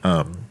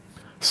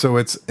 So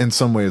it's in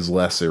some ways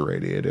less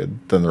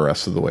irradiated than the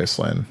rest of the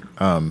wasteland.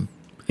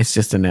 It's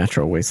just a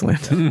natural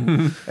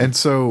wasteland. And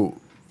so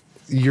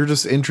you're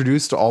just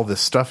introduced to all this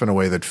stuff in a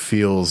way that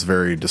feels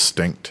very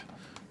distinct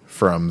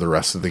from the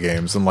rest of the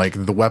games. And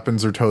like the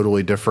weapons are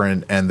totally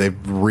different and they've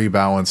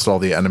rebalanced all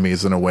the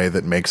enemies in a way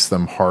that makes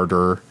them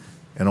harder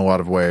in a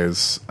lot of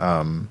ways.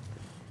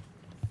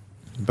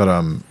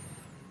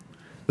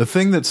 The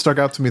thing that stuck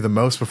out to me the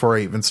most before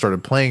I even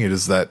started playing it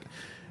is that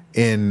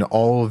in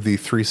all of the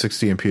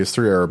 360 and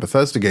PS3 era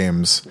Bethesda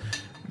games,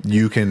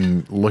 you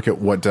can look at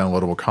what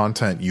downloadable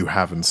content you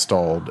have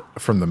installed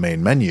from the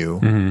main menu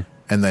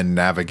and then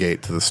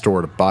navigate to the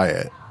store to buy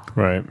it.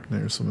 Right.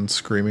 There's someone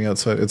screaming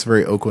outside. It's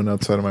very Oakland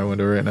outside of my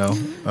window right now.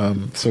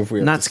 So if we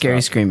have Not to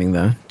scary stop. screaming,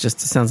 though.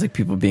 Just it sounds like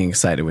people being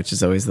excited, which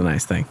is always the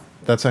nice thing.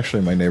 That's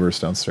actually my neighbors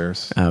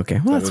downstairs. Oh, okay.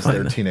 Well, That that's is fine.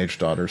 their then. teenage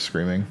daughter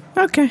screaming.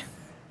 Okay.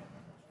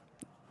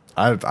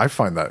 I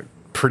find that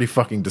pretty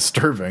fucking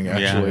disturbing,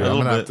 actually. a I'm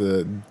little going to have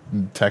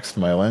to text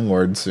my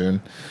landlord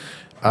soon.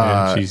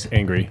 Yeah, she's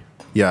angry.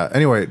 Yeah,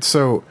 anyway,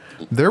 so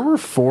there were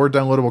 4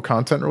 downloadable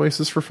content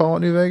releases for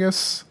Fallout New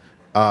Vegas.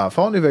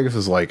 Fallout New Vegas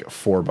is like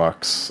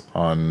 $4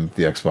 on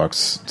the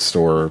Xbox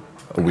store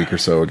a week or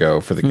so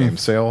ago for the game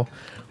sale.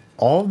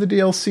 All of the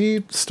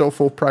DLC still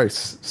full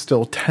price,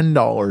 still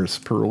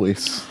 $10 per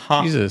release.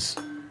 Jesus.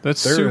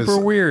 That's There is-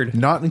 super weird.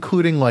 Not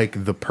including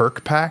like the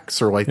perk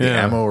packs or like the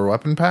Yeah. ammo or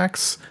weapon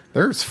packs.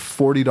 There's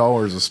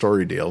 $40 of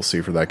story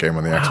DLC for that game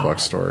on the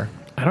Xbox store.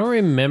 I don't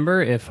remember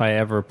if I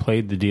ever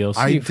played the DLC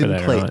I for didn't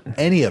that or play not.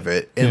 any of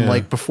it. And Yeah.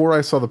 like before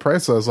I saw the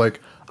price, I was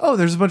like, oh,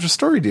 there's a bunch of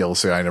story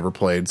DLC I never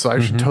played, so I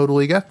should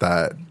totally get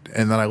that.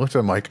 And then I looked at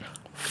it, I'm like,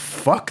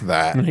 fuck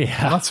that. Yeah.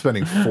 I'm not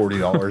spending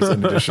 $40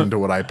 in addition to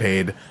what I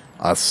paid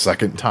a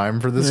second time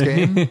for this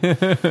game.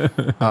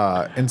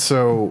 And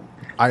so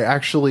I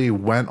actually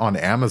went on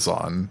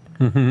Amazon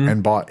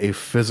and bought a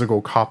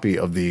physical copy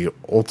of the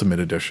Ultimate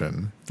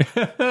Edition.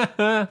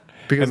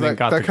 Because And then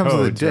got that the comes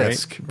with a codes, right?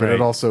 disc, but Right.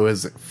 it also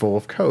is full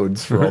of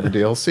codes for all the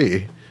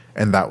DLC.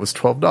 And that was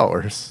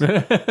 $12.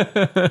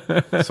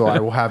 So I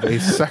will have a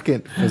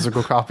second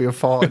physical copy of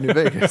Fallout New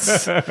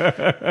Vegas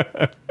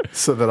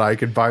so that I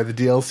could buy the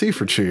DLC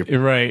for cheap.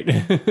 Right.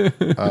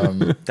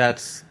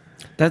 That's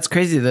That's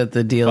crazy that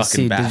the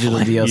DLC, Fucking digital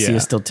baffling. DLC, Yeah.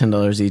 is still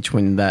 $10 each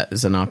when that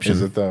is an option.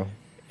 Is it though?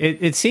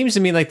 It seems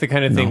to me like the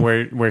kind of thing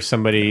where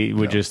somebody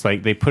would just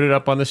like they put it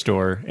up on the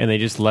store and they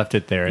just left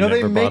it there and No, they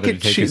never make bothered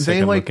it to take cheap. a They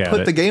second like look at put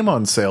it. the game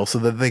on sale so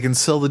that they can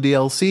sell the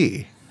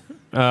DLC.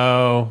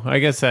 Oh, I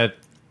guess that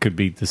could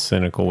be the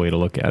cynical way to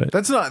look at it.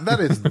 That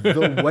is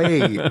the way.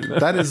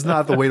 That is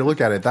not the way to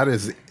look at it. That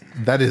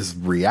is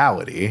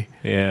reality.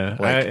 Yeah,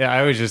 Like-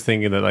 I was just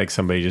thinking that like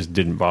somebody just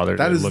didn't bother.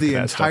 That to is look the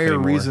at that stuff entire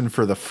anymore. reason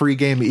for the free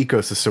game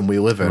ecosystem we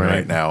live in right,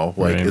 Right. now.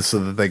 Like, Right. is so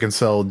that they can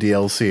sell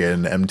DLC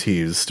and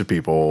MTs to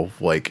people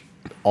like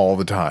all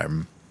the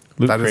time.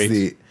 Loot That is crates.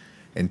 the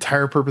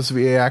entire purpose of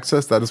EA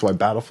Access. That is why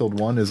Battlefield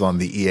 1 is on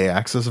the EA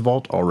Access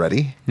vault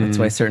already. That's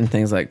why certain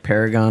things like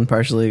Paragon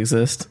partially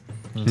exist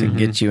to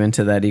get you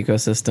into that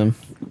ecosystem.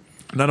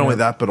 Not only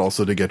that, but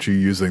also to get you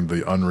using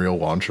the Unreal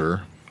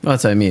launcher. Well,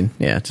 that's what I mean.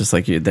 Yeah, just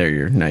like now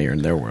you're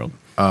in their world.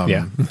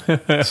 Yeah,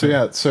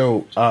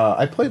 So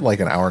I played like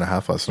an hour and a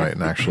half last night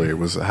and actually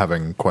was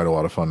having quite a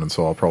lot of fun. And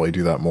so I'll probably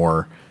do that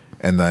more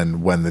And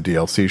then when the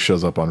DLC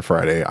shows up on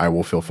Friday, I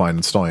will feel fine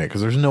installing it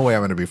because there's no way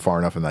I'm going to be far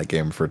enough in that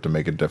game for it to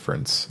make a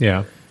difference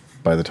Yeah.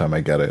 by the time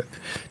I get it.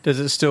 Does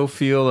it still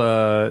feel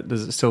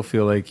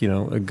like,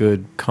 a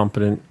good,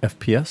 competent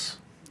FPS?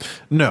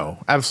 No,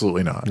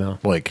 absolutely not. No.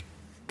 Like,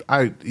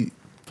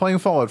 playing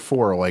Fallout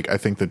 4, like, I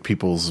think that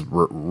people's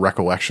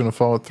recollection of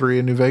Fallout 3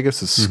 in New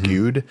Vegas is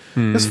skewed.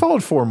 Because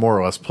Fallout 4 more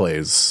or less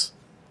plays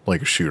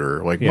like a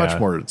shooter, like Yeah, much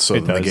more so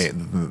it than the does.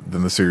 game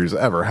than the series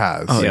ever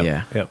has. Oh, Yep.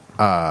 yeah. Yep.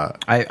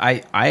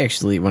 I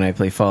actually, when I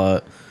play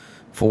Fallout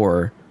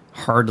 4,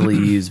 hardly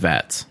use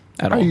VATS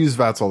at I all. use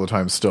VATS all the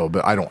time still,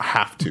 but I don't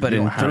have to. But You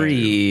in don't have to.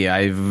 3,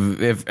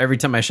 if every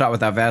time I shot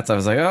without VATS, I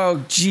was like,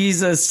 "Oh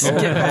Jesus,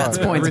 get VATS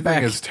points Everything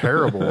back." is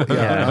terrible.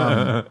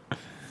 Yeah,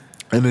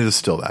 and it is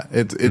still that.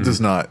 It does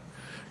not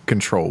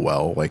control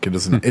well. Like it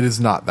doesn't. It is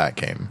not that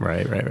game.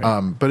 Right.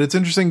 But it's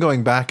interesting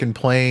going back and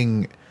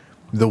playing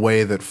the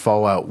way that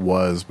Fallout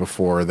was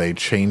before they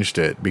changed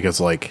it, because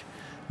like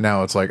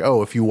now it's like,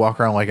 oh, if you walk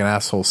around like an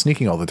asshole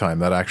sneaking all the time,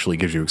 that actually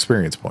gives you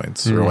experience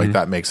points, or like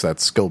that makes that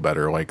skill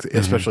better. Like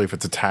especially if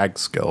it's a tag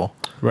skill.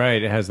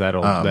 Right. It has that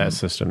that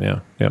system. Yeah.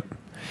 Yep.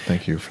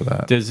 Thank you for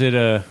that. Does it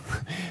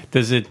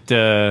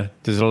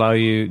allow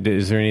you?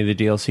 Is there any of the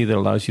DLC that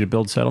allows you to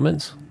build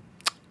settlements?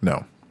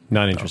 No,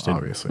 Not interested.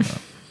 obviously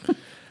not.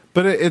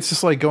 But it's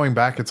just like going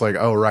back. It's like,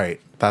 oh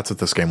right, that's what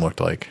this game looked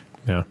like.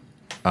 Yeah.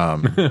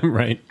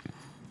 Right.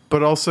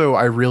 But also,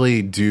 I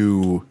really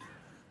do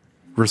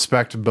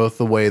respect both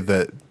the way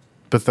that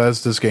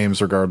Bethesda's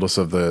games, regardless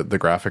of the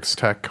graphics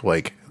tech,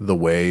 like the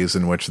ways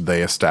in which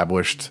they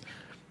established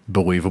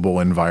believable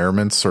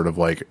environments, sort of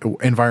like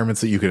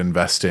environments that you could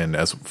invest in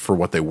as for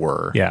what they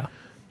were. Yeah.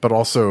 But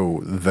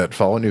also that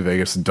Fallout New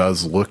Vegas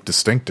does look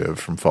distinctive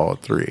from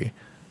Fallout 3,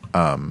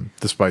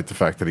 despite the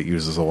fact that it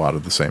uses a lot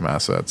of the same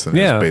assets and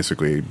Yeah. is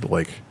basically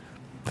like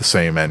the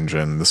same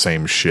engine, the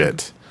same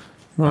shit.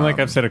 Well, like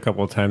I've said a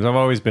couple of times, I've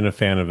always been a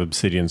fan of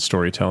Obsidian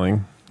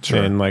storytelling.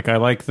 Sure. And like I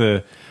like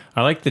the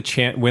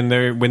chant when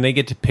they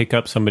get to pick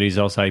up somebody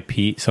else's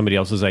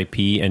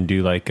IP and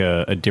do like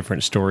a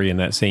different story in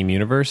that same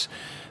universe.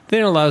 Then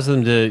it allows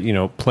them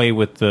to, play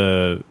with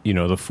the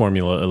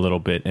formula a little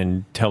bit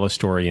and tell a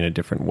story in a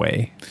different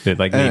way that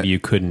like maybe you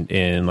couldn't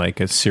in like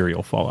a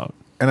serial Fallout.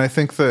 And I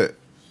think that,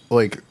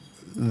 like,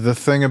 the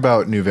thing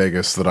about New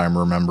Vegas that I'm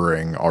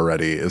remembering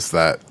already is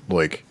that,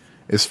 like,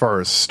 as far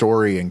as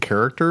story and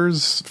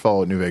characters,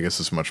 Fallout New Vegas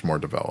is much more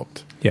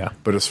developed. Yeah.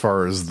 But as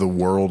far as the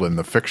world and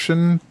the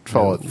fiction,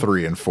 Fallout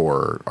 3 and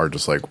 4 are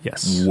just, like,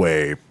 Yes.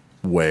 way,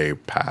 way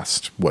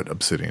past what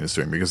Obsidian is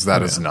doing, because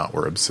that is not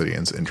where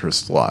Obsidian's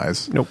interest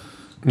lies. Nope.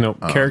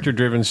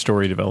 Character-driven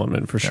story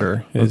development for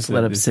sure. Let's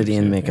let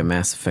Obsidian make a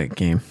Mass Effect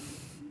game.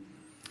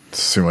 It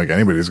seems like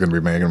anybody's going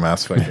to be making a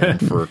Mass Effect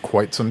game for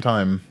quite some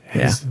time.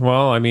 Yeah.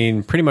 Well, I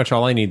mean, pretty much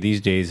all I need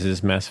these days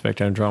is Mass Effect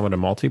Andromeda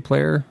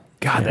multiplayer.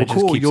 God, that Well, just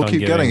cool. keeps You'll on keep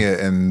giving. getting it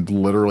and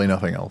literally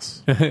nothing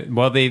else.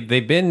 Well,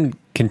 they've been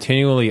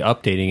continually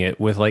updating it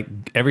with like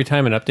every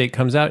time an update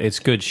comes out, it's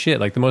good shit.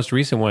 Like the most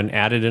recent one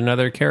added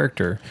another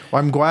character.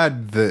 Well, I'm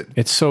glad that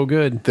It's so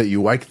good.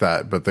 you like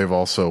that, but they've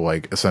also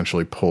like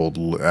essentially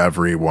pulled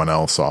everyone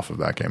else off of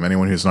that game.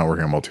 Anyone who's not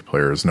working on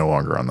multiplayer is no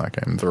longer on that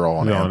game. They're all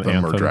on They're on Anthem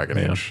or Anthem, Dragon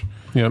yeah. Age,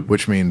 Yep.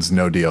 which means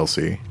no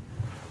DLC,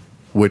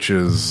 which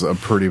is a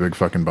pretty big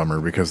fucking bummer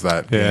because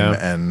that game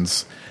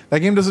ends. That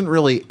game doesn't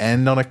really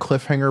end on a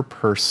cliffhanger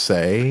per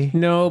se.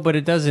 No, but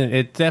it doesn't.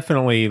 It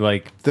definitely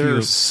like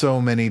There's so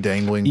many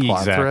dangling plot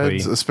Exactly.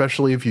 threads,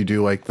 especially if you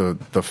do like the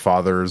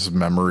father's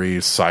memory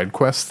side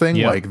quest thing.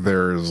 Yep. Like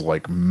there's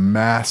like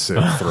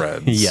massive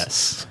threads.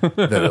 yes.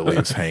 That it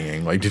leaves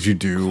hanging. Like, did you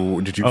Oh,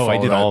 I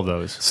follow did that? all of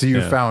those. So you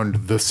Yeah.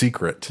 found the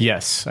secret.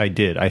 Yes, I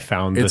did. I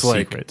found It's the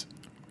like- secret.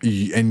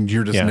 And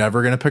you're just Yeah.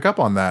 never going to pick up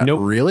on that.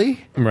 Nope.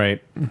 Really?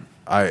 Right.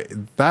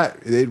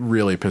 It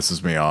really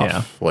pisses me off.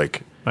 Yeah.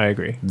 Like I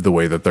agree. the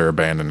way that they're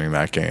abandoning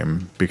that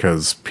game,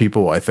 because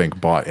people I think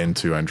bought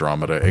into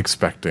Andromeda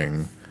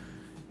expecting,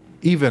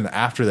 even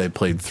after they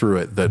played through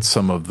it, that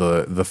some of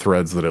the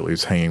threads that it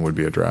leaves hanging would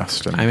be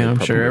addressed. And I mean, they I'm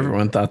sure probably-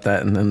 everyone thought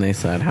that, and then they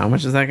said, "How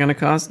much is that going to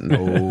cost?"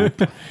 Nope.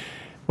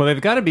 Well,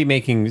 they've got to be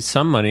making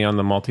some money on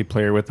the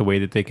multiplayer with the way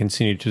that they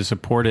continue to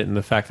support it, and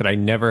the fact that I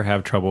never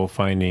have trouble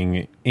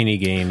finding any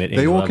game at any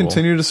They will level.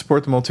 continue to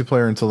support the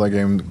multiplayer until that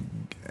game,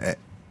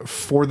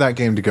 for that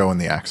game to go in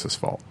the Access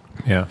Vault.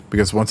 Yeah.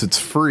 Because once it's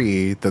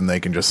free, then they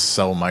can just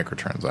sell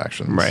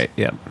microtransactions. Right.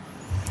 Yeah.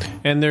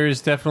 And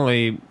there's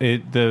definitely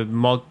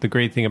the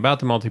great thing about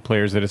the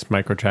multiplayer is that it's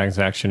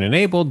microtransaction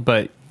enabled,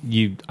 but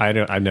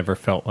I've never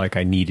felt like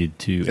I needed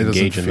to It doesn't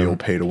engage in feel them.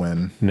 pay to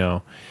win.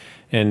 No,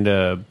 and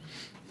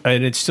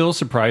it still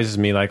surprises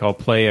me. Like I'll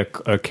play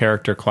a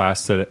character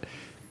class that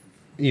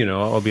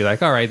I'll be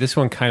like, all right, this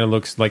one kind of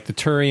looks like the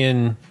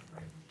Turian.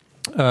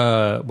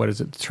 What is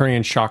it? The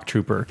Turian Shock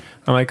Trooper.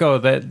 I'm like, oh,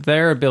 that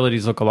their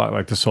abilities look a lot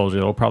like the soldier.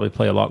 They'll probably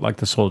play a lot like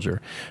the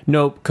soldier.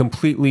 Nope,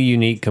 completely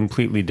unique,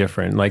 completely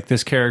different. Like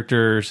this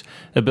character's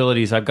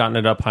abilities, I've gotten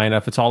it up high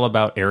enough. It's all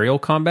about aerial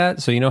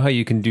combat. So you know how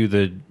you can do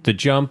the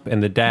jump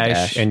and the dash,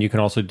 Dash. and you can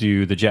also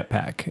do the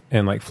jetpack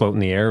and like float in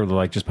the air,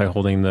 like just by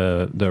holding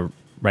the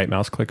right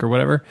mouse click or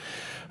whatever.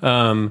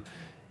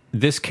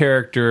 This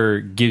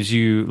character gives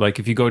you, like,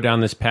 if you go down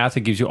this path,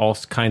 it gives you all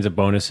kinds of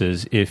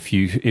bonuses if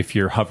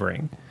you're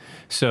hovering.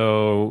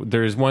 So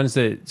there's ones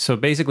that, so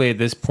basically at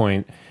this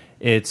point,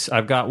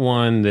 I've got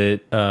one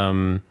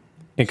that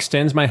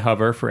extends my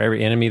hover for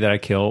every enemy that I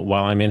kill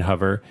while I'm in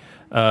hover,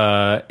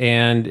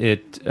 and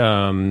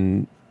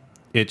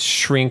it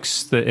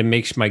shrinks it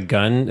makes my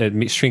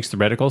gun, shrinks the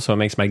reticle, so it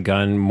makes my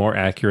gun more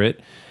accurate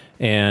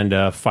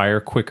and fire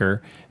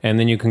quicker. And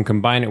then you can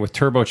combine it with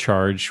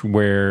turbocharge,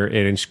 where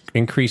it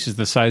increases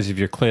the size of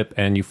your clip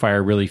and you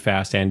fire really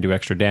fast and do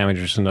extra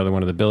damage, which is another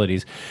one of the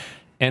abilities.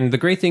 And the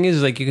great thing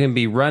is like, you can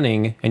be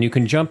running and you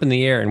can jump in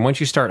the air, and once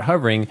you start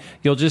hovering,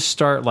 you'll just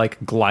start like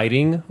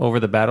gliding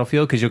over the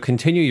battlefield, because you'll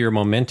continue your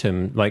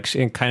momentum like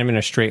kind of in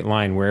a straight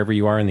line wherever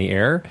you are in the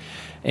air.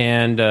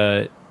 And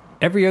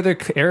every other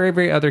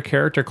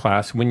character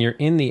class, when you're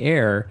in the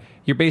air,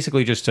 you're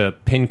basically just a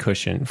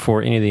pincushion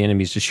for any of the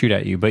enemies to shoot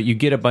at you, but you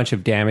get a bunch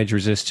of damage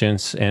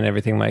resistance and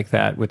everything like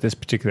that with this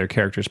particular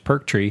character's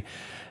perk tree.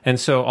 And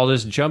so I'll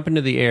just jump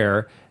into the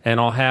air, and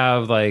I'll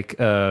have like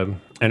an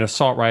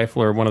assault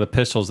rifle or one of the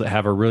pistols that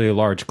have a really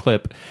large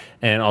clip,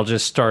 and I'll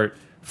just start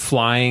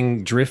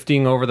flying,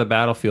 drifting over the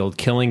battlefield,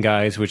 killing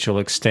guys, which will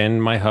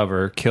extend my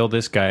hover, kill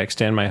this guy,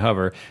 extend my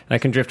hover, and I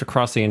can drift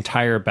across the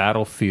entire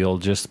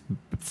battlefield, just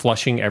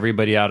flushing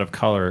everybody out of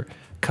cover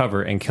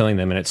and killing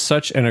them. And it's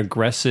such an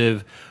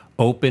aggressive,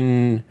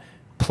 open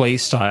play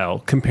style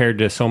compared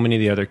to so many of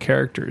the other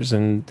characters.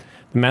 And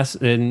that's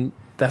the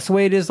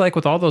way it is, like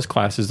with all those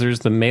classes. There's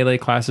the melee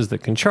classes that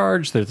can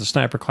charge. There's the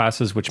sniper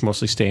classes, which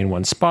mostly stay in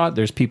one spot.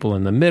 There's people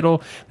in the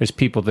middle. There's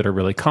people that are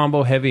really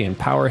combo heavy and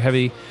power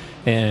heavy.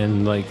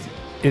 And like,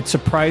 it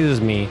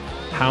surprises me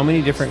how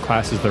many different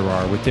classes there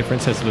are with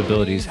different sets of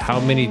abilities, how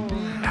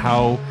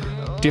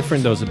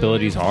different those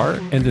abilities are,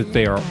 and that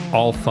they are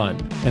all fun,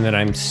 and that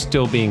I'm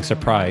still being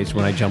surprised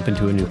when I jump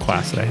into a new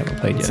class that I haven't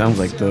played yet. Sounds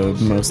like the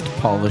most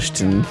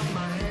polished and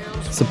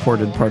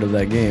supported part of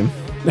that game.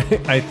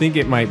 I think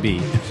it might be.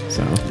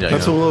 So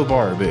That's a low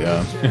bar, but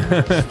yeah.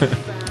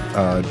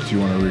 Do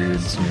you want to read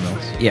some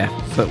emails? yeah,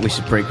 but we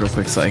should break real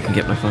quick so I can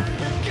get my phone.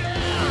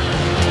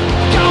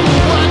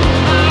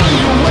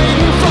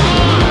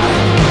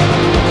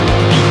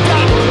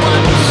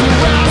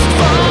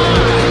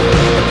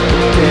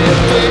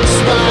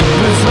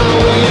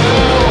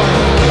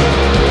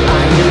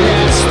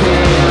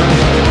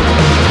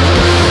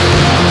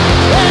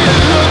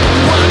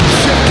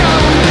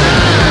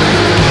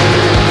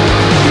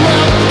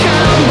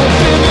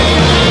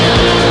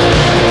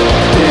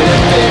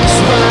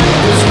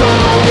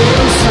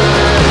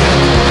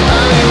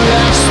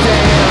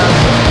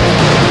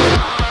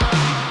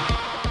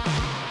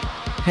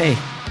 Hey,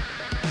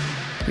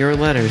 your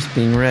letters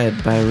being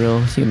read by a real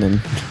human.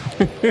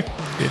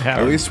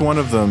 At least one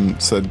of them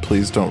said,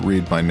 "Please don't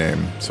read my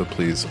name." So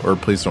please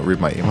don't read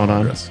my email Hold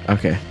on. address.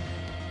 Okay.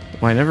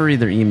 Well, I never read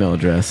their email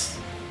address.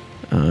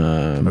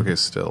 Okay,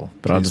 still.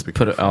 But I'll Please just be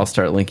put it. careful. I'll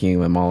start linking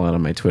them all out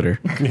on my Twitter.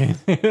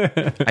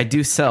 I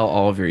do sell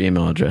all of your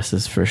email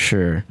addresses for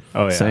sure.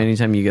 Oh, yeah. So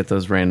anytime you get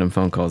those random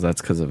phone calls,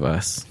 that's because of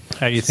us.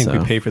 How do you think we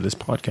So- pay for this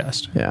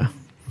podcast? Yeah.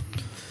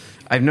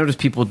 I've noticed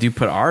people do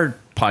put our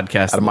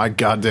podcast Out of my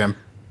goddamn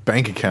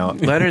bank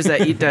account. letters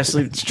that eat dash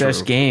sleep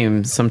dash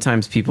game.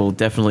 Sometimes people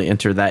definitely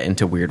enter that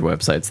into weird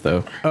websites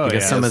though. Oh,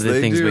 because yeah. some of Yes, the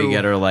they things we do.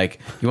 get are like,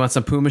 you want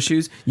some Puma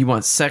shoes? You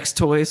want sex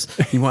toys?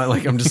 You want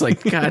like, I'm just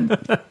like, God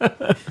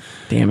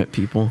damn it,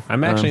 people.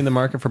 I'm actually in the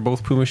market for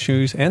both Puma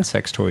shoes and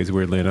sex toys,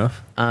 weirdly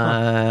enough.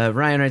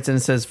 Ryan writes in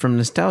and says, from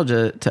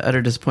nostalgia to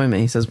utter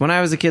disappointment, he says, when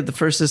I was a kid, the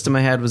first system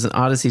I had was an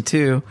Odyssey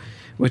 2,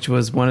 which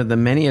was one of the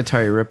many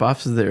Atari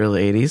ripoffs of the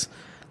early 80s.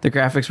 The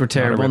graphics were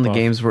terrible and the ripoff.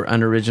 games were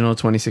unoriginal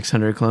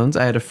 2600 clones.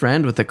 I had a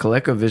friend with a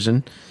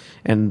ColecoVision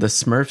and the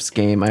Smurfs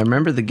game. I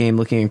remember the game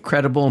looking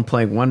incredible and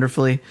playing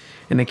wonderfully,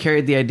 and I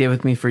carried the idea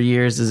with me for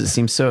years as it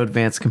seemed so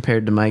advanced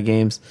compared to my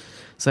games.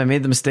 So I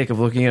made the mistake of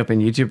looking it up on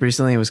YouTube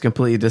recently and was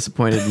completely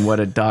disappointed in what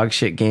a dog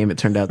shit game it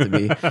turned out to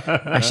be.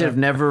 I should have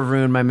never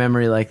ruined my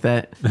memory like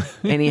that.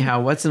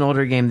 Anyhow, what's an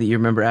older game that you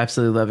remember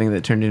absolutely loving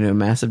that turned into a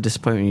massive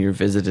disappointment when you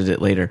revisited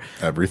it later?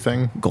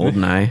 Everything.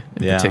 GoldenEye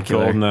in Yeah,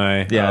 particular.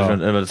 GoldenEye. Yeah, I Oh.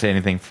 was about to say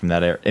anything from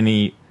that era.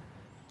 Any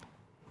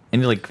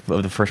like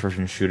of the first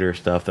person shooter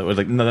stuff that was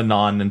like the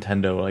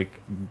non-Nintendo like.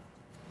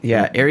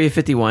 Yeah, Area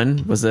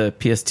 51 was a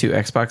PS2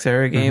 Xbox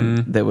era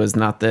game that was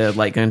not the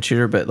light gun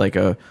shooter, but like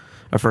a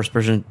first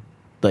person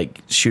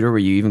like shooter where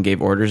you even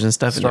gave orders and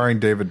stuff. Starring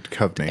David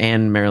Duchovny.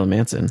 And Marilyn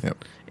Manson.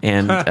 Yep.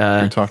 And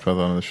we talked about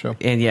that on the show.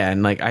 and yeah,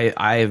 and like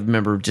I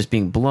remember just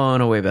being blown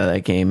away by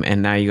that game,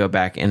 and now you go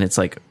back and it's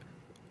like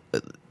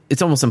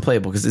it's almost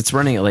unplayable because it's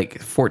running at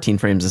like 14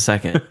 frames a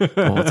second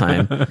the whole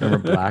time. Remember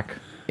Black?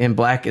 And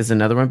Black is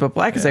another one, but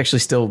Black is actually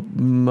still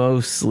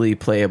mostly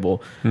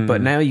playable.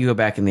 But now you go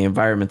back and the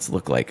environments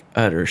look like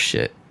utter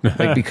shit.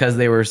 Like because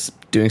they were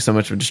doing so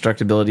much of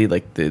destructibility,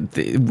 like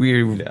the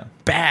weird, Yeah.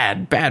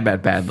 bad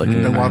looking.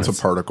 And lots environments. of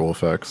particle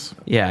effects.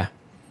 Yeah.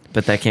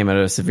 But that came at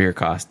a severe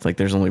cost. Like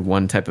there's only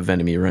one type of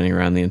enemy running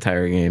around the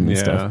entire game and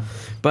Yeah.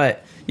 stuff.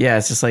 But yeah,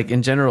 it's just like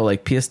in general,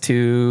 like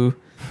PS2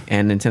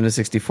 and Nintendo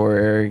 64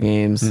 era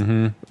games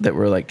that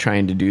were like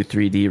trying to do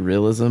 3D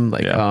realism.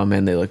 Like, oh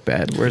man, they look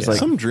bad. Whereas like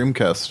some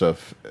Dreamcast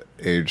stuff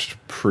aged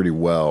pretty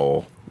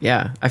well.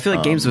 Yeah, I feel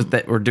like games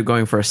that were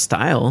going for a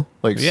style.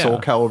 Like Soul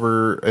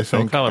Calibur, I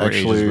think, Calibur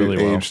actually ages really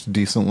well. aged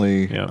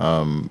decently.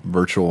 Yeah.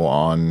 Virtual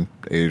On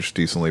aged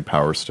decently.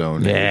 Power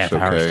Stone aged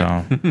Power okay.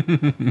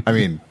 Stone. I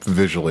mean,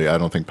 visually, I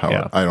don't think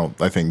Power. Yeah.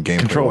 I think gameplay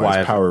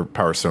Control-wise- wise,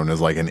 Power Stone is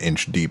like an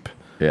inch deep.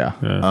 Yeah.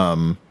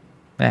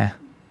 I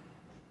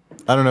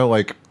don't know.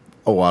 Like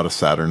a lot of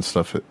Saturn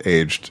stuff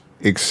aged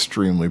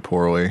extremely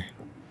poorly.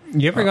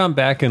 You ever gone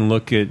back and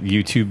look at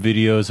YouTube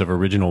videos of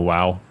original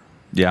WoW?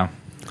 Yeah.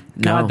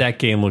 God, No. that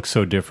game looks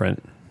so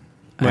different.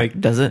 Like,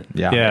 does it?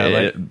 Yeah. Yeah,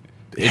 It-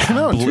 It came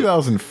out in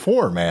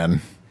 2004,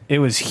 man. It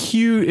was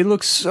huge. It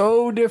looks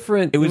so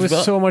different. It was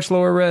well- so much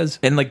lower res.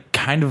 and like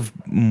kind of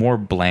more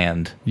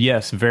bland.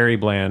 Yes, very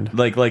bland.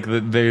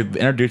 They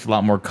introduced a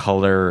lot more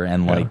color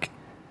and like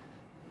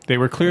They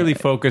were clearly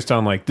focused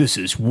on like, this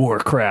is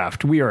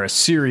Warcraft. We are a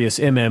serious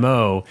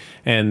MMO,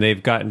 and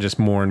they've gotten just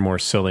more and more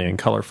silly and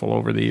colorful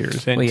over the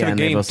years. And Well, to yeah, the and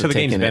they've game, also to the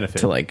game's taken it benefit.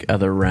 to like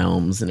other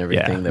realms and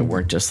everything Yeah. that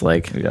weren't just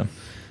like yeah.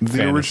 The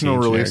Fantasy, original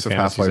release of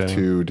generic fantasy Half-Life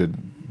setting. 2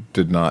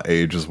 did not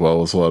age as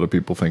well as a lot of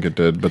people think it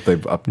did, but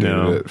they've updated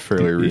No. it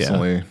fairly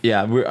recently.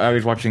 Yeah, I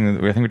was watching.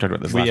 I think we talked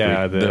about this last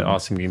yeah, week. the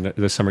awesome game,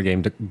 the summer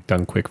game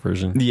done quick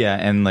version. Yeah,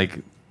 and like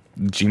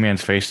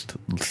G-Man's face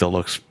still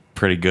looks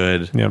pretty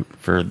good. Yep.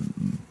 For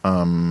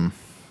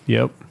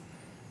Yep.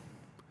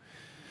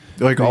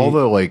 Like all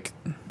the like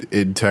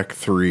id Tech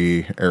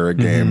 3 era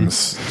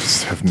games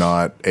just have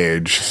not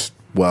aged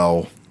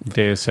well.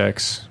 Deus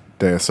Ex.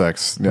 Deus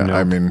Ex, yeah, Nope.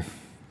 I mean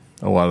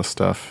a lot of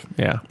stuff.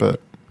 Yeah.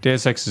 But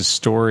Deus Ex's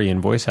story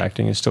and voice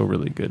acting is still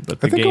really good, but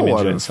the I think game a lot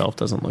engine of- itself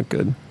doesn't look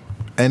good.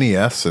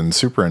 NES and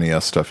Super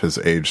NES stuff has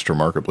aged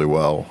remarkably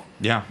well.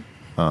 yeah,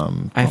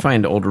 I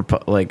find old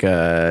Knights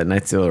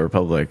of the Old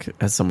Republic,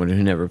 as someone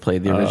who never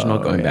played the original,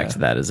 going back yeah. to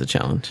that is a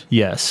challenge.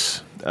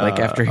 Yes. Like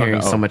after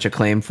hearing so much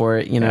acclaim for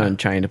it, Yeah. and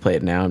trying to play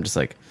it now, I'm just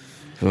like,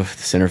 oof,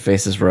 this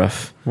interface is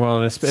rough.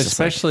 Well, and just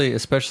like-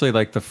 especially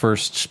like the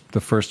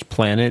first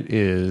planet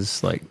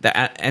is like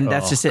And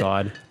that's Oh, just it.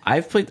 God.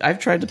 I've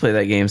tried to play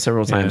that game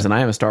several times, Yeah. and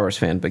I am a Star Wars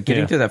fan. But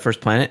getting Yeah. through that first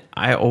planet,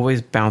 I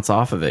always bounce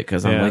off of it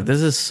because I'm Yeah. like,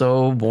 this is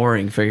so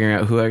boring. Figuring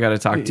out who I got to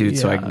talk to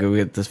so I Yeah. can go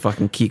get this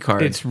fucking key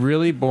card. it's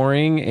really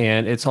boring,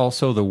 and it's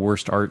also the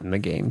worst art in the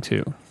game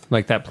too.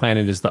 Like that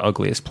planet is the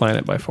ugliest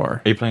planet by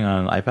far. are you playing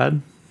on an iPad?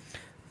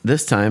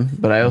 this time,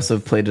 but I also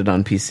played it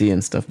on PC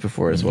and stuff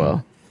before as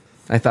well.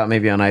 I thought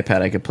maybe on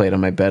iPad I could play it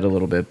on my bed a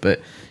little bit, but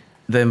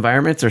the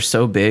environments are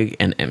so big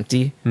and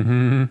empty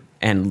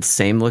and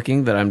same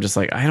looking that I'm just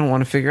like, I don't want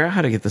to figure out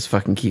how to get this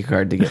fucking key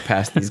card to get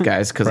past these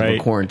guys because of Right.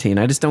 a quarantine.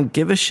 I just don't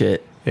give a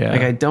shit. Yeah.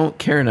 Like I don't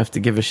care enough to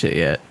give a shit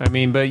yet. I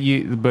mean, but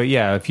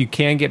yeah, if you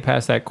can get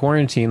past that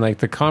quarantine, like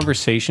the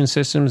conversation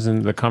systems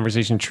and the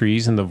conversation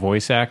trees and the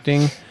voice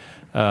acting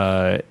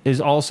is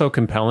also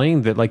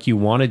compelling. That like you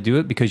want to do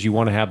it because you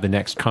want to have the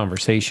next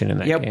conversation in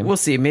that Yeah, game. we'll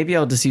see. Maybe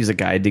I'll just use a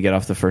guide to get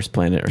off the first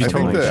planet or I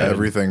something think like that that.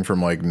 everything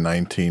from like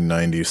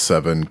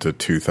 1997 to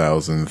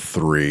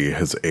 2003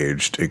 has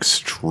aged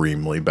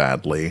extremely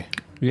badly.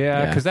 Yeah,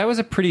 Yeah. because that was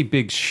a pretty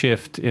big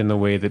shift in the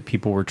way that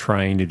people were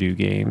trying to do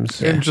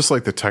games. And just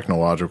like the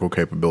technological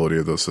capability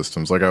of those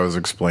systems. Like I was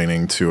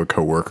explaining to a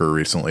coworker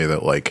recently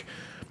that like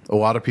a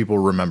lot of people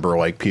remember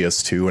like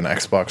PS2 and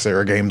Xbox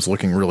era games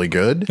looking really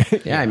good.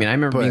 Yeah, I mean, I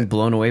remember being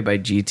blown away by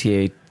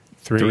GTA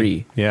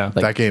 3. Yeah. Like,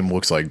 That game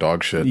looks like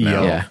dog shit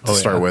now Yeah. to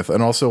start yeah. with.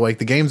 And also like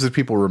the games that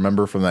people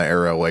remember from that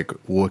era like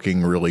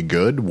looking really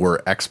good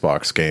were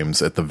Xbox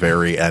games at the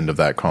very end of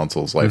that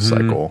console's life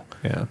cycle.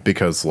 Yeah.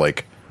 Because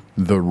like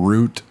the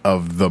root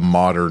of the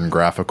modern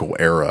graphical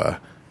era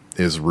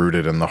is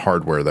rooted in the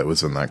hardware that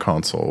was in that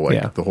console. Like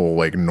Yeah. the whole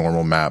like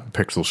normal map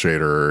pixel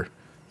shader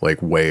like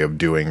way of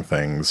doing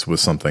things was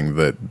something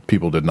that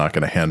people did not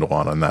get a handle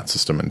on that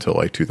system until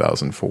like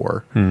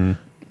 2004.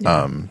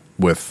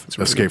 With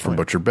Escape from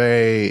Butcher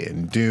Bay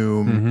and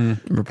Doom.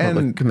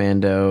 Republic and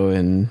Commando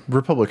and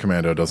Republic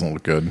Commando doesn't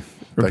look good.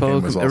 That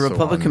game was also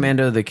Republic on,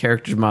 Commando, the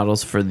character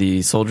models for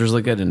the soldiers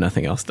look good and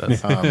nothing else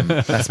does.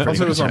 That's pretty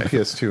Also, it was on much it.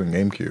 PS2 and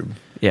GameCube.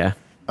 Yeah.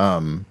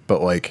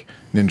 But like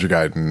Ninja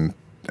Gaiden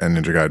and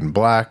Ninja Gaiden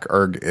Black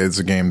is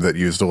a game that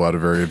used a lot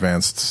of very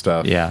advanced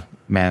stuff. Yeah,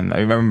 man, I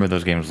remember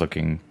those games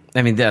looking.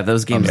 I mean, yeah,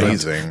 those games.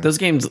 Amazing. Those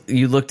games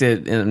you looked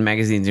at in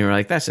magazines and you were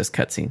like, "That's just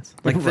cutscenes."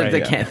 Like Right, they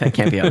yeah. that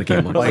can't be how the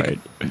game looks. Like,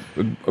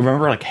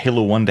 Remember like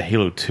Halo 1 to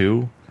Halo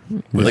 2?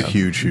 like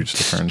huge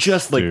difference.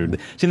 Just like, Dude.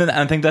 see, and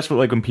I think that's what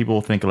like when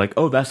people think like,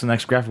 oh, that's the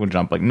next graphical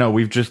jump. Like, no,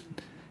 we've just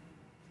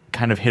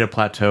kind of hit a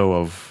plateau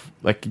of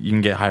like you can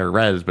get higher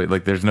res, but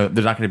like there's not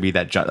going to be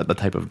that the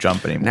type of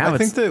jump anymore. Now I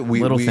it's think that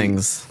little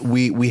things.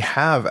 we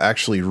have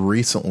actually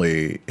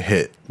recently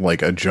hit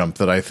like a jump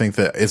that I think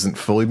that isn't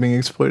fully being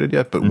exploited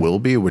yet, but will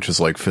be, which is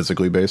like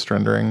physically based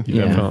rendering.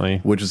 Yeah. Definitely.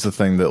 Which is the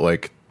thing that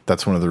like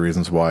that's one of the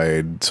reasons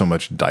why so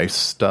much DICE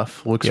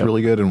stuff looks Yep.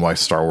 really good, and why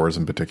Star Wars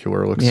in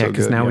particular looks Yeah, so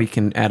because good. now we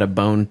can add a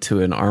bone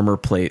to an armor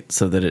plate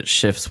so that it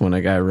shifts when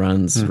a guy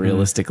runs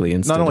realistically.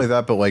 Instead Not only of,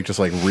 that, but like just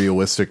like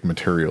realistic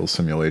material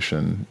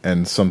simulation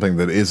and something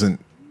that isn't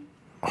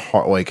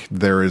hard, like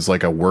there is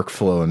like a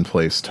workflow in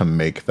place to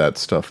make that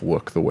stuff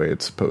look the way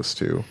it's supposed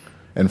to,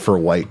 and for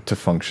light to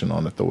function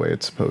on it the way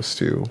it's supposed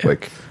to.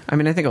 Like, I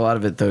mean, I think a lot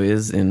of it though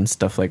is in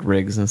stuff like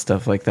rigs and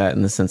stuff like that,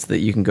 in the sense that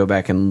you can go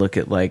back and look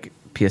at like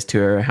PS2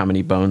 era, how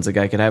many bones a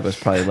guy could have. It was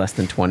probably less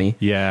than 20.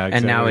 Yeah, And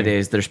exactly.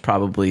 nowadays there's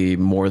probably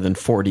more than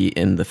 40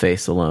 in the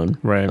face alone.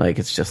 Right. Like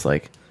it's just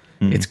like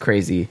it's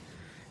crazy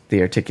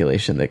the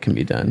articulation that can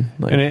be done.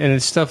 Like, And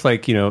it's stuff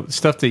like,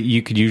 stuff that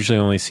you could usually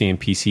only see in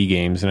PC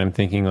games. And I'm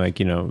thinking like,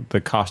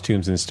 the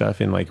costumes and stuff.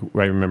 And like,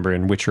 I remember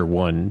in Witcher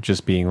 1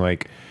 just being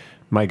like,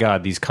 my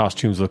God, these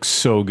costumes look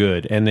so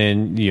good. And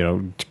then,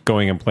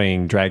 going and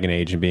playing Dragon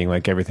Age and being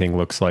like, everything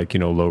looks like,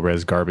 low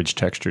res garbage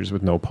textures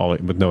with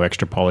no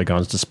extra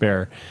polygons to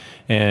spare.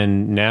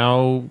 And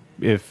now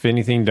if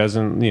anything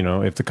doesn't,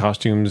 if the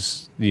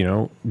costumes,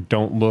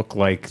 don't look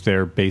like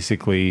they're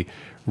basically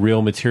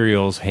real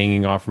materials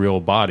hanging off real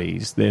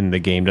bodies, then the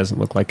game doesn't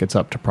look like it's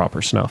up to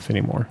proper snuff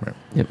anymore.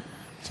 yep.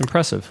 It's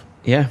impressive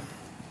Yeah.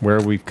 where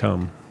we've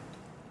come.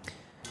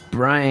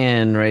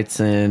 Brian writes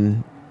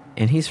in,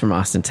 and he's from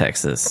Austin,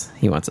 Texas.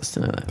 He wants us to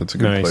know that. that's a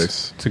good Nice.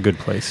 place. It's a good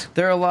place.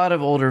 There are a lot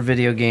of older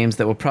video games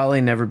that will probably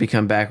never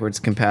become backwards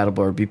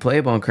compatible or be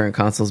playable on current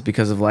consoles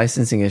because of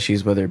licensing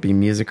issues, whether it be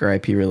music or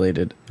IP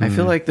related. I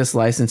feel like this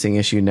licensing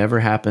issue never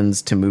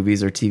happens to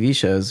movies or TV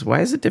shows.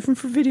 Why is it different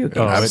for video games?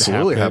 it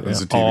absolutely happens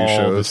to TV all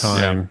shows. the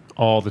time.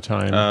 All the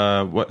time.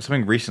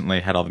 Something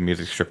recently had all the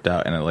music stripped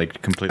out and it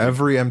like completely.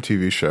 Every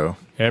MTV show,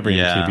 Every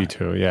Yeah. MTV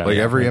too. Yeah, like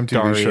every Like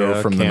MTV show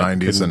Daria from the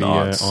can't- 90s and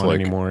couldn't be, aughts, on like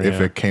anymore, if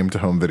yeah. it came to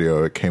home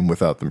video, it came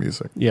without the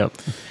music. Yep.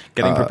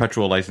 getting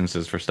perpetual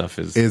licenses for stuff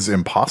is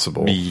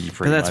Impossible.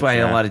 But that's why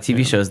a lot of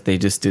TV shows, they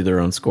just do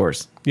their own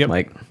scores. Yep.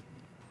 Like,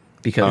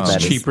 because It's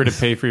that is- cheaper to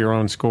pay for your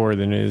own score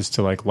than it is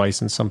to like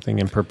license something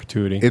in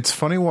perpetuity. It's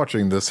funny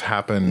watching this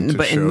happen to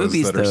But in shows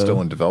movies, that are though-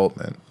 still in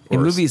development. in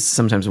Or- movies,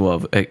 sometimes we'll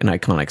have an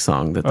iconic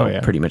song that they'll yeah.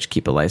 pretty much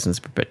keep a license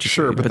perpetually.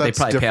 Sure, but they that's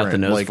probably pay out the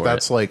different. nose Like for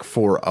that's it. like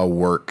for a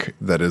work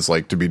that is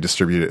like to be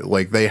distributed.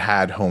 Like they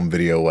had home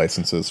video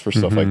licenses for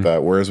stuff like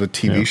that. Whereas with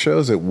TV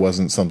shows, it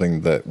wasn't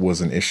something that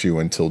was an issue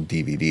until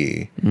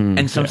DVD.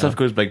 and some stuff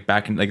goes like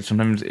back in like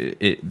sometimes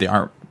they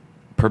aren't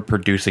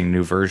producing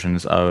new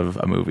versions of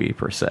a movie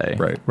per se,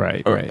 Right.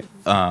 right. Or, Right.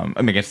 I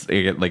mean, I guess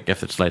like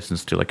if it's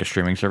licensed to like a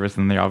streaming service,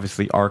 then they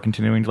obviously are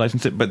continuing to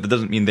license it. But that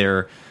doesn't mean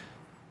they're,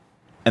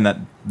 and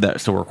that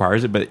still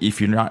requires it. But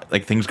if you're not,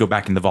 like things go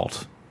back in the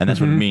vault, and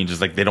that's what it means.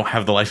 Is like they don't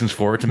have the license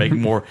for it to make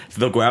more, so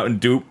they'll go out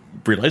and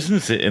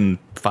relicense it in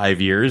 5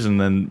 years, and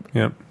then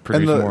Yep.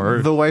 produce And more.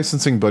 the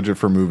licensing budget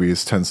for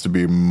movies tends to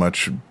be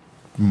much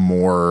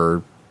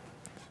more.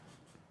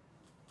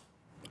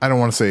 I don't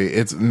want to say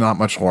it's not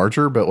much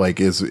larger, but like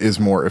is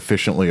more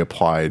efficiently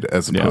applied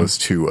as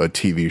opposed to a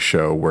TV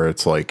show where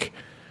it's like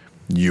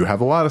you have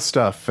a lot of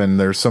stuff and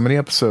there's so many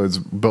episodes,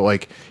 but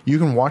like you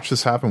can watch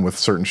this happen with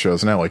certain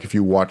shows now. Like if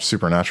you watch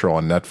Supernatural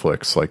on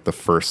Netflix, like the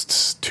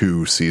first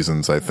 2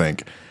 seasons, I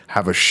think,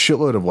 have a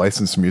shitload of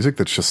licensed music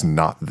that's just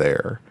not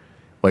there.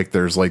 Like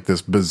there's like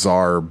this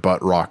bizarre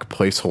butt rock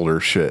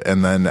placeholder shit,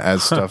 and then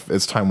as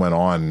time went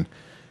on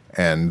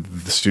and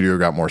the studio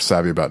got more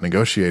savvy about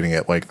negotiating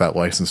it, like that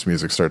licensed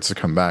music starts to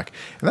come back,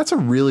 and that's a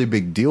really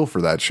big deal for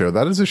that show.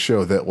 That is a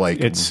show that like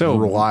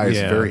relies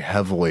very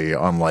heavily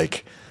on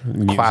like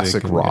Music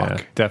classic and- rock,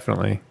 yeah,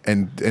 definitely.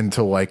 and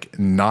to like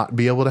not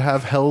be able to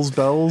have Hell's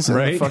Bells in the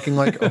Right. fucking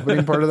like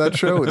opening part of that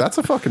show, that's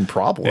a fucking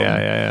problem.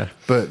 Yeah.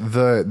 But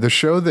the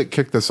show that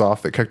kicked this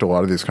off, that kicked a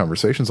lot of these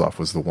conversations off,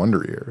 was The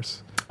Wonder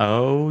Years.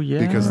 oh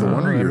yeah, Because The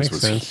Wonder that Years makes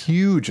was sense.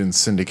 huge in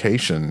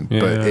syndication,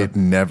 but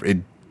Yeah. it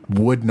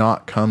would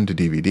not come to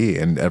DVD,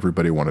 and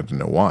everybody wanted to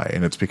know why.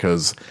 And it's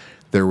because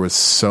there was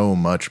so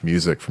much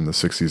music from the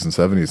 60s and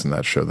 70s in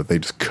that show that they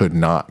just could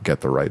not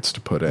get the rights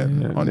to put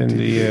in on And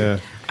DVD.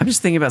 I'm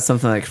just thinking about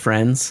something like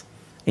Friends.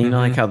 And you know,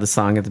 like how the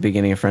song at the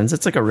beginning of Friends,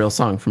 it's like a real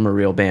song from a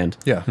real band.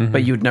 Yeah.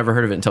 But you'd never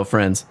heard of it until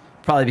Friends.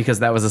 Probably because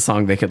that was a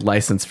song they could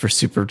license for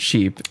super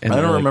cheap. And I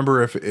they're don't like-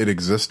 remember if it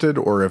existed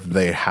or if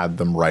they had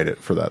them write it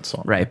for that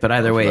song. Right, but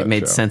either For way, that it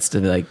made show. sense to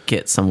like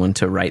get someone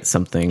to write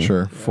something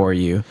Sure. for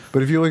you.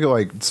 But if you look at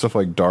like stuff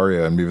like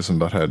Daria and Beavis and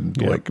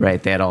Butthead, like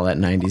Right, they had all that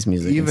 90s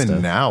music and even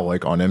stuff. now,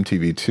 like on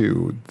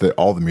MTV2,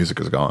 all the music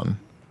is gone.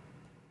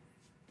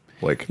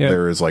 Like Yeah.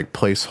 there is like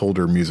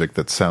placeholder music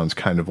that sounds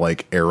kind of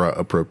like era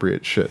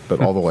appropriate shit, but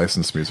all the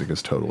licensed music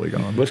is totally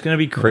gone. What's going to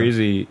be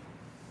crazy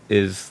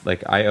is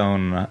like I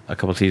own a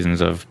couple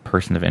seasons of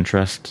Person of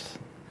Interest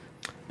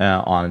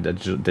on a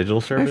digital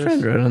My service.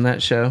 friend wrote on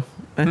that show.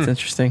 That's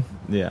interesting.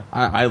 Yeah,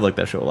 I like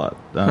that show a lot.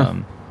 I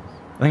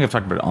think I've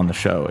talked about it on the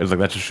show. It's like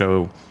that's a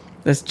show.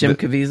 That's Jim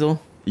Caviezel.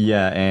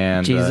 Yeah,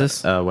 and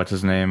Jesus. what's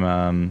his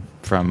name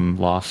from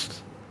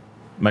Lost?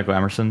 Michael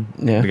Emerson.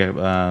 Yeah. The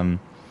guy,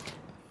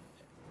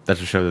 that's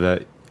a show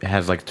that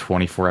has like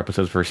 24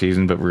 episodes per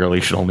season, but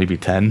really should only be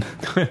 10.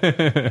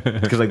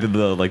 Because like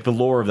the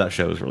lore of that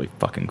show is really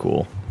fucking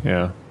cool.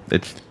 Yeah.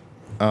 It's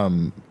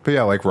But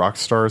yeah, like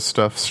Rockstar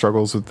stuff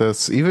struggles with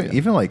this.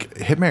 Even like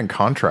Hitman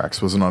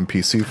Contracts wasn't on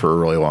PC for a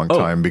really long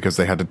time because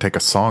they had to take a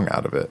song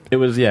out of it. it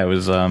was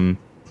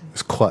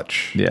It's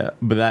Clutch. yeah,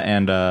 but that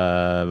and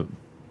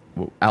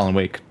Alan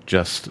Wake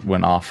just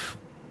went off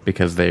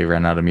because they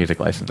ran out of music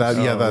license. That's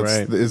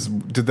right.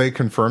 Did they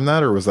confirm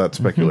that or was that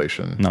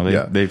speculation?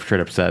 no, they've straight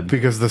up said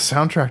because the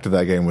soundtrack to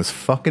that game was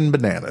fucking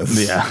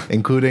bananas. Yeah.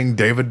 including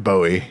David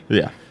Bowie.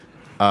 yeah.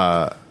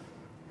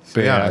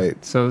 But yeah,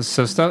 So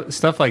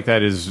stuff like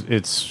that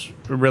it's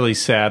really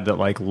sad that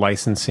like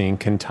licensing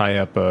can tie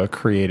up a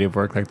creative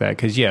work like that.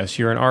 Because yes,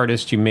 you're an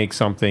artist, you make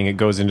something, it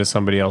goes into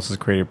somebody else's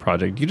creative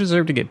project. You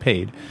deserve to get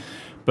paid,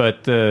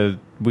 but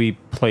we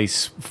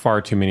place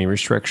far too many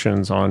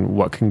restrictions on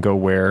what can go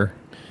where,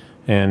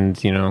 and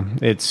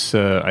it's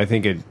I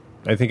think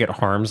it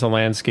harms the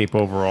landscape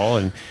overall,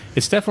 and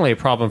it's definitely a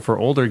problem for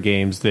older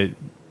games that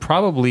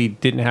probably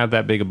didn't have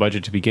that big a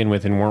budget to begin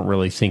with and weren't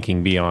really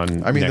thinking beyond.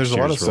 I mean, next there's a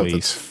lot of year's stuff release.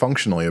 that's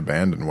functionally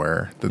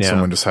abandonware that Yeah.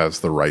 someone just has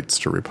the rights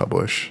to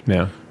republish.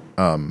 Yeah.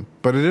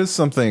 But it is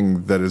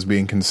something that is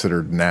being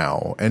considered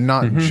now, and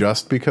not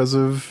just because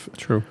of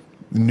True.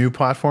 new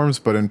platforms,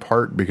 but in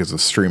part because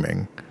of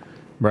streaming.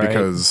 Right.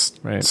 Because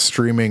Right.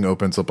 streaming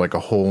opens up like a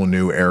whole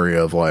new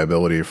area of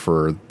liability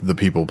for the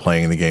people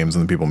playing the games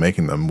and the people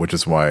making them, which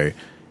is why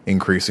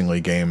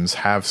increasingly games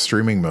have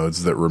streaming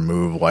modes that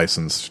remove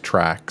licensed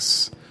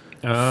tracks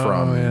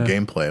from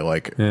gameplay.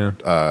 Like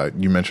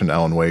you mentioned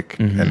Alan Wake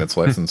and its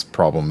license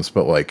problems,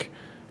 but like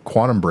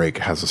Quantum Break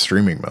has a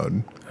streaming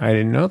mode I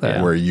didn't know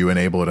that. where you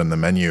enable it in the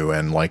menu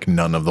and like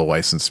none of the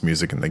licensed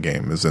music in the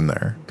game is in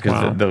there. Because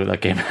Wow.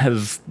 that game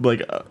has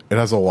like It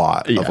has a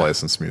lot of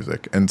licensed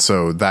music, and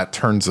so that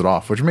turns it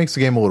off, which makes the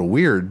game a little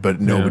weird, but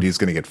nobody's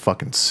going to get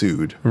fucking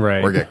sued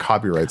Right. or get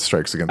copyright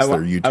strikes against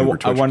their YouTube or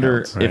Twitch I wonder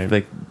accounts. Right. if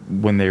like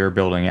when they were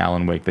building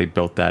Alan Wake, they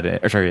built that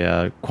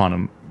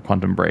Quantum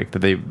Break,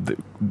 that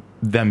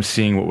them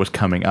seeing what was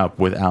coming up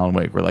with Alan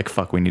Wake were like,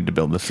 fuck, we need to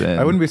build this in.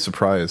 I wouldn't be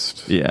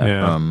surprised. Yeah.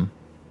 Yeah.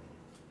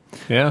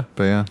 Yeah.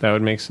 But yeah. That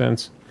would make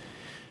sense.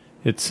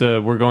 It's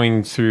we're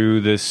going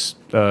through this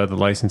the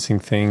licensing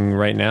thing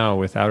right now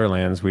with Outer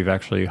Lands. We've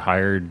actually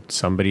hired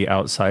somebody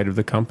outside of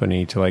the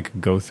company to like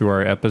go through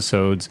our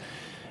episodes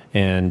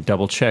and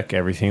double check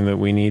everything that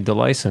we need to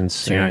license,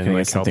 So you're not and gonna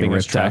like get something helping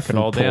us ripped track off it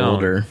all and pulled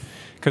down. or-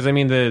 Because I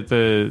mean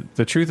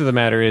the truth of the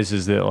matter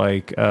is that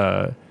like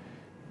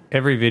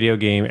every video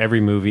game,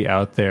 every movie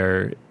out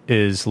there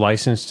is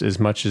licensed as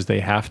much as they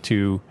have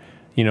to.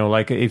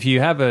 Like if you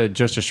have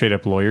just a straight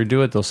up lawyer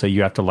do it, they'll say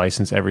you have to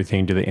license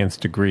everything to the nth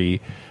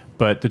degree.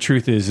 But the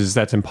truth is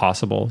that's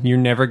impossible. You're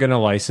never going to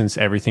license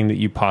everything that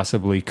you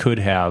possibly could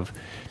have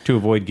to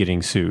avoid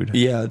getting sued.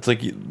 Yeah, it's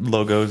like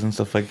logos and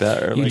stuff like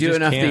that. Or You like do just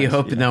enough that you can't,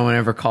 hope no one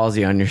ever calls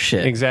you on your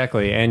shit.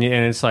 Exactly. And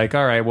it's like,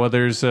 all right, well,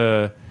 there's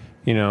a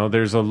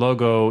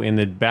logo in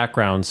the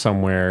background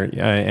somewhere,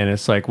 and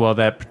it's like, well,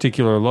 that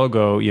particular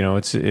logo,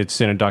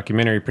 it's in a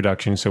documentary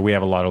production, so we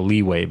have a lot of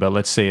leeway. But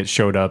let's say it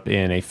showed up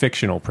in a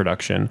fictional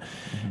production,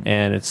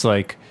 and it's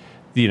like,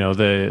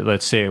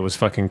 let's say it was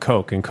fucking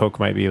Coke, and Coke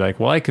might be like,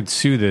 well, I could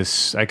sue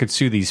these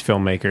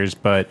filmmakers,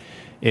 but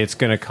it's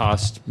going to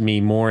cost me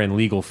more in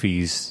legal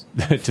fees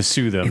to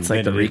sue them. It's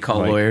like the than recall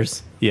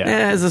lawyers.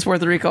 Yeah. Is this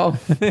worth the recall?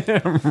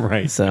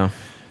 right. So,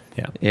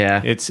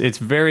 yeah. It's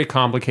very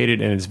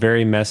complicated and it's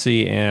very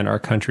messy, and our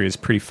country is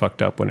pretty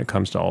fucked up when it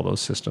comes to all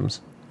those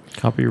systems.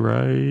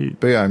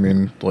 copyright. But yeah, I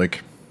mean,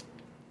 like,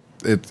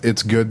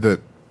 it's good that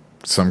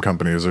some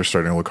companies are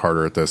starting to look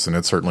harder at this, and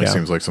it certainly Yeah.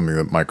 seems like something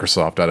that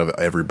Microsoft, out of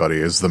everybody,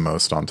 is the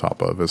most on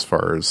top of as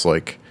far as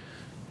like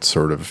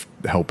sort of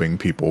helping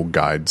people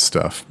guide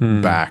stuff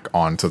back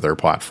onto their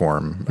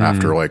platform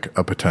after like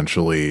a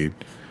potentially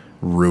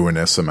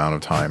ruinous amount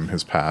of time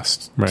has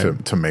passed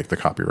Right. to make the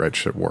copyright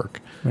shit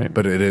work. Right.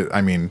 But it is,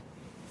 I mean,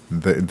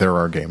 there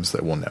are games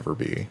that will never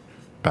be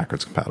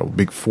backwards compatible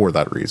for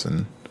that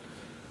reason.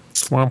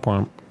 Womp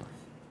womp.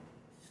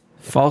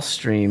 False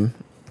Stream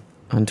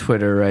on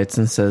Twitter writes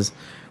and says,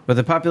 with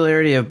the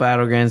popularity of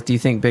Battlegrounds, do you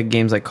think big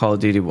games like Call of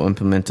Duty will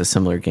implement a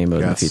similar game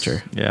mode in the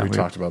future? Yeah, we we-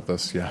 talked about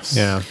this. Yes.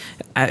 Yeah.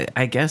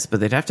 I guess, but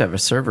they'd have to have a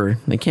server.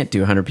 They can't do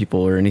 100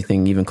 people or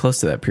anything even close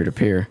to that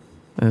peer-to-peer.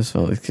 I just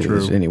felt like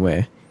there's any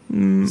way.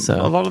 So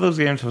A lot of those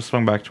games have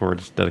swung back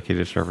towards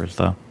dedicated servers,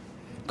 though.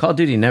 Call of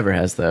Duty never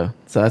has, though.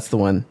 So that's the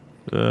one.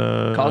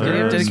 Call of Duty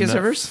have dedicated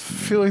servers? I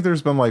feel like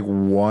there's been like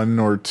one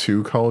or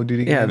two Call of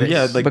Duty Yeah, games. they-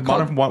 Yeah, like But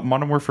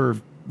Modern Warfare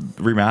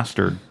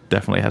Remastered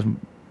definitely has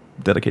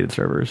dedicated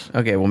servers.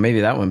 Okay, well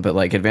maybe that one, but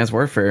like Advanced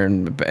Warfare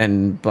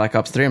and Black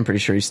Ops 3, I'm pretty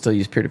sure you still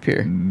use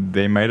peer-to-peer.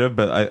 They might have,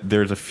 but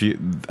there's a few.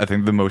 I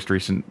think the most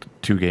recent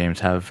 2 games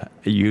have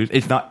used.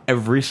 It's not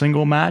every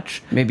single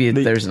match. Maybe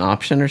there's an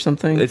option or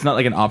something. It's not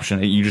like an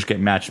option. You just get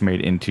match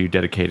made into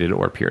dedicated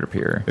or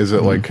peer-to-peer. Is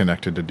it like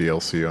connected to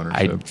DLC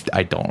ownership?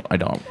 I don't.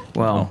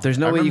 Well, know. there's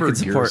no I way you remember could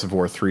support. Gears of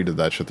War 3 did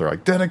that shit. They're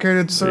like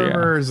dedicated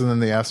servers, and then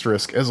the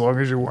asterisk as long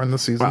as you won the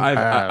season. Well,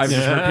 pass.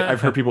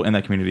 I've heard people in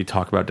that community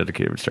talk about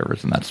dedicated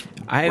servers, and that's.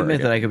 I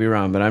admit that I could be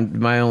wrong, but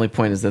my only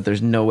point is that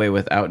there's no way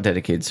without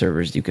dedicated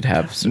servers you could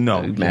have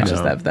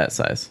matches that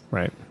size.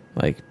 Right.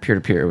 Like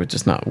peer-to-peer would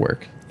just not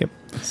work. Yep.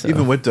 So,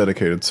 Even with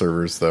dedicated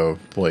servers, though,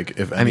 like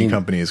if any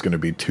company is going to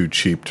be too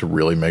cheap to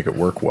really make it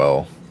work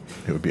well,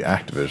 it would be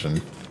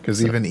Activision.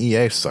 Because even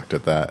EA sucked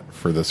at that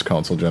for this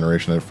console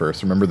generation at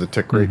first. Remember the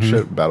tick rate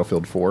shit,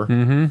 Battlefield 4?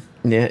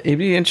 Mm-hmm. Yeah, it'd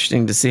be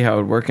interesting to see how it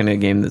would work in a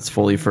game that's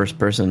fully first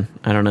person.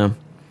 I don't know.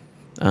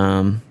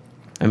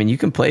 I mean, you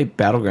can play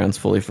Battlegrounds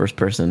fully first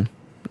person.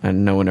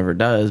 And no one ever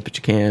does, but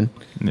you can.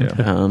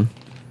 Yeah.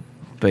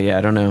 But yeah,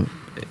 I don't know.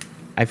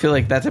 I feel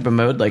like that type of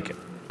mode, like,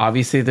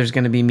 obviously there's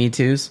going to be Me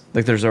Too's.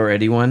 Like, there's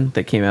already one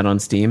that came out on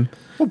Steam.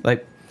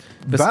 Like,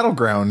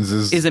 Battlegrounds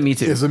is a Me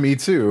Too. Is a Me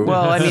Too.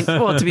 Well, I mean,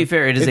 to be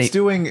fair,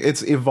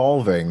 it's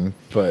evolving,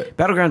 but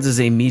Battlegrounds is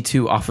a Me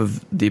Too off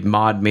of the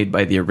mod made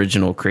by the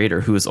original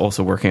creator, who is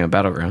also working on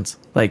Battlegrounds.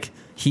 Like,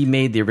 he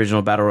made the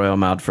original Battle Royale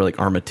mod for like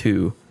Arma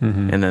 2,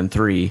 and then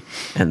 3,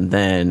 and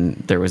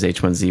then there was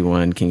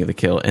H1Z1, King of the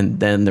Kill, and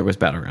then there was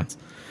Battlegrounds.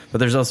 But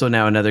there's also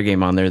now another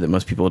game on there that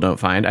most people don't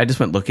find. I just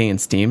went looking in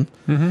Steam,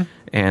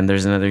 and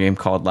there's another game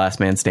called Last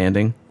Man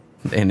Standing,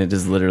 and it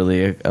is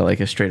literally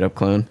a straight up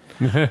clone.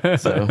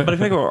 So, but I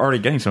think we're already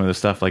getting some of this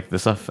stuff, like the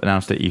stuff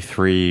announced at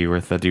E3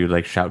 with the dude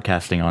like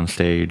shoutcasting on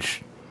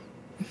stage.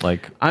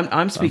 Like,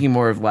 I'm speaking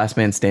more of Last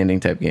Man Standing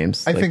type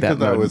games. I like think that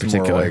mode in was more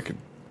particular. like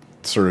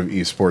sort of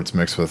esports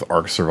mixed with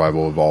Ark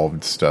Survival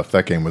Evolved stuff.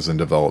 That game was in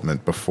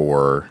development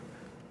before,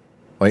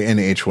 like in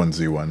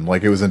H1Z1,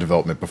 like it was in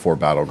development before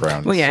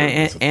Battlegrounds. Well,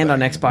 yeah, was a and on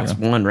thing. Xbox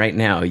One right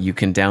now, you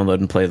can download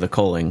and play The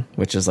Culling,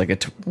 which is like a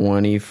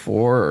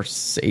 24 or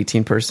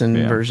 18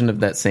 person version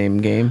of that same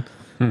game.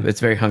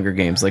 It's very Hunger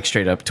Games, like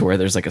straight up to where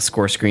there's like a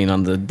score screen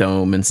on the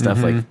dome and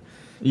stuff. Like,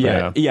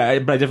 yeah,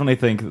 but I definitely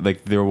think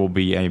like there will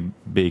be a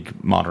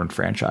big modern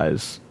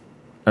franchise,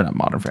 or not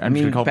modern franchise. I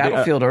mean,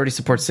 Battlefield already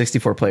supports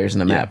 64 players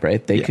in a map,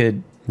 right? They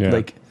could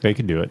like they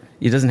could do it.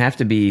 It doesn't have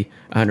to be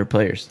 100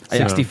 players.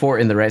 64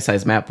 in the right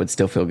size map would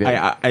still feel good.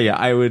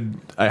 I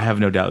have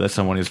no doubt that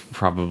someone is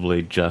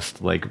probably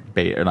just like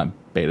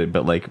not beta,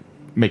 but like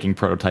making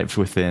prototypes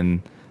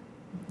within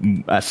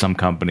at some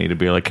company to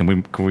be like, can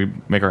we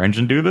make our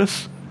engine do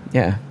this?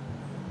 Yeah,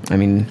 I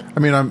mean,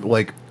 I'm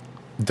like,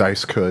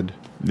 DICE could.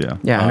 Yeah,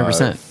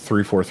 100%.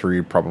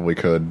 343 probably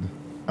could.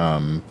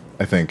 I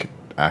think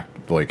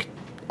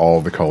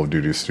all the Call of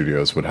Duty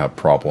studios would have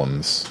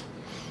problems,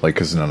 like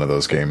because none of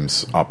those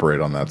games operate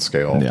on that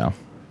scale.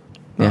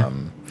 Yeah.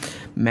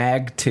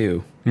 Mag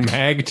 2.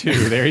 Mag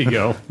 2. There you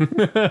go.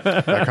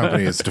 That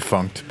company is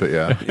defunct, but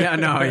yeah.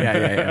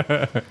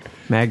 Yeah.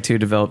 Mag 2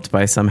 developed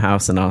by some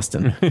house in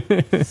Austin.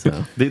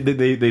 So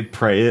they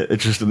pray it.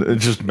 It's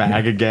just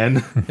Mag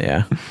again.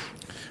 yeah.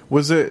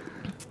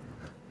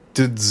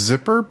 Did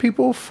Zipper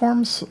people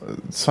form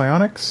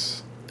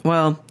Psionics?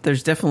 Well,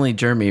 there's definitely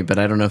Jeremy, but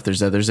I don't know if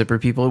there's other Zipper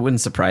people. It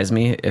wouldn't surprise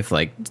me if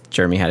like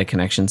Jeremy had a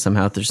connection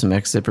somehow through some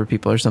ex-Zipper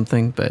people or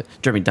something. But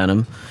Jeremy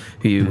Dunham,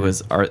 who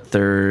was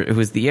Arthur, who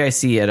was the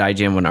EIC at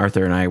IGN when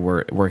Arthur and I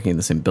were working in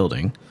the same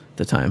building at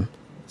the time.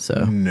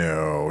 So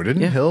No,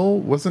 Yeah.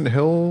 wasn't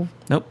Hill?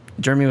 nope,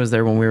 Jeremy was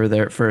there when we were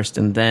there at first,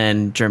 and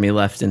then Jeremy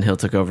left and Hill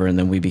took over, and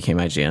then we became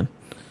IGN.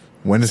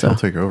 When did Hill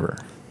take over?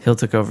 Hill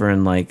took over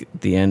in like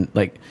the end.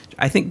 Like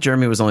I think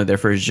Jeremy was only there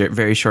for a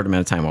very short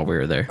amount of time while we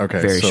were there.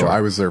 Okay, very so short. I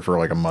was there for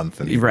like a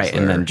month, and he was Right,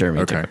 and there. then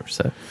Jeremy took over.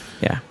 So,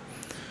 yeah.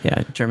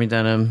 Jeremy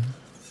Dunham,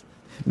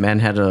 man,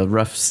 had a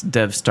rough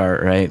dev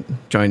start. Right,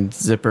 joined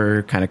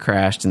Zipper, kind of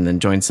crashed, and then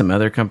joined some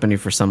other company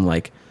for some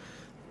like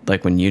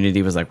when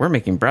Unity was like, we're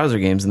making browser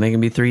games and they can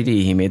be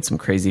 3D. He made some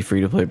crazy free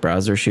to play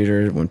browser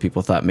shooter when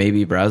people thought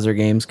maybe browser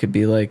games could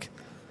be like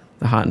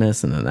the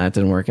hotness, and then that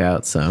didn't work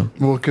out. So,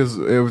 Well, because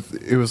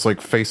it was like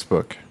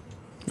Facebook.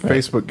 Right.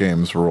 Facebook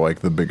games were like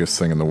the biggest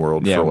thing in the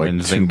world for like when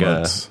 2 Zynga,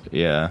 months.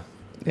 yeah.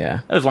 yeah.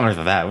 It was longer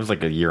than that. It was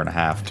like a year and a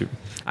half too.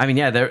 I mean,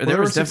 yeah, there There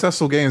were was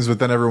successful games, but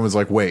then everyone was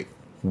like, "Wait,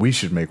 we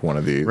should make one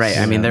of these." right.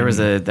 I mean, there was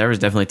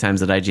definitely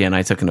times at IGN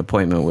I took an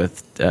appointment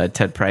with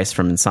Ted Price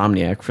from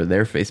Insomniac for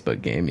their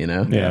Facebook game. You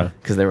know, Yeah.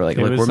 because they were like,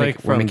 It look, was we're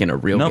like making a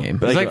real Nope. game.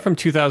 It was Like- like from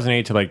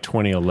 2008 to like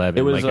 2011.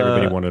 It was, like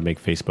everybody wanted to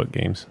make Facebook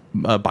games.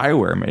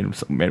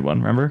 BioWare made one.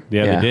 Remember?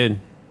 Yeah, Yeah. they did.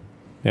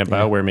 Yeah,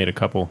 BioWare made a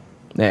couple.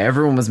 Yeah,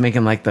 everyone was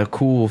making like the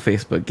cool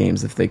Facebook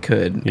games if they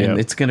could, Yeah. and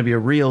it's going to be a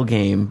real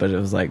game, but it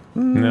was like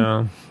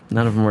No,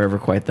 none of them were ever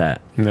quite that.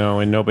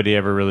 no, and nobody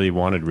ever really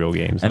wanted real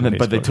games. And on then,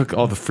 but they Facebook. took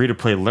all the free to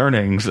play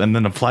learnings and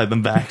then applied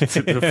them back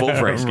to the full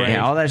price game.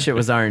 Yeah, all that shit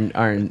was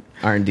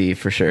R&D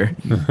for sure.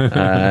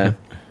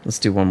 Let's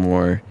do one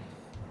more.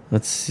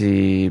 Let's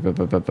see. We'll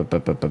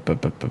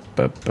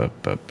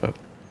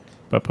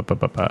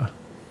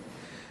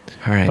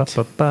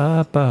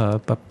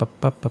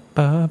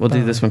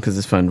do this one because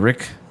it's fun.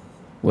 Rick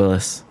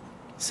Willis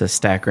says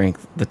stack rank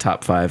the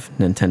top 5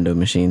 Nintendo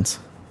machines.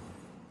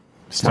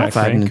 Top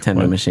 5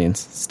 Nintendo machines.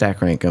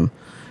 Stack rank them.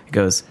 It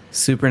goes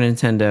Super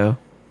Nintendo,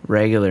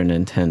 regular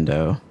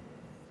Nintendo.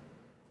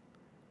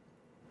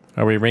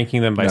 Are we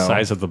ranking them by No.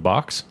 size of the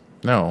box?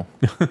 No,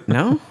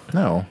 No?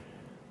 no.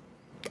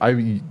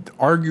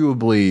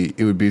 Arguably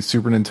it would be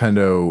Super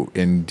Nintendo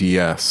in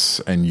DS,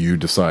 and you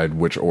decide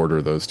which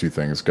order those two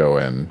things go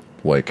in.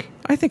 Like,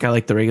 I think I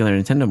like the regular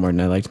Nintendo more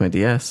than I liked my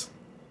DS.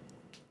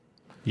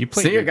 You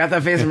played. See, I got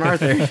that face from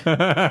Arthur.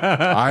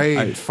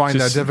 I find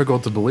that just-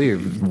 difficult to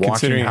believe watching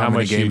Considering how how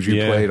many much games you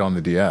yeah. played on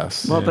the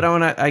DS. Well, but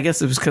I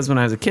guess it was because when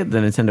I was a kid, the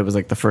Nintendo was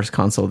like the first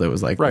console that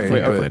was like Right,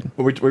 fully but-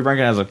 uploaded. We rank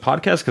it as a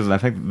podcast because I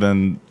think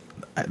then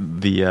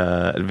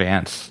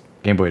the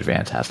Game Boy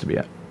Advance has to be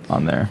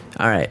on there.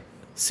 All right,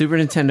 Super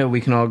Nintendo. We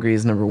can all agree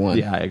is number 1.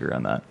 Yeah, I agree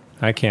on that.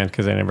 I can't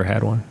because I never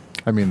had one.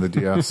 I mean, the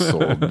DS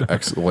sold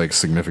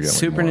significantly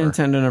Super more.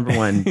 Nintendo number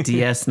 1,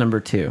 DS number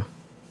 2.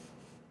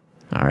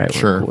 All right,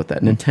 Sure. we're cool with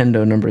that.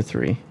 Nintendo number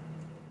 3,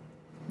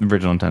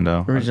 Original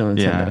Nintendo. Original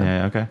Yeah, Nintendo.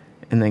 yeah, okay.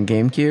 and then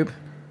GameCube.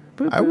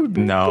 I would.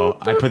 No,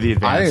 I put the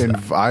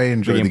Advance. I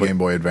enjoyed the Game Boy- Game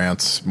Boy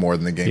Advance more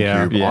than the GameCube.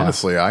 Yeah. Yeah.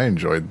 Honestly, I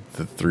enjoyed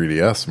the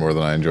 3DS more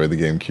than I enjoyed the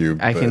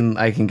GameCube.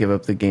 I can give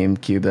up the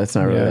GameCube. That's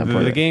not really Yeah, that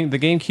the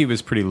important. GameCube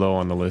is pretty low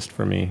on the list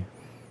for me.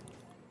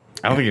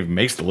 I don't think it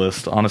makes the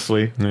list,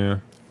 honestly. Yeah.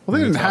 Well,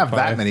 they didn't top have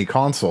that 5. many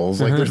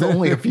consoles. Like, there's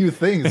only a few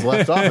things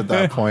left off at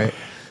that point.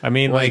 I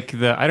mean, like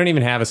I don't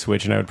even have a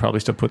Switch, and I would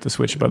probably still put the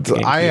Switch above the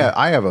GameCube.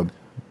 I have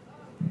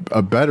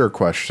a better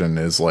question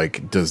is,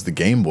 like, does the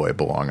Game Boy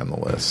belong on the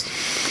list?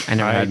 I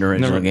never had an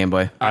original never- Game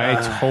Boy. I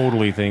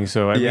totally think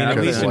so. I Yeah, mean, at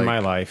because, least in like- my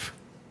life.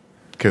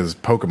 Because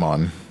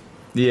Pokemon.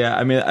 Yeah,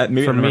 I mean,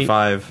 maybe For number me-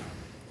 5.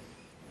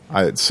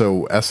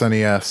 So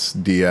SNES,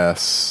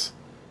 DS,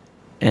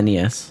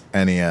 NES,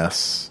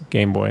 NES,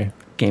 Game Boy.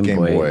 Game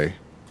Boy,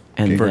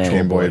 and Game, then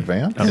Game Boy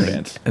Advance.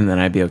 Advance. and then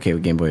I'd be okay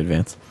with Game Boy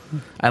Advance.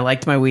 I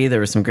liked my Wii. There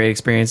was some great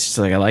experiences.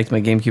 Like I liked my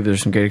GameCube. There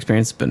was some great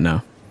experiences, but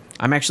no.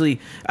 I'm actually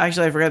I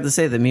forgot to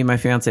say that me and my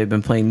fiance have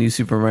been playing New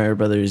Super Mario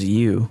Brothers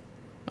U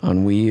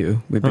on Wii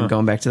U. We've been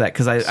going back to that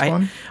because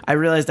fun. I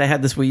realized I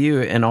had this Wii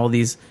U and all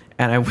these,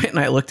 and I went and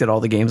I looked at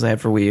all the games I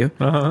had for Wii U.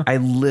 I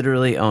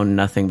literally own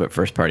nothing but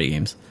first party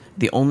games.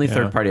 The only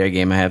third party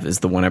game I have is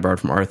the one I borrowed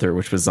from Arthur,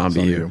 which was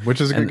Zombie Zombie U, U,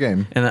 which is a good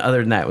game. And other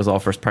than that, it was all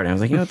first party. I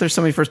was like, you know what? There's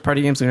so many first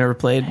party games we never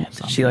played.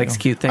 She likes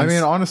cute things. I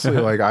mean, honestly,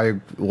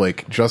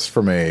 just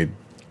from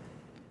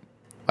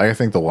I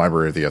think the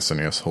library of the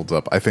SNES holds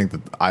up. I think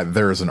that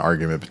there is an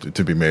argument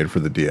to be made for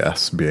the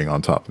DS being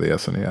on top of the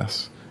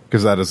SNES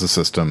because that is a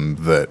system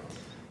that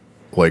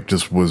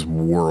just was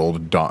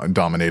world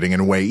dominating in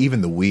a way even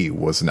the Wii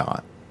was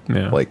not.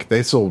 Yeah. Like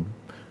they sold,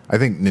 I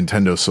think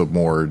Nintendo sold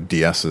more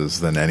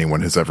DSs than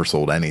anyone has ever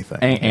sold anything.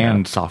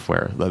 And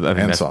software. I think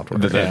that's- software.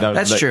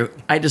 That's true.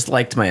 I just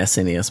liked my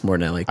SNES more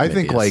than I liked I my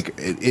think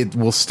DS. it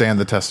will stand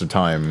the test of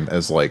time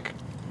as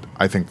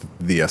I think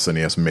the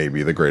SNES may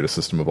be the greatest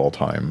system of all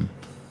time.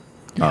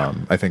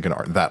 I think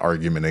that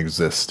argument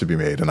exists to be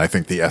made, and I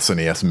think the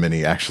SNES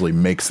Mini actually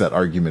makes that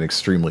argument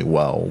extremely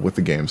well with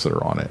the games that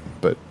are on it.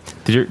 But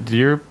Did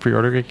your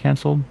pre-order get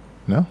canceled?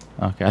 no,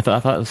 Okay, I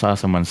thought I saw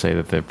someone say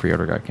that the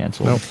pre-order got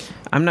canceled. Nope.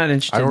 I'm not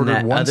interested I in ordered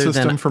that. one Other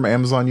system than from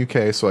Amazon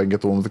UK so I can get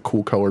the one with the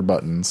cool colored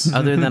buttons.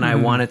 other than I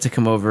want it to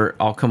come over,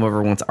 I'll come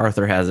over once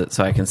Arthur has it,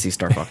 so I can see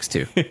Star Fox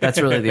 2.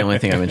 That's really the only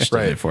thing I'm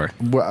interested in it for.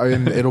 Well,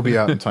 and it'll be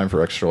out in time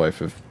for Extra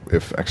Life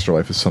if Extra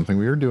Life is something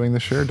we are doing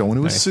this year. Don't want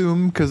to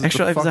assume because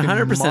Extra Life is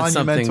 100%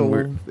 something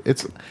we're-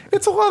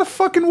 It's a lot of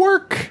fucking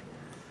work.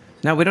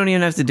 No, we don't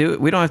even have to do it.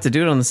 We don't have to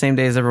do it on the same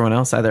day as everyone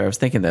else either. I was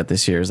thinking that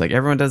this year. It's like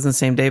everyone does it the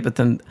same day, but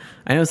then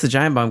I noticed the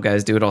Giant Bomb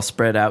guys do it all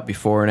spread out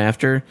before and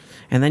after,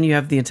 and then you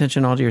have the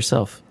attention all to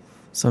yourself.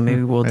 So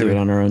maybe we'll do it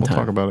on our own We'll time.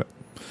 talk about it.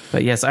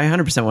 But yes, I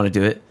 100% want to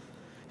do it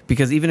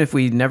because even if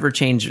we never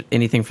change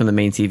anything from the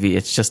main TV,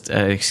 it's just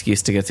an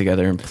excuse to get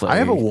together and play. I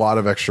have a lot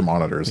of extra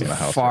monitors in the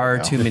house. far right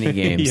now. too many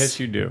games. Yes,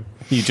 you do.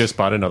 You just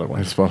bought another I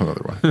one. just bought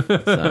another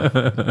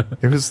one.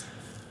 It was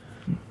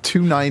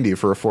 $290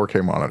 for a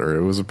 4K monitor.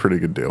 It was a pretty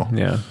good deal.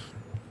 Yeah.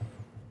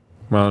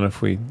 Well,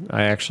 and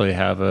I actually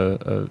have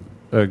a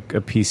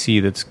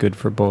PC that's good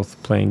for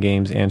both playing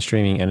games and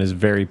streaming, and is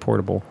very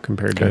portable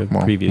compared to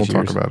Well, previous we'll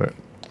years. talk about it.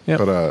 Yep.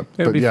 It'll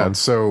But be yeah, fun.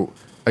 so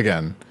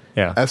again,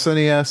 Yeah.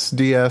 SNES,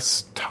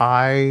 DS,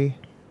 tie.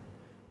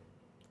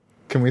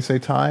 Can we say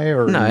tie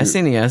or No,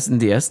 SNES and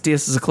DS.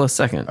 DS is a close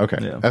second. Okay,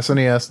 Yeah.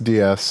 SNES,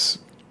 DS.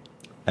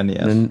 NES.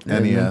 Then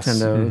NES, Nintendo,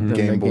 then the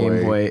Game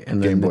Boy,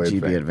 and then Game the Boy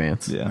GB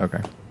Advance. Yeah.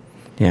 Okay.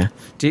 Yeah.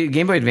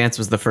 Game Boy Advance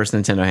was the first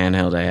Nintendo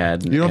handheld I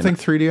had. You don't and think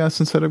 3DS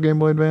instead of Game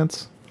Boy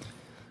Advance?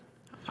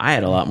 I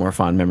had a lot more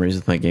fond memories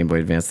with my Game Boy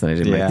Advance than I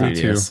did Yeah, my me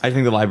 3DS. I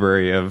think the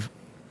library of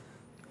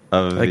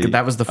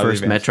That was the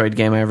first Advance. Metroid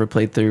game I ever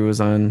played through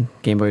was on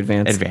Game Boy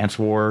Advance. Advance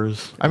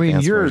Wars. I mean,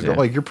 Advance you're Wars,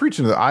 yeah. you're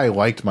preaching that I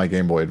liked my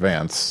Game Boy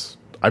Advance.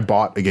 I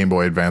bought a Game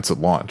Boy Advance at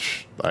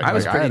launch. I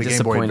was had a pretty Game Boy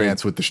disappointed.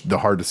 Advance with the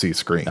hard to see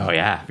screen. Oh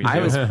yeah, I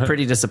was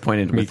pretty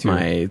disappointed with too.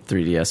 my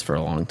 3DS for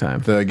a long time.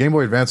 The Game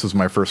Boy Advance was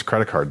my first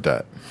credit card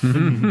debt.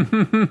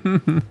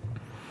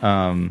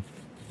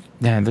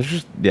 Yeah, there's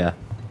just and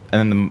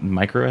then the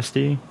micro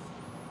SD,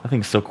 I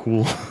think is so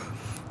cool.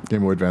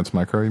 Game Boy Advance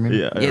Micro, you mean?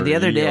 Yeah, the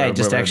other day I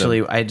just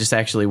actually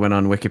went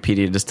on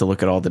Wikipedia just to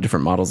look at all the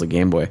different models of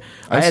Game Boy.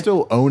 I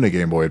still own a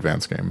Game Boy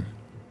Advance game.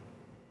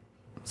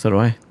 So do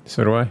I.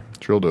 So do I.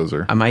 Drill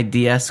Dozer. My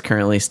DS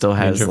currently still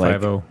has Ninja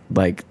 5-0.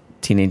 like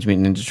Teenage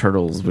Mutant Ninja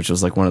Turtles, which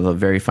was like one of the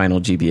very final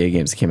GBA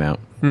games that came out.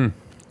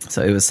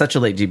 So it was such a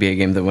late GBA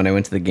game that when I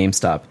went to the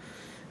GameStop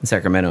in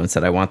Sacramento and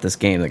said, I want this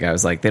game, the guy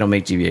was like, they don't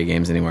make GBA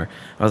games anymore.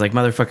 I was like,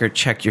 motherfucker,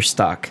 check your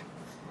stock.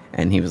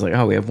 And he was like,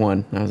 oh, we have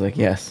one. And I was like,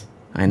 yes,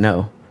 I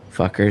know,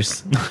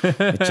 fuckers.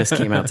 It just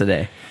came out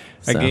today.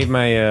 So,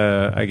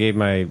 I gave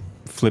my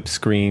flip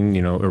screen,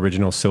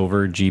 original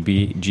silver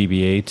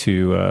GBA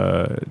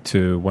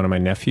to one of my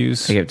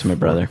nephews. I gave it to my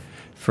brother.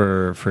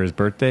 for his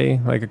birthday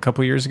like a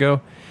couple years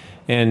ago,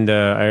 and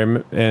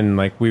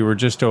we were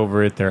just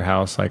over at their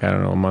house like, I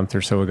don't know, a month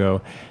or so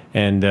ago,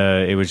 and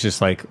it was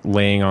just like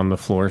laying on the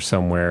floor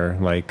somewhere,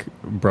 like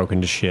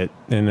broken to shit,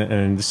 and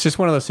it's just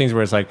one of those things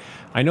where it's like,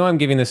 I know I'm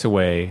giving this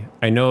away,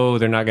 I know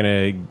they're not going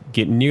to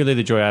get nearly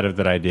the joy out of it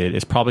that I did.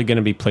 It's probably going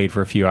to be played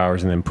for a few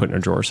hours and then put in a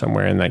drawer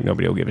somewhere, and like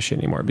nobody will give a shit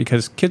anymore,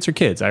 because kids are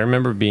kids. I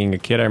remember being a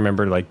kid, I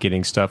remember like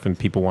getting stuff and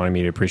people wanting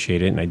me to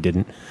appreciate it, and I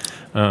didn't.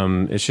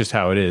 It's just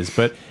how it is.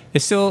 But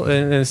it's still,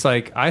 and it's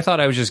like, I thought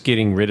I was just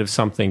getting rid of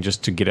something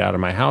just to get out of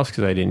my house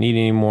because I didn't need it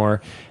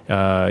anymore.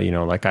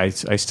 Like I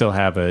still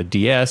have a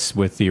DS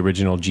with the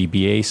original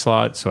GBA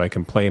slot, so I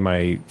can play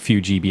my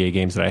few GBA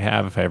games that I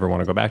have if I ever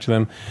want to go back to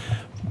them.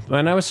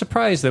 And I was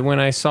surprised that when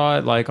I saw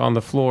it like on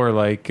the floor,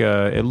 like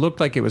it looked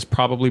like it was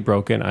probably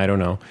broken. I don't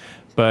know.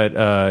 But,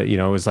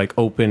 it was like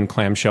open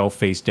clamshell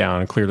face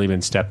down, clearly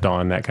been stepped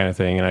on, that kind of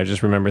thing. And I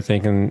just remember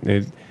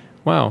thinking,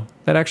 wow,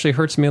 that actually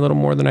hurts me a little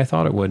more than I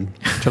thought it would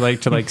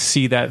to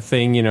see that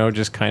thing,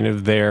 just kind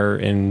of there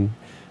and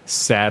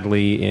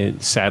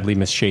sadly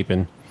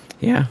misshapen.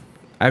 Yeah.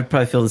 I'd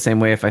probably feel the same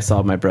way if I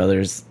saw my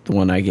brother's, the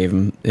one I gave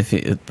him,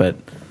 but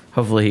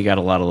hopefully he got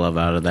a lot of love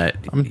out of that.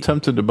 I'm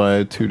tempted to buy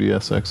a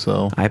 2DS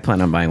XL. I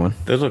plan on buying one.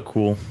 Those look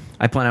cool.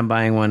 I plan on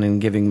buying one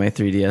and giving my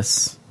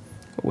 3DS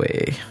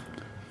away.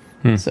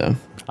 So,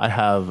 I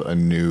have a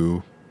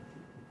new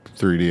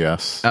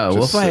 3DS. well,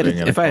 just if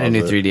I had a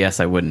new closet. 3DS,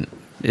 I wouldn't.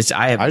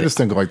 I just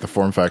think like the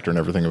form factor and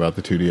everything about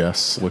the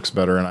 2DS looks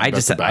better, and I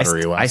bet the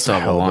battery I lasts still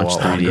have a hell of launch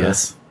lot longer.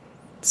 3DS. I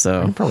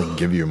So can probably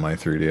give you my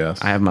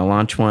 3DS. I have my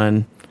launch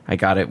one. I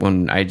got it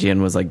when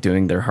IGN was like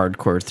doing their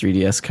hardcore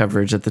 3DS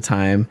coverage at the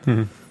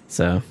time.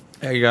 So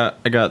I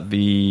got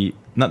the,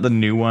 not the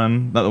new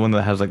one, not the one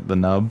that has like the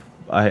nub.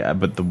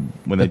 But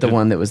the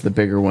one that was the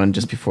bigger one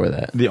just before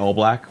that, the all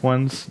black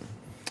ones.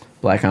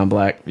 black on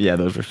black, Yeah,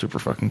 those are super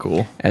fucking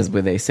cool. as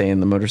they say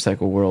in the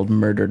motorcycle world,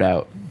 murdered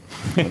out.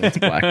 When it's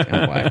black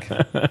on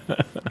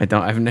black.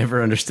 I've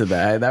never understood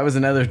that. That was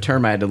another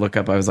term I had to look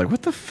up. I was like,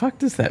 what the fuck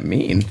does that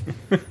mean?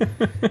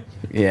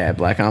 Yeah,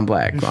 black on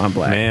black on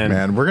black.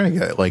 Man, we're gonna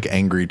get like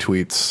angry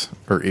tweets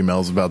or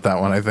emails about that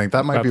one. I think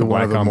that might About be the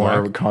one of the black on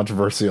more black.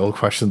 controversial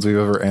questions we've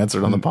ever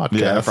answered on the podcast.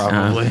 Yeah,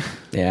 probably.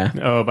 Yeah.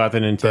 Oh, about the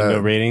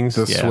Nintendo ratings?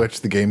 The Yeah.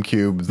 Switch, the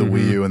GameCube, the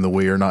Wii U, and the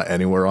Wii are not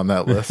anywhere on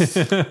that list.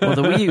 Well,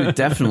 the Wii U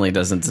definitely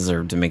doesn't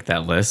deserve to make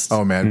that list.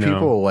 Oh man, No.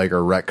 people like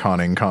are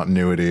retconning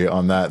continuity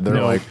on that. They're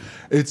No. like,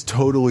 it's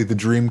totally the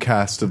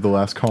Dreamcast of the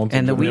last console.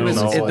 And the Wii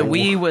generation. was, All the like,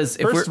 Wii was,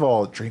 First of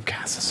all,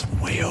 Dreamcast is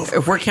way over.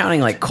 if we're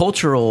counting like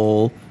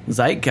cultural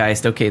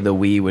zeitgeist, okay, the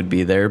Wii would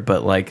be there,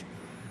 but like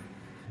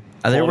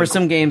there were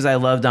some games I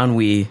loved on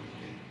Wii,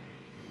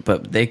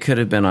 but they could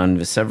have been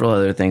on several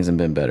other things and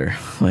been better.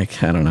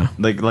 Like, I don't know.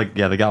 Like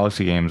the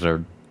Galaxy games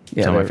are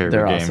Yeah, some of my they're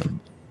favorite games. awesome.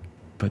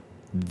 But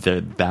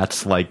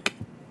that's like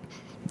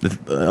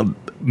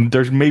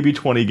there's maybe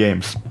 20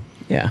 games.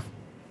 Yeah.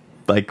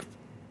 Like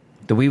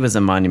The Wii was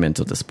a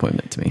monumental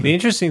disappointment to me. The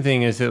interesting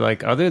thing is that,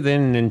 like, other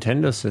than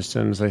Nintendo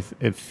systems,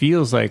 it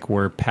feels like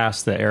we're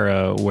past the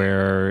era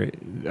where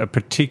a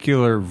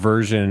particular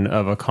version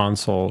of a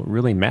console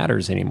really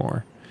matters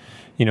anymore.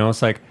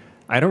 It's like,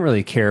 I don't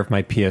really care if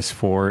my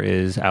PS4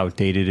 is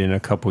outdated in a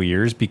couple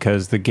years,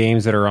 because the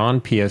games that are on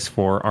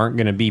PS4 aren't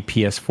going to be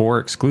PS4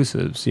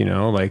 exclusives.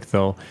 Like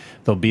they'll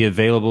be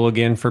available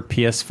again for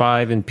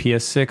PS5 and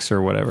PS6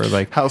 or whatever.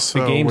 Like, How so?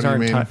 the games What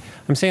do you aren't. mean?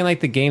 I'm saying, like,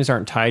 the games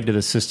aren't tied to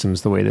the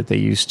systems the way that they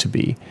used to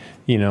be.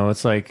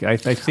 It's like I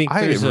think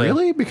there's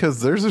really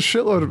because there's a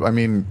shitload of. I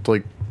mean,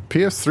 like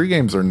PS3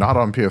 games are not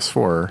on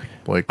PS4.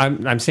 Like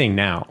I'm saying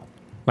now,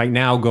 like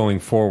now going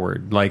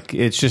forward, like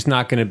it's just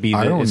not going to be.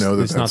 I don't know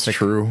that it's that's not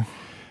true.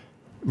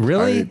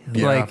 Really?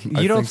 Yeah, like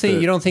I you don't think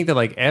that- you don't think that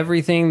like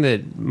everything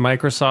that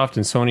Microsoft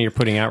and Sony are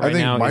putting out right I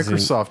think now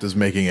Microsoft is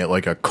making it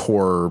like a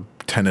core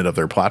tenet of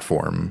their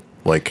platform.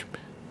 Like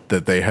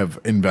that they have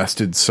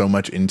invested so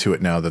much into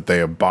it now that they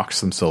have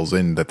boxed themselves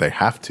in that they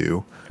have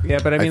to. Yeah,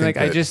 but I mean, think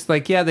I'm just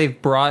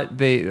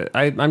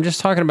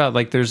talking about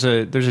like there's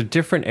a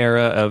different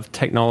era of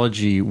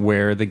technology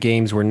where the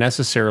games were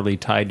necessarily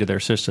tied to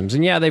their systems,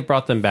 and yeah, they've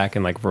brought them back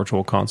in like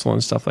Virtual Console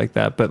and stuff like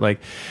that. But like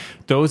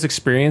those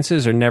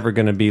experiences are never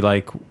going to be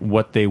like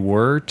what they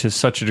were to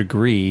such a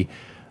degree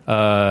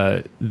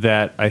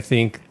that I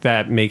think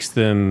that makes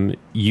them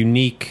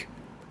unique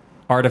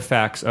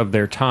artifacts of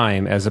their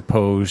time as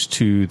opposed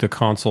to the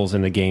consoles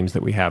and the games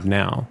that we have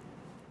now.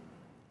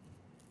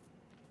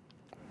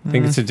 I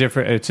think it's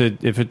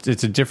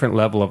a different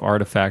level of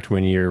artifact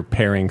when you're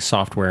pairing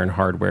software and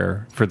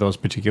hardware for those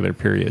particular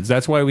periods.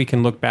 That's why we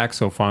can look back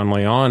so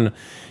fondly on,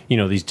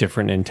 these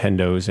different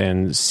Nintendos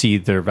and see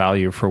their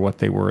value for what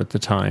they were at the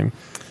time.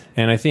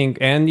 And I think,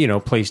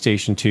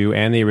 PlayStation 2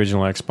 and the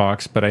original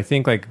Xbox, but I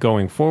think like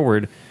going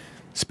forward,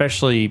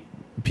 especially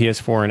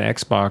PS4 and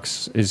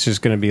Xbox is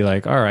just going to be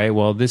like, all right,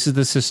 well, this is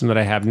the system that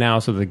I have now,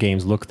 so the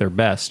games look their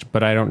best.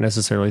 But I don't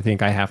necessarily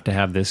think I have to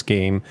have this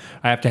game.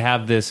 I have to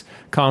have this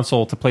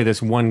console to play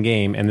this one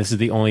game, and this is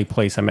the only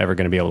place I'm ever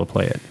going to be able to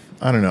play it.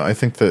 I don't know. I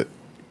think that,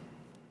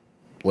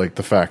 like,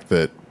 the fact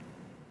that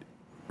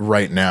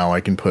right now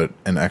I can put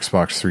an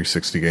Xbox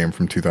 360 game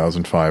from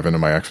 2005 into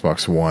my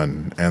Xbox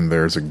One, and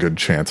there's a good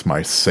chance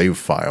my save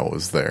file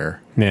is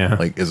there. Yeah,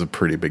 like, is a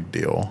pretty big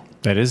deal.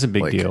 That is a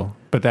big deal.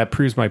 But that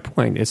proves my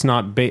point. It's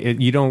not.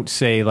 You don't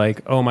say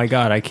like, "Oh my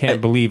god, I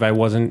can't believe I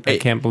wasn't. I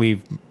can't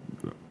believe."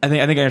 I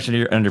think I understand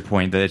your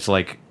point that it's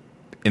like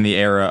in the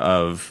era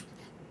of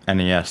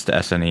NES to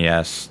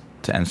SNES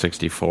to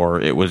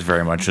N64, it was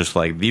very much just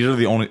like these are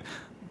the only.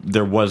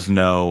 There was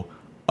no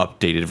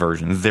updated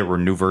versions. There were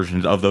new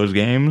versions of those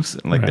games,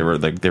 like there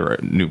were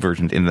new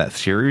versions in that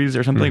series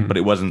or something. But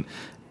it wasn't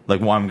like,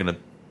 well,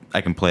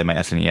 I can play my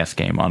SNES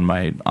game on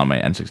my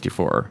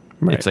N64.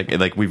 Right. It's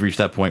like we've reached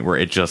that point where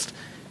it just.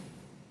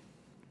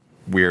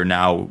 We're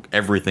now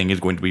everything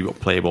is going to be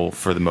playable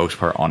for the most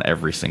part on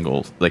every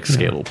single like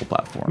scalable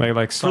platform.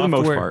 Like software,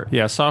 for the most part.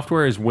 Yeah,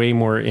 software is way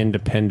more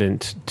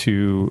independent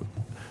to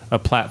a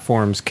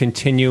platform's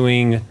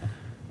continuing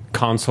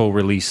console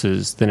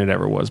releases than it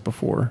ever was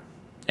before.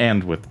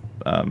 And with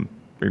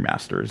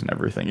remasters and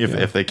everything.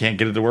 If they can't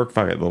get it to work,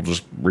 fuck it, they'll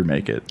just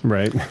remake it.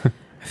 Right.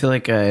 I feel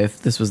like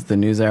if this was the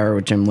News Hour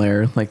with Jim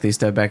Lair, like they used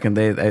to have back in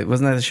the day,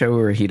 wasn't that the show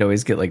where he'd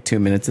always get like 2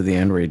 minutes at the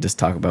end where he'd just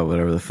talk about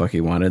whatever the fuck he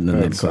wanted and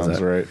then they'd close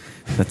out. Right.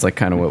 That's like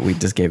kind of what we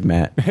just gave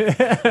Matt.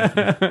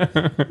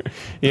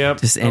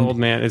 Yep. Just old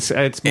man.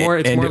 It's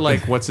more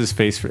like what's his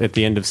face at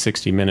the end of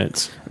 60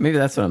 Minutes. Maybe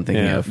that's what I'm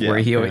thinking of. Where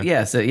he always,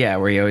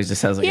 where he always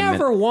just has like you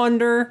ever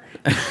wonder?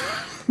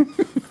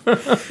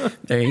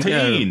 There you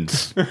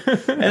Teens go.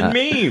 And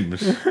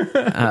memes.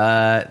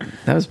 That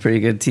was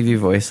pretty good TV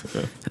voice.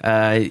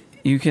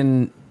 You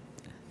can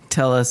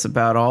tell us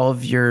about all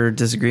of your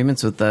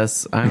disagreements with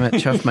us. I'm at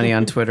Chuff Money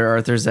on Twitter.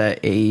 Arthur's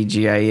at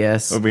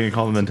AEGIES. Are we going to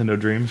call them Nintendo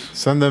Dreams?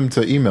 Send them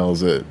to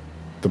emails at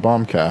the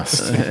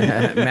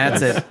Bombcast.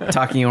 Matt's at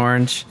Talking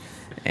Orange.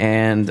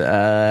 And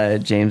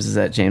James is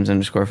at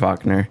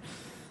James_Faulkner.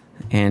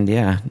 And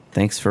yeah,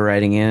 thanks for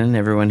writing in,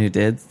 everyone who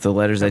did. The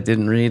letters I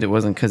didn't read, it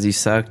wasn't because you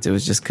sucked. It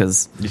was just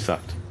because you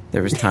sucked.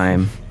 There was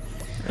time.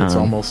 It's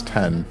almost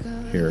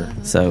 10 here.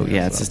 So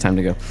yeah, it's just time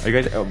to go. Are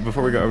you guys?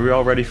 Before we go, are we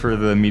all ready for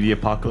the Media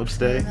Apocalypse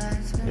Day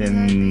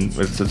in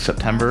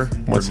September?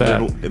 What's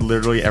that?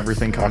 Literally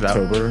everything comes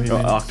October,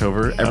 out.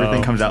 October.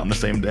 Everything comes out on the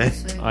same day.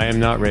 I am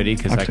not ready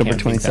because I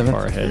can't think that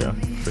far ahead. Yeah.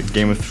 The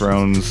Game of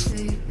Thrones.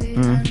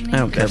 I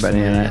don't care about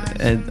any of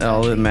that.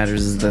 All that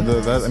matters is that.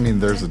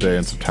 There's a day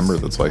in September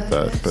that's like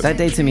that. But that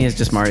day to me is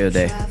just Mario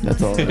Day.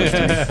 That's all it is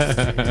to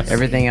me.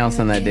 Everything else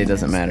on that day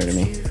doesn't matter to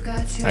me.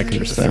 I can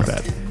respect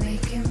that.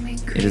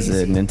 It is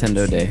a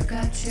Nintendo day.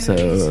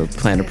 So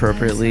plan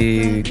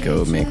appropriately.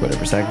 Go make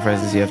whatever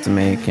sacrifices you have to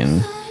make.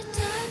 And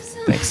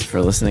thanks for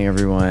listening,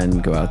 everyone.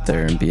 Go out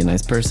there and be a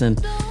nice person.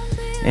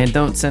 And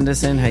don't send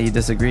us in how you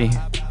disagree.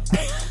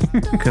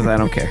 Because I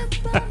don't care.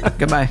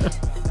 Goodbye.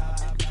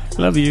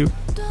 Love you.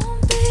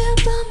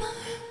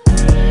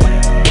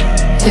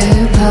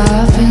 Hip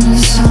hop in the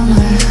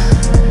summer.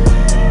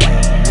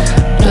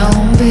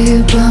 Don't be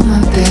a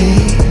bummer,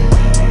 babe.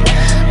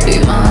 Be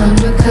my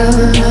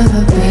undercover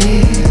lover,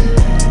 babe.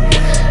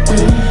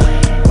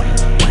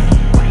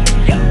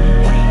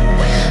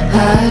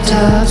 High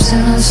tops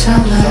in the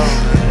summer.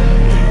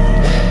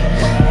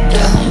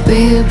 Don't be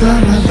a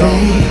bummer,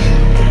 babe.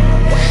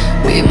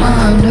 Be my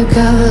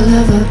undercover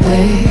lover,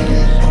 babe.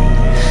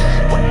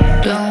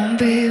 Don't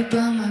be a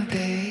bummer,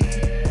 babe.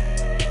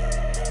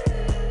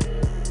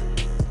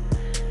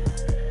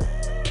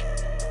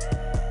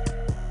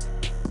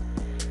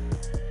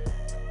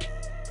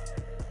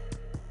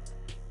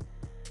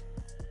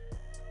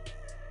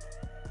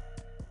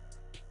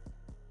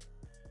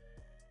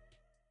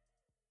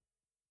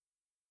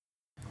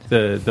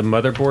 The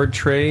motherboard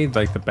tray,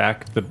 like the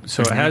back,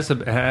 so it has the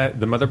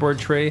motherboard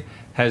tray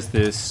has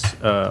this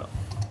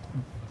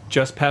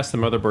just past the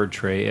motherboard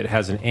tray. It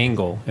has an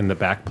angle in the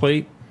back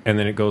plate and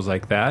then it goes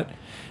like that.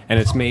 And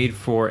it's made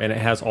for, and it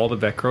has all the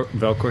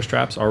Velcro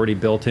straps already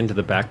built into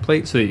the back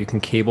plate so that you can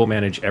cable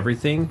manage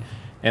everything.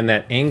 And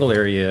that angle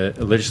area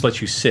just lets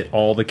you sit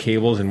all the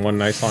cables in one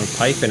nice long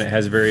pipe, and it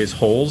has various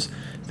holes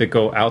that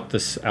go out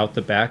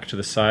the back to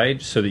the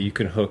side so that you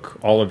can hook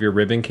all of your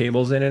ribbon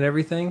cables in and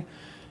everything.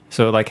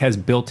 So it like has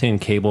built-in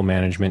cable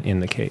management in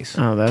the case.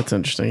 Oh, that's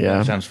interesting.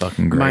 Yeah, Sounds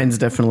fucking great. Mine's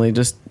definitely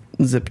just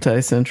zip tie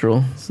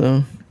central.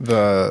 So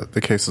The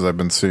cases I've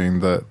been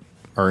seeing that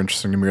are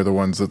interesting to me are the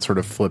ones that sort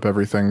of flip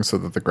everything so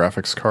that the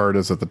graphics card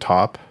is at the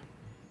top.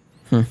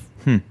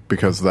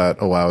 Because that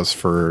allows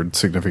for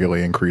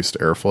significantly increased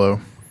airflow.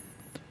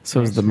 So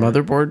is the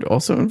motherboard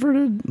also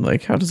inverted?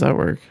 Like, how does that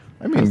work?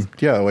 I mean,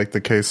 yeah, like the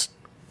case,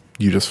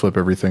 you just flip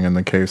everything and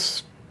the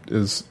case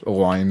is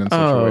aligned in such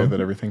a way that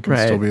everything can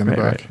still be in the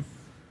back. Right.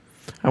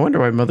 I wonder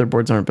why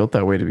motherboards aren't built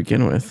that way to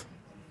begin with,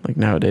 like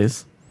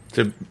nowadays.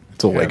 So,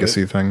 It's a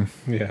legacy thing.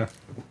 Yeah.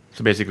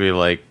 so basically,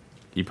 like,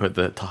 you put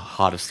the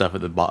hottest stuff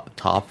at the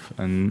top,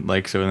 and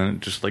like so, then it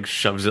just like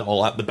shoves it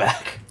all out the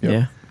back. Yep.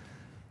 Yeah.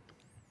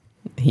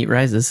 Heat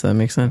rises, so that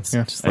makes sense.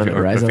 Yeah. Just let it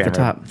rise at the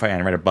top.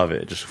 Fan right above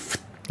it, just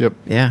Yep.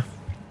 Yeah.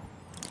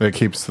 It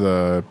keeps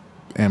the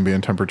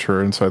ambient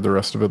temperature inside the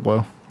rest of it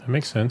low. That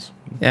makes sense.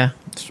 Yeah.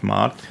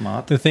 smart.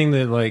 The thing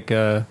that like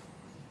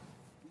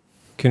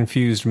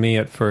confused me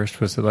at first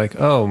was that like,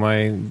 oh,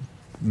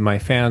 my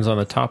fans on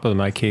the top of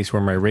my case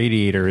where my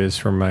radiator is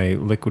for my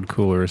liquid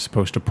cooler is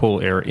supposed to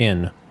pull air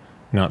in,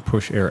 not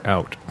push air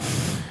out.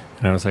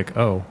 And I was like,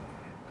 oh,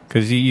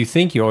 because you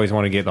think you always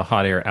want to get the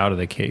hot air out of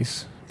the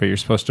case, but you're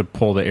supposed to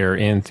pull the air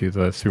in through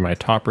my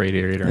top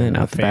radiator, and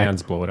out the the back.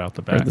 fans blow it out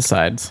the Or back. the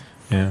sides.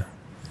 Yeah,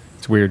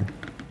 it's weird.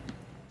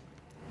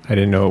 I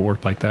didn't know it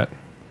worked like that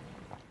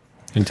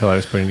until I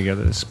was putting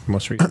together this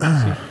most recent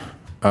PC.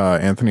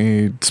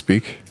 Anthony,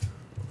 speak.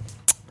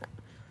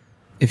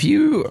 If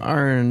you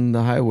are in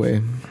the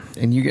highway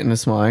and you get in a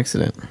small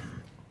accident,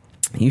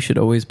 you should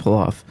always pull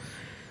off.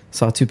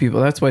 Saw two people.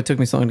 That's why it took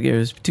me so long to get.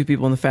 There's two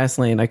people in the fast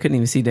lane. I couldn't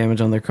even see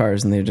damage on their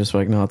cars, and they're just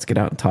like, "No, let's get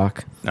out and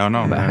talk." No,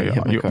 About how you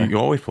hit my car. you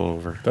always pull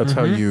over. That's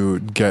how you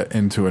get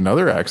into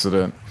another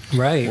accident.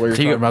 Right. Well, you're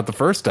talking about the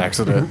first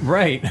accident.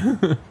 Right.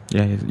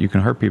 Yeah, you can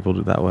hurt people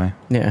that way.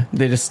 Yeah,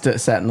 they just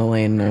sat in the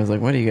lane, and I was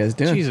like, "What are you guys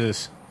doing?"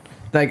 Jesus.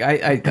 Like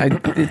I,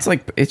 it's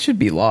like it should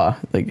be law.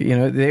 Like, you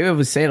know, they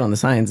always say it on the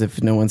signs: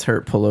 if no one's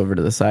hurt, pull over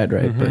to the side,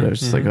 right? But I was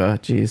just like, oh,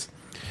 geez,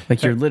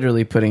 like you're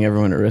literally putting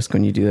everyone at risk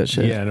when you do that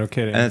shit. Yeah, no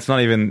kidding. And it's not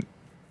even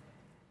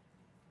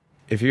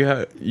if you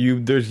have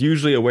there's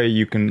usually a way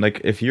you can,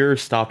 like, if you're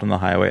stopped on the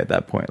highway at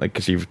that point, like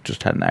because you've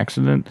just had an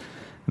accident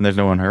and there's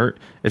no one hurt,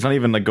 it's not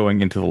even like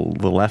going into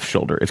the left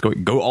shoulder. It's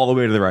go all the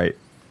way to the right.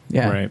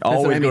 Yeah, Right. That's what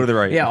Always go to the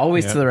right. Yeah,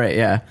 always Yeah. to the right.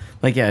 Yeah,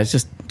 like yeah, it's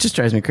just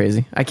drives me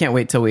crazy. I can't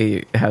wait till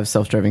we have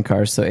self-driving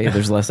cars. So A,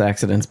 there's less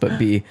accidents, but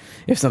B,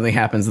 if something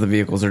happens, the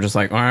vehicles are just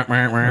like. Wah,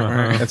 wah, wah,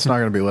 wah. It's not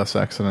going to be less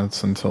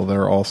accidents until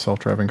they're all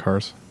self-driving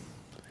cars.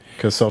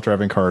 Because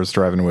self-driving cars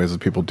drive in ways that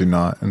people do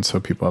not, and so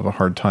people have a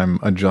hard time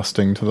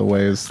adjusting to the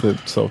ways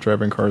that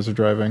self-driving cars are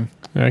driving.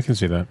 Yeah, I can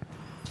see that.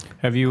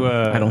 Have you?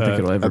 I don't think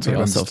it'll ever That's be all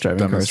been self-driving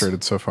cars.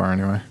 demonstrated so far,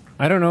 anyway.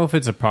 I don't know if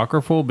it's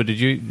apocryphal, but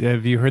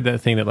have you heard that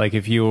thing that like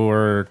if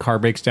your car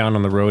breaks down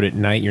on the road at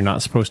night, you're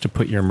not supposed to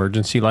put your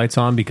emergency lights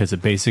on because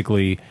it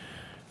basically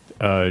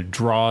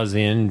draws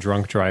in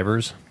drunk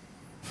drivers.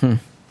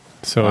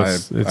 So I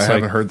it's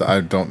haven't like, heard that.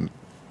 I don't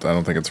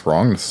think it's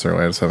wrong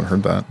necessarily. I just haven't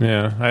heard that.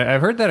 yeah,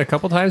 I've heard that a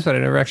couple times, but I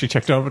never actually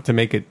checked on it to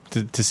make it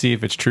to see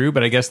if it's true.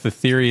 But I guess the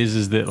theory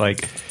is that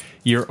like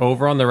you're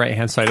over on the right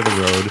hand side of the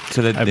road,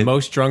 So that and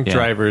most drunk yeah.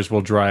 drivers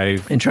will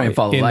drive And try and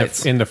follow in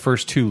lights. in the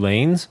first two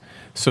lanes,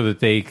 so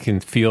that they can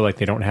feel like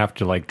they don't have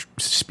to like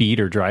speed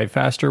or drive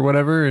fast or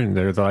whatever, and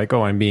they're like,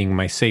 oh, I'm being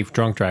my safe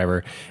drunk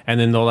driver, and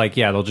then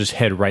they'll just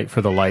head right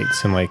for the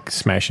lights and like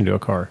smash into a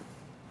car.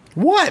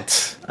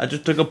 What? I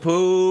just took a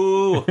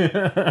poo.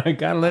 I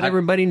gotta let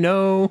everybody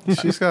know.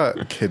 She's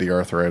got kitty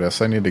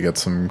arthritis. I need to get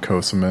some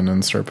Cosamin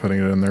and start putting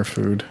it in their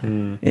food.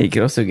 Yeah, you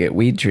could also get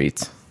weed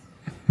treats.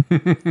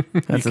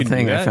 That's the can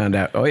thing do I that? found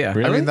out. Oh yeah,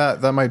 Really? I mean,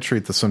 that might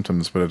treat the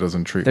symptoms, but it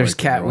doesn't treat. there's like,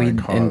 the cat underlying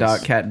weed and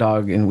cause. cat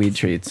dog and weed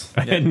treats.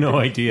 I had no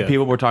idea.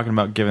 People were talking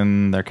about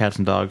giving their cats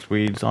and dogs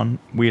weed on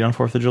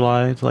 4th of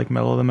July to like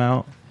mellow them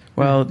out.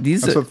 Well,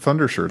 these That's what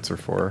thunder shirts are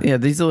for. yeah,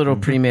 these are little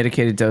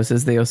pre-medicated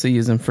doses. They also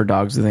use them for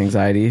dogs with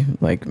anxiety.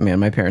 Like, man,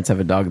 my parents have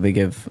a dog they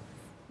give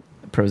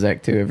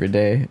Prozac to every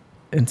day,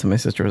 and so my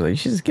sister was like, "You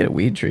should just get a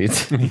weed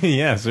treat."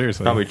 Yeah,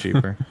 seriously, Probably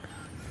cheaper.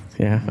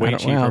 Yeah, I way don't-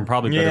 cheaper well, and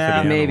probably better Yeah,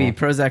 for the maybe animal.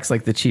 Prozac's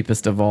like the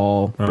cheapest of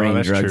all Oh, brain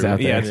that's drugs true. out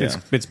there. Yeah,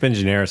 it's been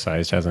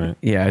genericized, hasn't it?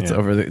 Yeah, it's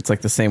over. It's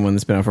like the same one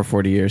that's been out for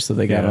 40 years, so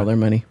they got Yeah. all their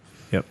money.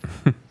 Yep.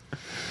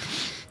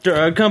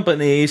 Drug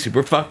company,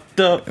 super fucked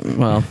up.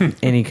 Well,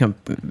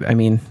 I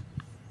mean,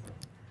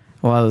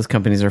 a lot of those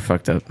companies are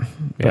fucked up,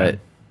 but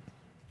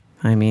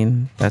I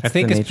mean, that's I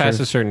think the it's nature past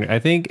of- a certain. I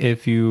think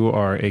if you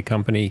are a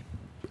company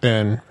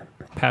and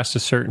past a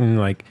certain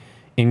like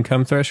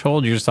income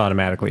threshold, you're just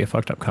automatically a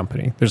fucked up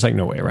company. There's like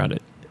no way around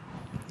it.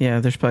 Yeah,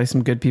 there's probably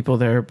some good people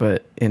there,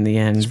 but in the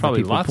end, There's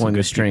probably the people lots of pulling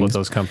good the people strings. at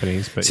those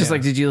companies. But It's just yeah.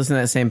 like, did you listen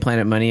to that same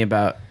Planet Money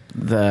about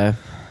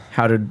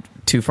how did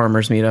two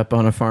farmers meet up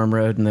on a farm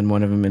road and then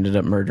one of them ended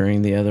up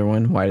murdering the other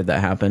one? Why did that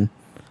happen?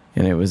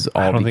 And it was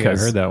all I don't because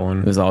think I heard that one.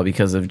 It was all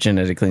because of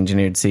genetically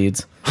engineered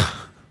seeds.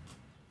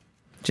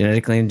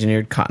 Genetically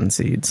engineered cotton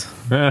seeds.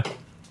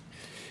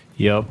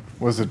 Yep.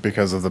 Was it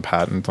because of the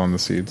patent on the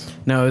seeds?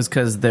 No, it was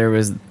because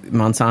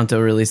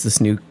Monsanto released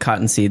this new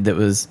cotton seed that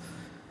was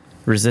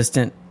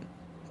resistant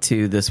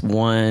to this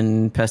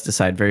one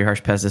pesticide, very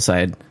harsh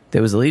pesticide,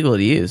 that was illegal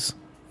to use.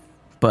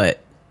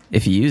 But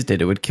if you used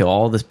it, it would kill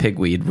all this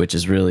pigweed, which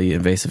is really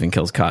invasive and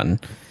kills cotton.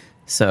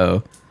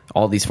 So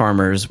all these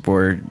farmers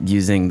were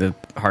using the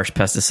harsh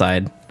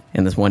pesticide,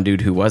 and this one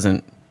dude who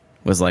wasn't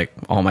was like,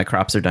 all my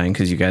crops are dying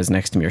because you guys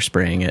next to me are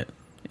spraying it,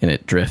 and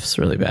it drifts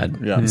really bad.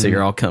 Yeah. So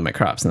you're all killing my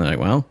crops. And they're like,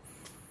 well.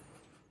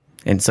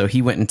 And so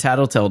he went and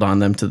tattletailed on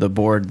them to the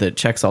board that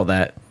checks all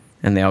that,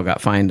 and they all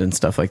got fined and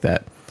stuff like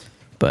that.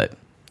 But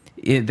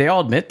they all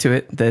admit to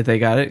it that they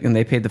got it, and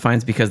they paid the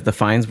fines because the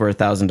fines were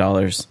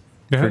 $1,000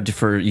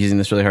 for using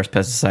this really harsh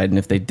pesticide, and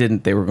if they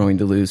didn't, they were going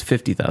to lose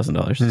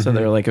 $50,000. So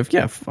they're like,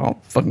 I'll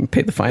fucking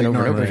pay the fine over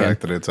and Ignoring over the again.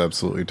 fact that it's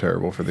absolutely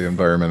terrible for the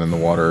environment and the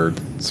water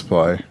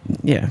supply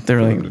Yeah, they're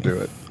for like, them to do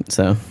it.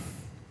 so.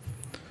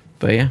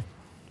 But yeah,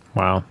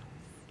 Wow.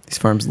 these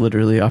farms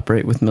literally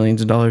operate with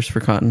millions of dollars for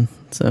cotton.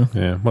 So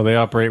Yeah. Well, they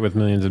operate with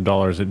millions of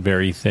dollars at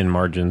very thin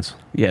margins.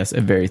 yes,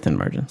 at very thin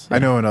margins. I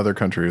know in other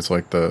countries,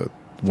 like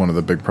one of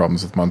the big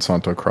problems with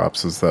Monsanto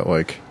crops is that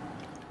like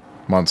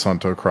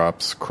Monsanto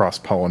crops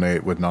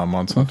cross-pollinate with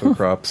non-Monsanto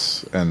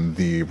crops, and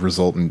the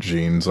resultant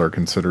genes are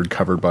considered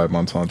covered by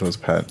Monsanto's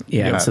patent.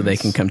 Yeah, so they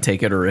patents. can come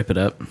take it or rip it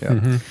up.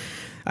 Yeah.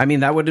 I mean,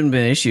 that wouldn't have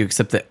been an issue,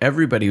 except that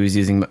everyone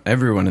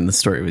in the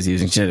story was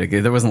using genetic.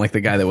 There wasn't like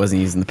the guy that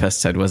wasn't using the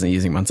pesticide wasn't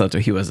using Monsanto.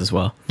 He was as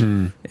well.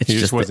 It's He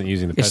just wasn't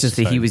using the It's just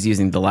that he pesticide. was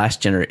using the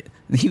last generation.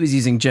 He was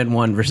using Gen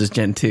 1 versus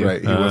Gen 2.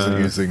 Right, he wasn't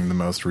using the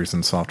most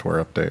recent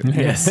software update.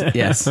 Yes,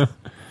 yes.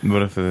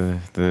 What if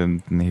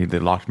they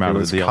locked him It out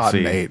was of the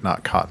Cotton DLC? 8,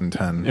 not Cotton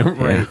 10.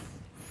 Right. Yeah.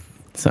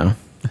 So,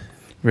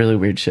 really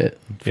weird shit.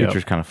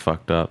 Future's kind of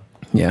fucked up.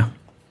 Yeah.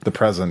 The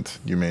present,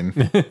 you mean?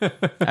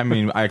 I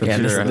mean, I Yeah,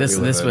 consider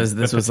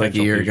this was like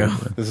a year ago.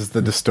 This is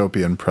the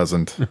dystopian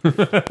present.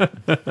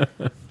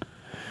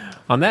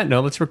 On that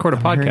note, let's record a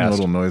I'm hearing podcast.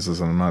 little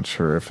noises, and I'm not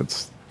sure if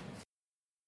it's